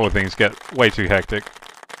there before things get way too hectic.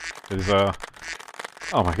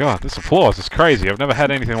 Oh my god, this applause is crazy. I've never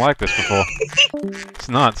had anything like this before. It's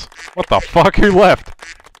nuts. What the fuck? Who left?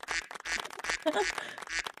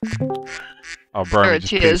 Oh, bro, There are just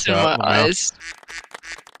tears peeked in out my the mouth. eyes.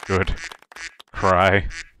 Good. Cry.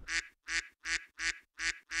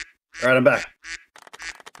 Alright, I'm back.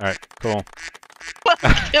 Alright, cool.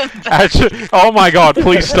 Actually, oh my god,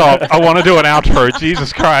 please stop. I want to do an outro.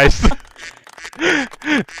 Jesus Christ.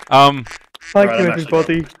 Thank you,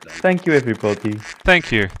 everybody. Thank you, everybody.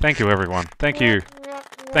 Thank you. Thank you, everyone. Thank you.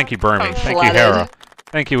 Thank you, Bromy. I'm Thank you, flattered. Hera.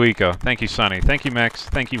 Thank you, Ika. Thank you, Sunny. Thank you, Max.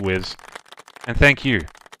 Thank you, Wiz. And thank you,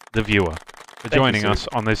 the viewer, for Thank you, joining Sue. us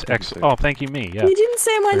on this Thank you, Sue. Oh, thank you, me. Yeah. You didn't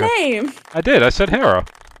say my Yeah. name. I did. I said Hera.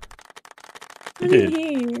 I You didn't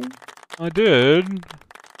did. hear. I did.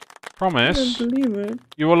 I Promise. don't believe it.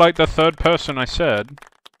 You were like the third person I said.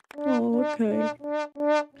 Oh, okay.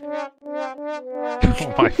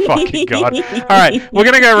 Oh my fucking god. Alright, we're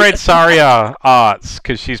gonna go raid Saria Arts,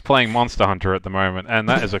 because she's playing Monster Hunter at the moment, and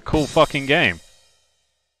that is a cool fucking game.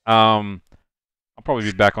 I'll probably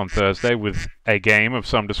be back on Thursday with a game of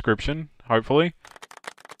some description, hopefully.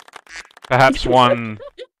 Perhaps one...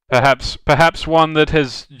 perhaps one that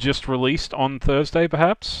has just released on Thursday,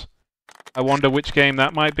 perhaps? I wonder which game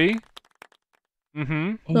that might be.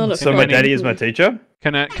 Mm-hmm. So my daddy is my teacher?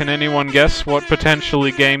 Can anyone guess what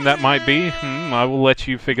potentially game that might be? I will let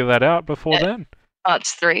you figure that out before then.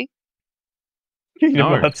 Arts 3.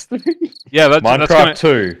 Kingdom No. Hearts 3. Yeah, that's Minecraft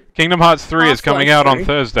 2. Kingdom Hearts 3 is coming out on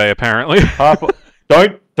Thursday, apparently.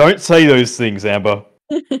 Don't say those things, Amber.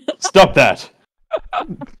 Stop that.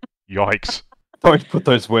 Yikes. Don't put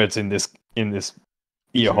those words in this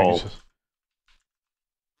ear hole. Jesus.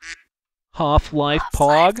 Half-Life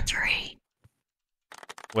Pog? 3.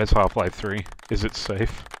 Where's Half-Life 3? Is it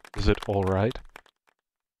safe? Is it alright?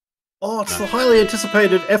 Oh, it's the highly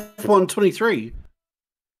anticipated F1 23.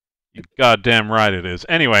 You goddamn right it is.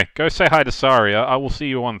 Anyway, go say hi to Saria. I will see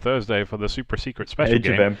you on Thursday for the super secret special Age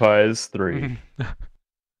game. of Empires 3.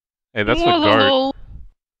 Hey, that's the goat.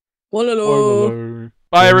 Walalo.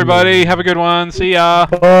 Bye, everybody. Have a good one. See ya.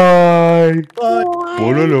 Bye. Bye.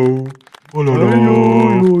 Walalo. Walalo.